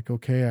now I'm like,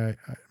 okay,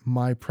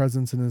 my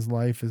presence in his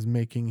life is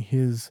making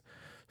his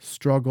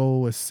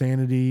struggle with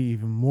sanity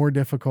even more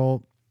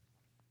difficult.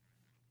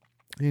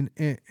 And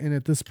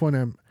at this point,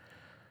 and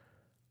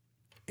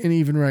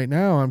even right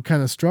now, I'm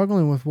kind of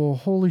struggling with, well,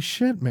 holy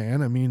shit,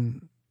 man. I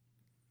mean,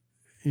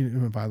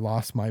 have I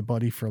lost my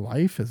buddy for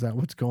life? Is that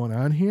what's going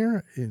on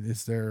here?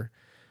 Is there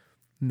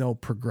no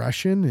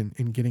progression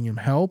in getting him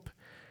help?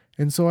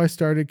 And so I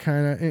started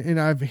kind of,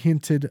 and I've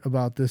hinted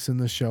about this in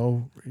the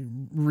show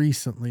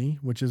recently,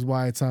 which is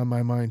why it's on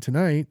my mind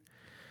tonight.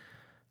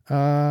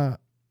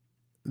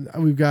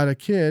 We've got a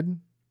kid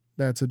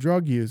that's a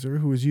drug user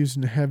who is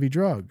using heavy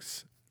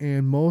drugs.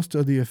 And most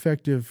of the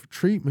effective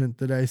treatment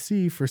that I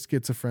see for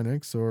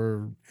schizophrenics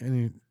or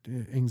any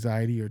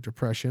anxiety or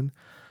depression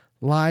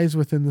lies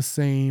within the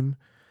same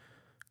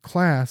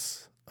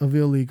class of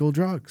illegal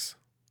drugs.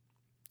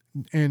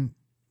 And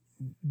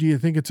do you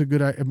think it's a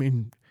good idea? I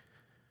mean,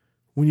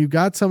 when you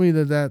got somebody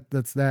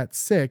that's that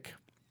sick,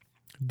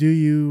 do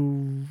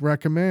you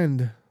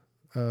recommend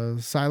a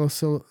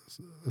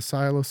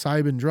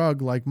psilocybin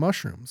drug like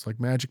mushrooms, like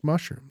magic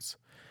mushrooms?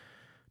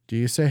 Do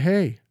you say,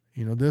 hey,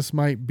 this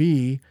might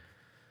be,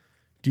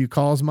 do you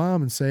call his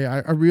mom and say,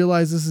 I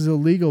realize this is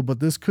illegal, but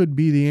this could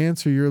be the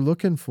answer you're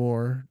looking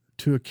for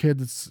to a kid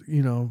that's,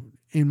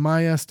 in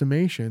my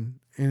estimation.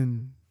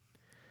 And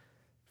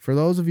for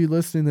those of you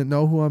listening that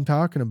know who I'm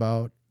talking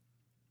about,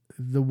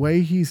 the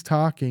way he's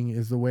talking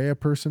is the way a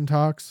person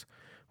talks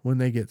when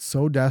they get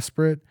so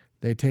desperate,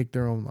 they take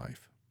their own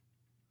life.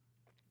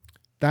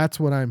 That's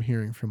what I'm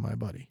hearing from my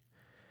buddy.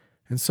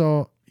 And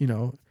so,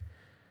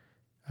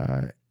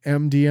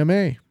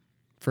 MDMA,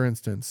 for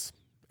instance,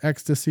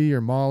 ecstasy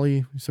or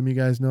Molly, some of you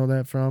guys know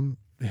that from,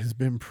 has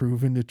been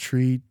proven to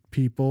treat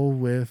people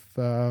with,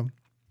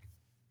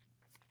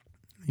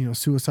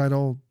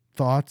 suicidal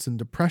thoughts and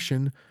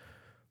depression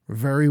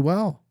very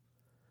well.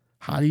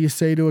 How do you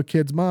say to a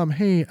kid's mom,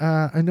 hey,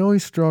 I know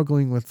he's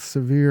struggling with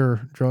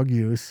severe drug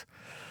use.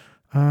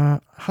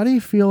 How do you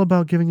feel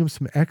about giving him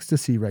some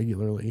ecstasy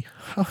regularly?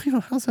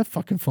 How's that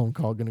fucking phone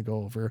call going to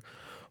go over?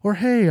 Or,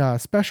 hey,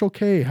 Special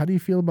K, how do you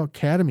feel about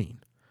ketamine?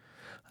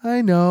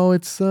 I know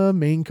it's a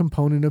main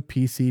component of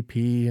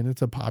PCP and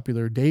it's a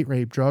popular date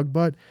rape drug,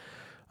 but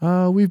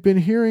we've been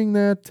hearing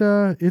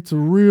that it's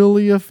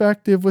really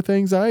effective with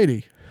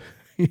anxiety.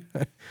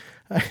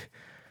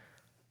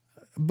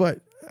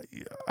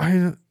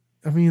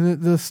 I mean,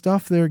 the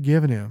stuff they're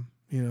giving him,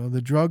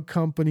 the drug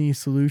company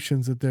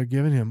solutions that they're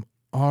giving him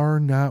are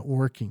not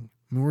working.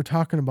 I mean, we're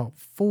talking about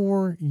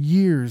 4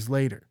 years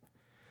later.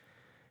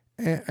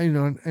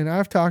 And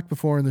I've talked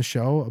before in the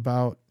show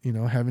about,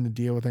 having to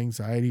deal with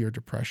anxiety or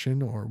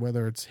depression, or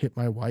whether it's hit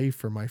my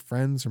wife or my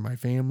friends or my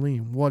family,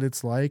 and what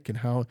it's like and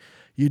how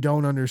you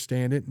don't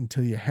understand it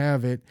until you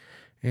have it,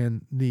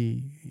 and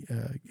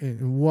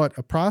and what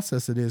a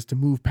process it is to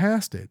move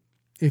past it,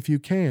 if you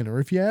can, or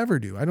if you ever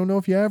do. I don't know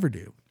if you ever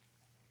do.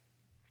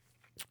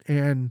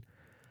 And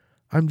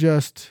I'm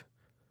just,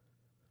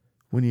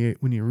 when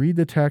you read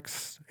the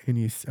text and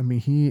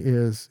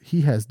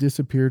he has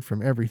disappeared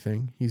from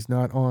everything. He's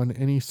not on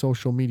any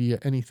social media,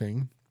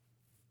 anything.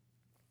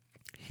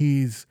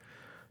 He's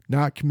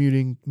not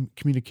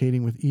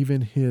communicating with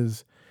even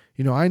his,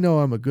 I know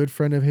I'm a good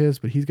friend of his,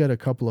 but he's got a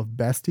couple of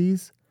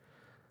besties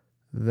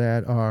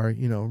that are,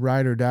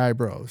 ride or die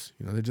bros.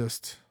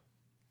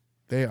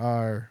 They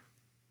are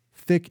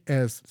thick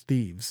as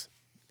thieves.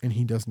 and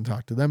he doesn't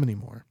talk to them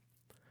anymore.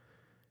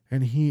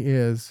 And he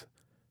is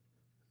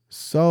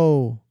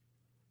so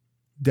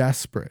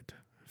desperate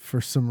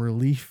for some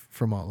relief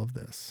from all of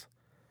this.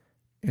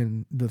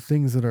 And the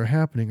things that are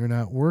happening are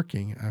not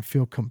working. I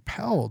feel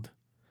compelled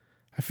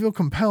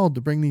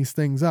to bring these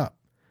things up.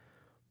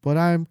 But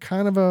I'm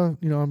kind of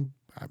I'm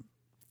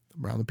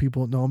around the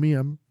people that know me,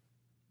 I'm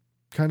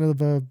kind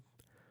of a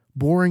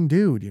boring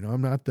dude.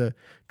 I'm not the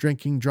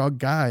drinking drug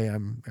guy.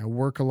 I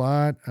work a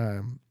lot.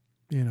 I'm,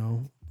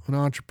 an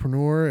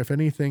entrepreneur. If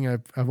anything,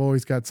 I've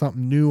always got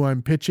something new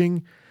I'm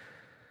pitching.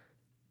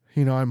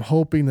 I'm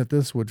hoping that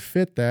this would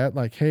fit that.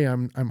 Like, hey,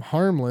 I'm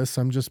harmless.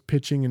 I'm just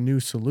pitching a new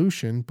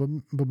solution,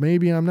 but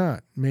maybe I'm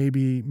not.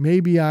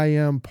 Maybe I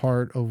am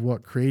part of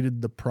what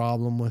created the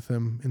problem with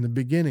him in the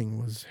beginning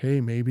was,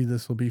 hey, maybe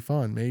this will be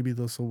fun. Maybe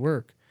this will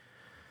work.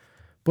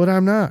 But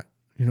I'm not.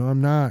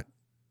 I'm not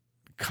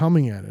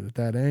coming at it at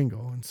that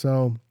angle. And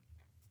so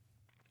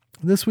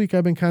this week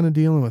I've been kind of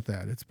dealing with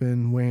that. It's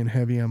been weighing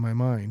heavy on my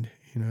mind.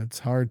 It's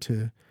hard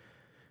to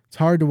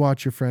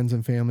watch your friends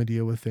and family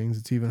deal with things.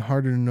 It's even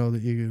harder to know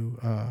that you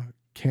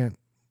can't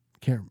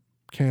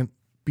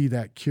be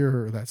that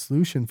cure or that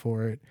solution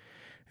for it.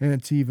 And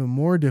it's even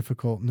more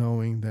difficult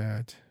knowing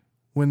that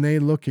when they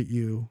look at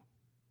you,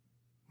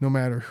 no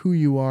matter who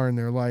you are in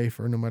their life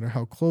or no matter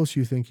how close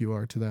you think you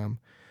are to them,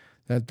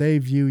 that they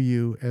view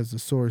you as the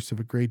source of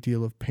a great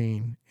deal of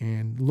pain,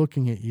 and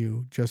looking at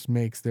you just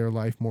makes their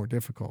life more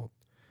difficult.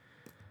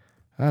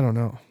 I don't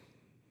know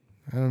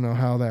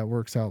how that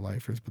works out,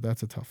 lifers, but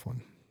that's a tough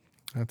one.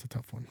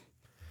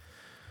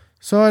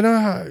 So I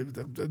know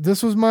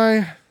this was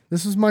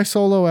my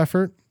solo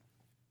effort.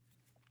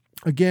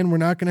 Again, we're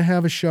not going to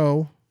have a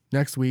show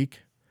next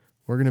week.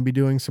 We're going to be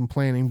doing some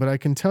planning, but I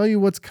can tell you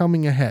what's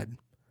coming ahead.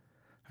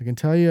 I can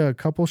tell you a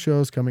couple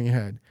shows coming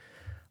ahead.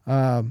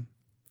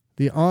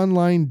 The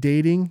online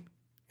dating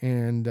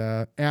and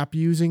app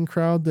using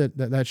crowd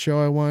that show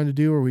I wanted to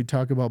do, where we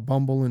talk about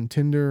Bumble and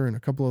Tinder and a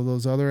couple of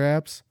those other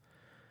apps,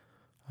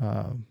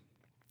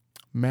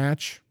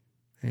 Match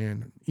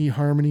and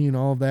eHarmony and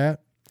all of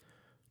that,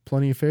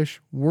 Plenty of Fish.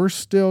 We're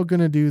still going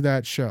to do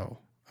that show.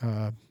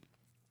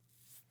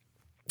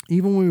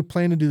 Even when we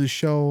planned to do the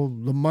show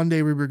the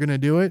Monday we were going to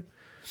do it,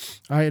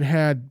 I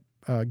had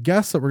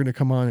guests that were going to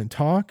come on and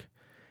talk.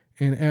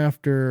 And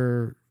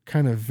after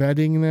kind of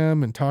vetting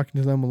them and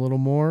talking to them a little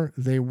more,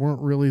 they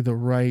weren't really the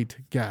right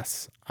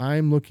guests.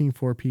 I'm looking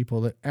for people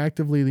that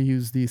actively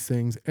use these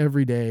things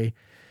every day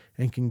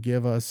and can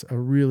give us a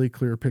really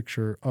clear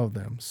picture of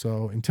them.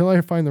 So until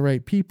I find the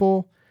right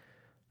people,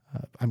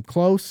 I'm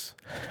close.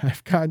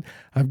 I've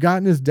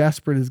gotten as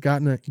desperate as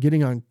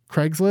getting on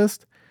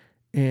Craigslist,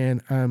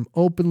 and I'm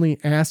openly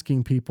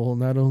asking people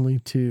not only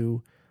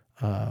to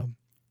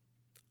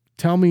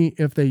tell me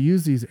if they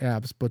use these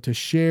apps, but to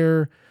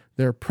share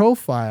their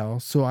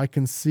profile so I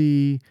can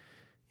see,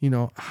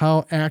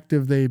 how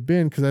active they've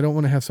been, because I don't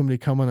want to have somebody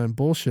come on and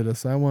bullshit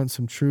us. I want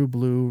some true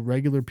blue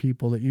regular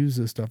people that use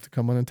this stuff to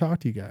come on and talk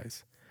to you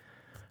guys.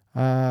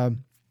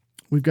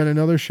 We've got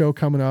another show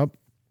coming up.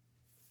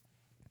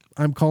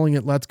 I'm calling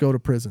it Let's Go to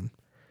Prison.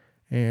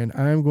 And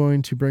I'm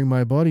going to bring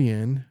my buddy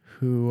in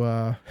who,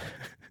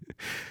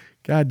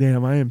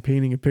 goddamn, I am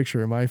painting a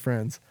picture of my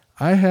friends.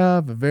 I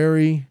have a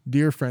very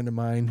dear friend of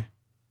mine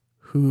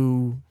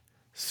who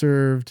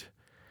served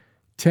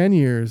 10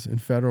 years in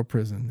federal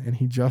prison, and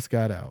he just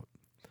got out.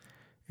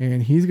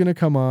 And he's going to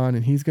come on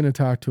and he's going to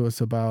talk to us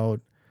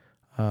about,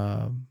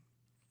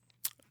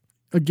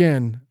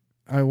 again,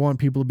 I want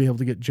people to be able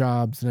to get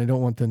jobs, and I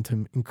don't want them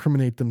to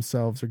incriminate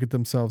themselves or get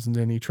themselves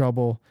into any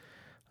trouble.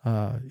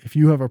 If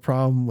you have a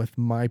problem with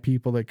my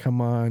people that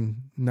come on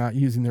not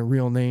using their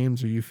real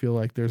names, or you feel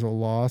like there's a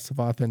loss of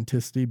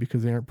authenticity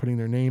because they aren't putting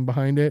their name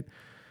behind it,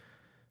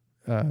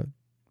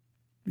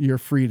 you're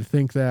free to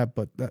think that,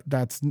 but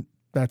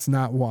that's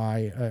not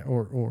why,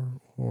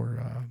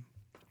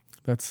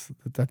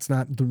 that's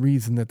not the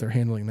reason that they're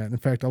handling that. In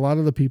fact, a lot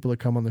of the people that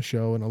come on the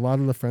show and a lot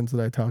of the friends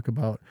that I talk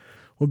about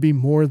would be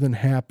more than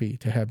happy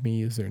to have me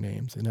use their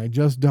names. And I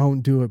just don't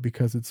do it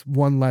because it's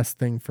one less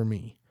thing for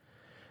me.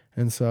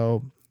 And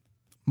so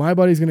my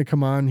buddy's going to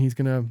come on.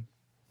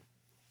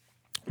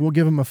 We'll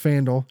give him a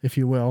fandle, if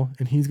you will,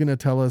 and he's going to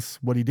tell us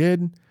what he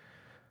did,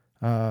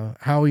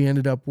 how he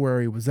ended up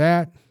where he was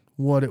at,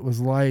 what it was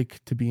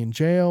like to be in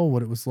jail,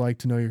 what it was like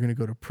to know you're going to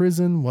go to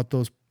prison, what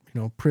those,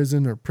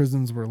 prison or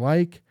prisons were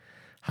like,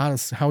 how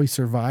he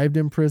survived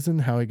in prison,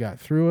 how he got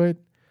through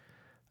it,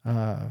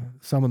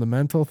 some of the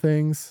mental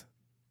things.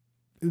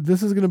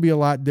 This is going to be a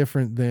lot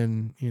different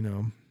than,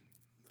 an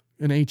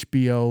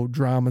HBO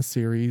drama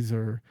series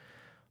or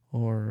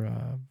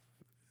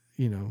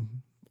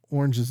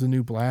Orange is the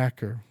New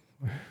Black or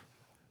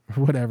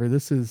whatever.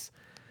 This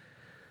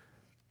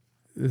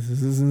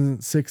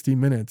isn't 60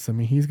 Minutes. I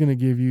mean, he's going to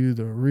give you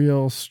the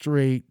real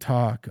straight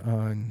talk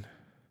on,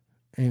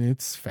 and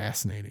it's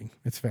fascinating.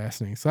 It's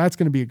fascinating. So that's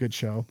going to be a good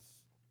show.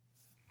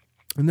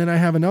 And then I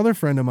have another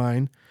friend of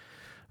mine,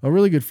 a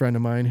really good friend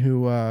of mine,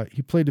 who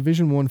he played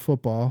Division I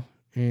football,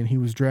 and he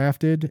was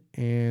drafted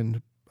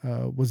and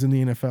was in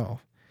the NFL.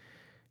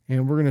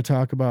 And we're going to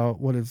talk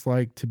about what it's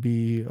like to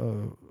be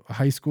a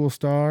high school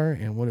star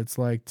and what it's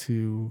like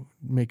to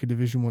make a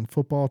Division I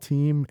football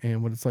team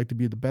and what it's like to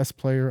be the best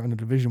player on a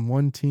Division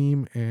I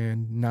team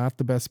and not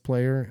the best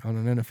player on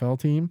an NFL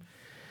team.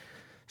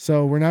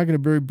 So we're not going to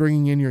be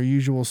bringing in your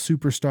usual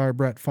superstar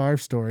Brett Favre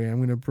story. I'm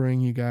going to bring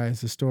you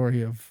guys the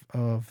story of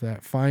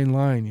that fine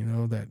line, you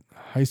know, that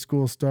high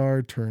school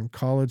star turned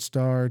college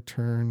star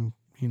turned,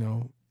 you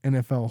know,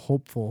 NFL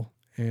hopeful,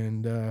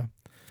 and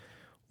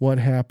what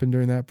happened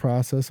during that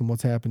process and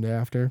what's happened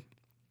after.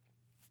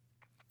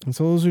 And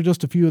so those are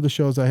just a few of the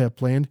shows I have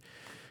planned.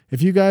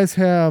 If you guys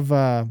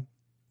have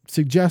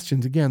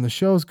suggestions, again, the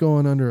show's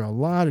going under a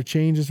lot of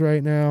changes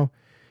right now.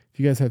 If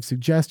you guys have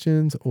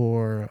suggestions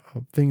or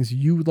things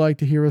you would like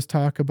to hear us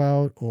talk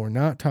about or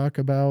not talk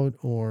about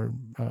or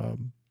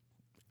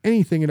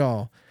anything at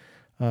all,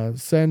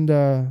 send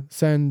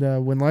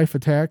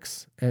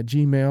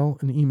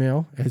whenlifeattacks@gmail an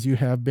email, as you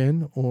have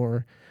been,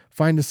 or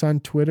find us on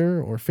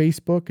Twitter or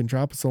Facebook and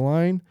drop us a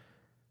line.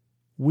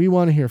 We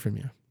want to hear from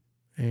you.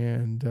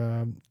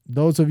 And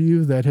those of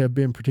you that have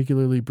been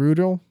particularly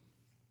brutal,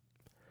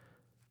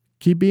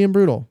 keep being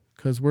brutal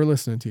because we're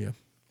listening to you.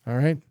 All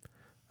right?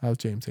 I was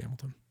James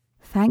Hamilton.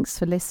 Thanks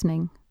for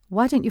listening.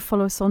 Why don't you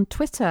follow us on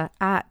Twitter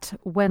at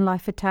When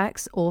Life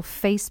Attacks or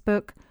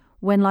Facebook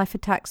When Life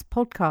Attacks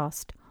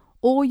Podcast?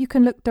 Or you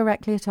can look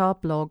directly at our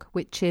blog,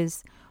 which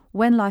is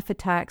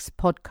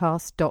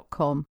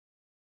whenlifeattackspodcast.com.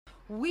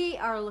 We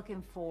are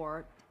looking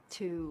forward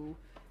to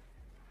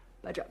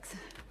drugs.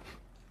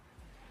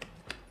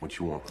 What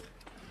you want?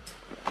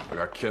 I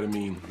got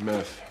ketamine,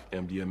 meth,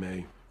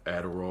 MDMA,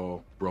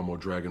 Adderall, bromo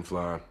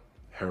dragonfly,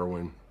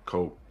 heroin,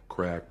 coke,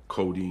 crack,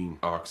 codeine,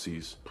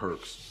 oxys,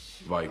 perks,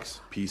 Vikes,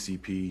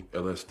 PCP,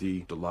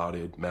 LSD,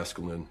 Dilaudid,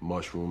 mescaline,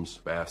 mushrooms,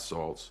 bath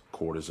salts,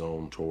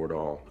 cortisone,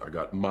 Toradol. I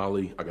got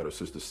Molly, I got her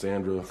sister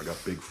Sandra, I got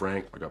Big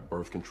Frank, I got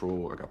birth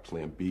control, I got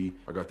Plan B,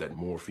 I got that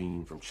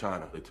morphine from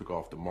China. They took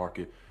off the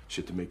market.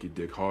 Shit to make your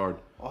dick hard,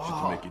 shit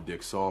to make your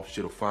dick soft,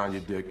 shit'll find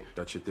your dick.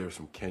 That shit there's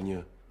from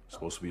Kenya.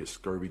 Supposed to be a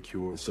scurvy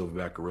cure,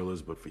 silverback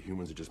gorillas, but for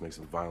humans it just makes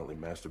them violently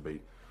masturbate.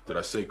 Did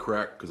I say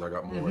crack? Because I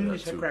got more of that, you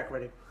said too. crack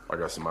ready. I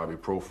got some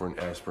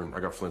ibuprofen, aspirin. I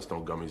got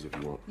Flintstone gummies if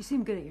you want. You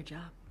seem good at your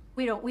job.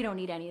 We don't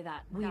need any of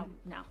that. No.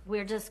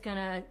 We're just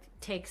gonna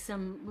take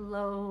some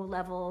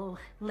low-level,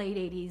 late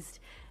 80s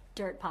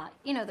dirt pot.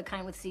 You know, the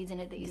kind with seeds in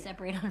it that you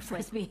separate on a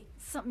Frisbee.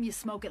 Something you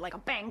smoke at like a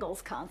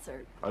Bangles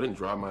concert. I didn't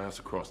drive my ass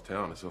across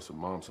town and sell some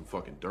mom some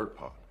fucking dirt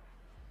pot.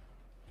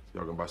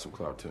 Y'all gonna buy some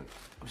Cloud 10?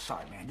 I'm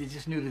sorry, man. You're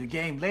just new to the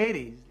game.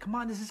 Ladies, come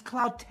on, this is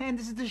Cloud 10.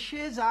 This is the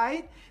shiz, all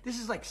right? This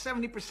is like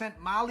 70%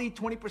 Molly,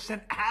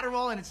 20%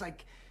 Adderall, and it's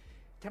like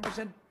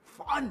 10%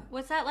 fun.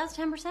 What's that last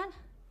 10%?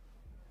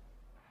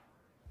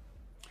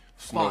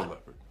 Snow Fun.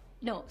 leopard.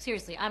 No,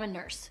 seriously, I'm a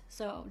nurse,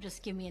 so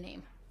just give me a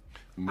name.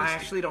 Misty. I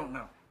actually don't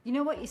know. You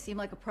know what? You seem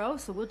like a pro,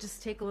 so we'll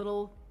just take a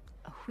little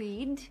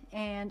weed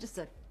and just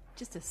a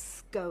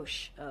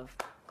skosh of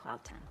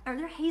Cloud 10. Are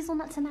there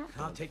hazelnuts in that?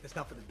 I'll take the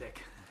stuff for the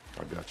dick.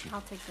 I got you.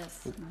 I'll take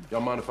this.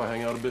 Y'all mind if I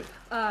hang out a bit?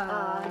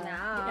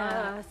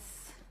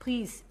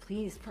 Please,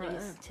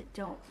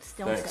 don't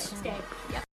Thanks. stay. Stay. Yep.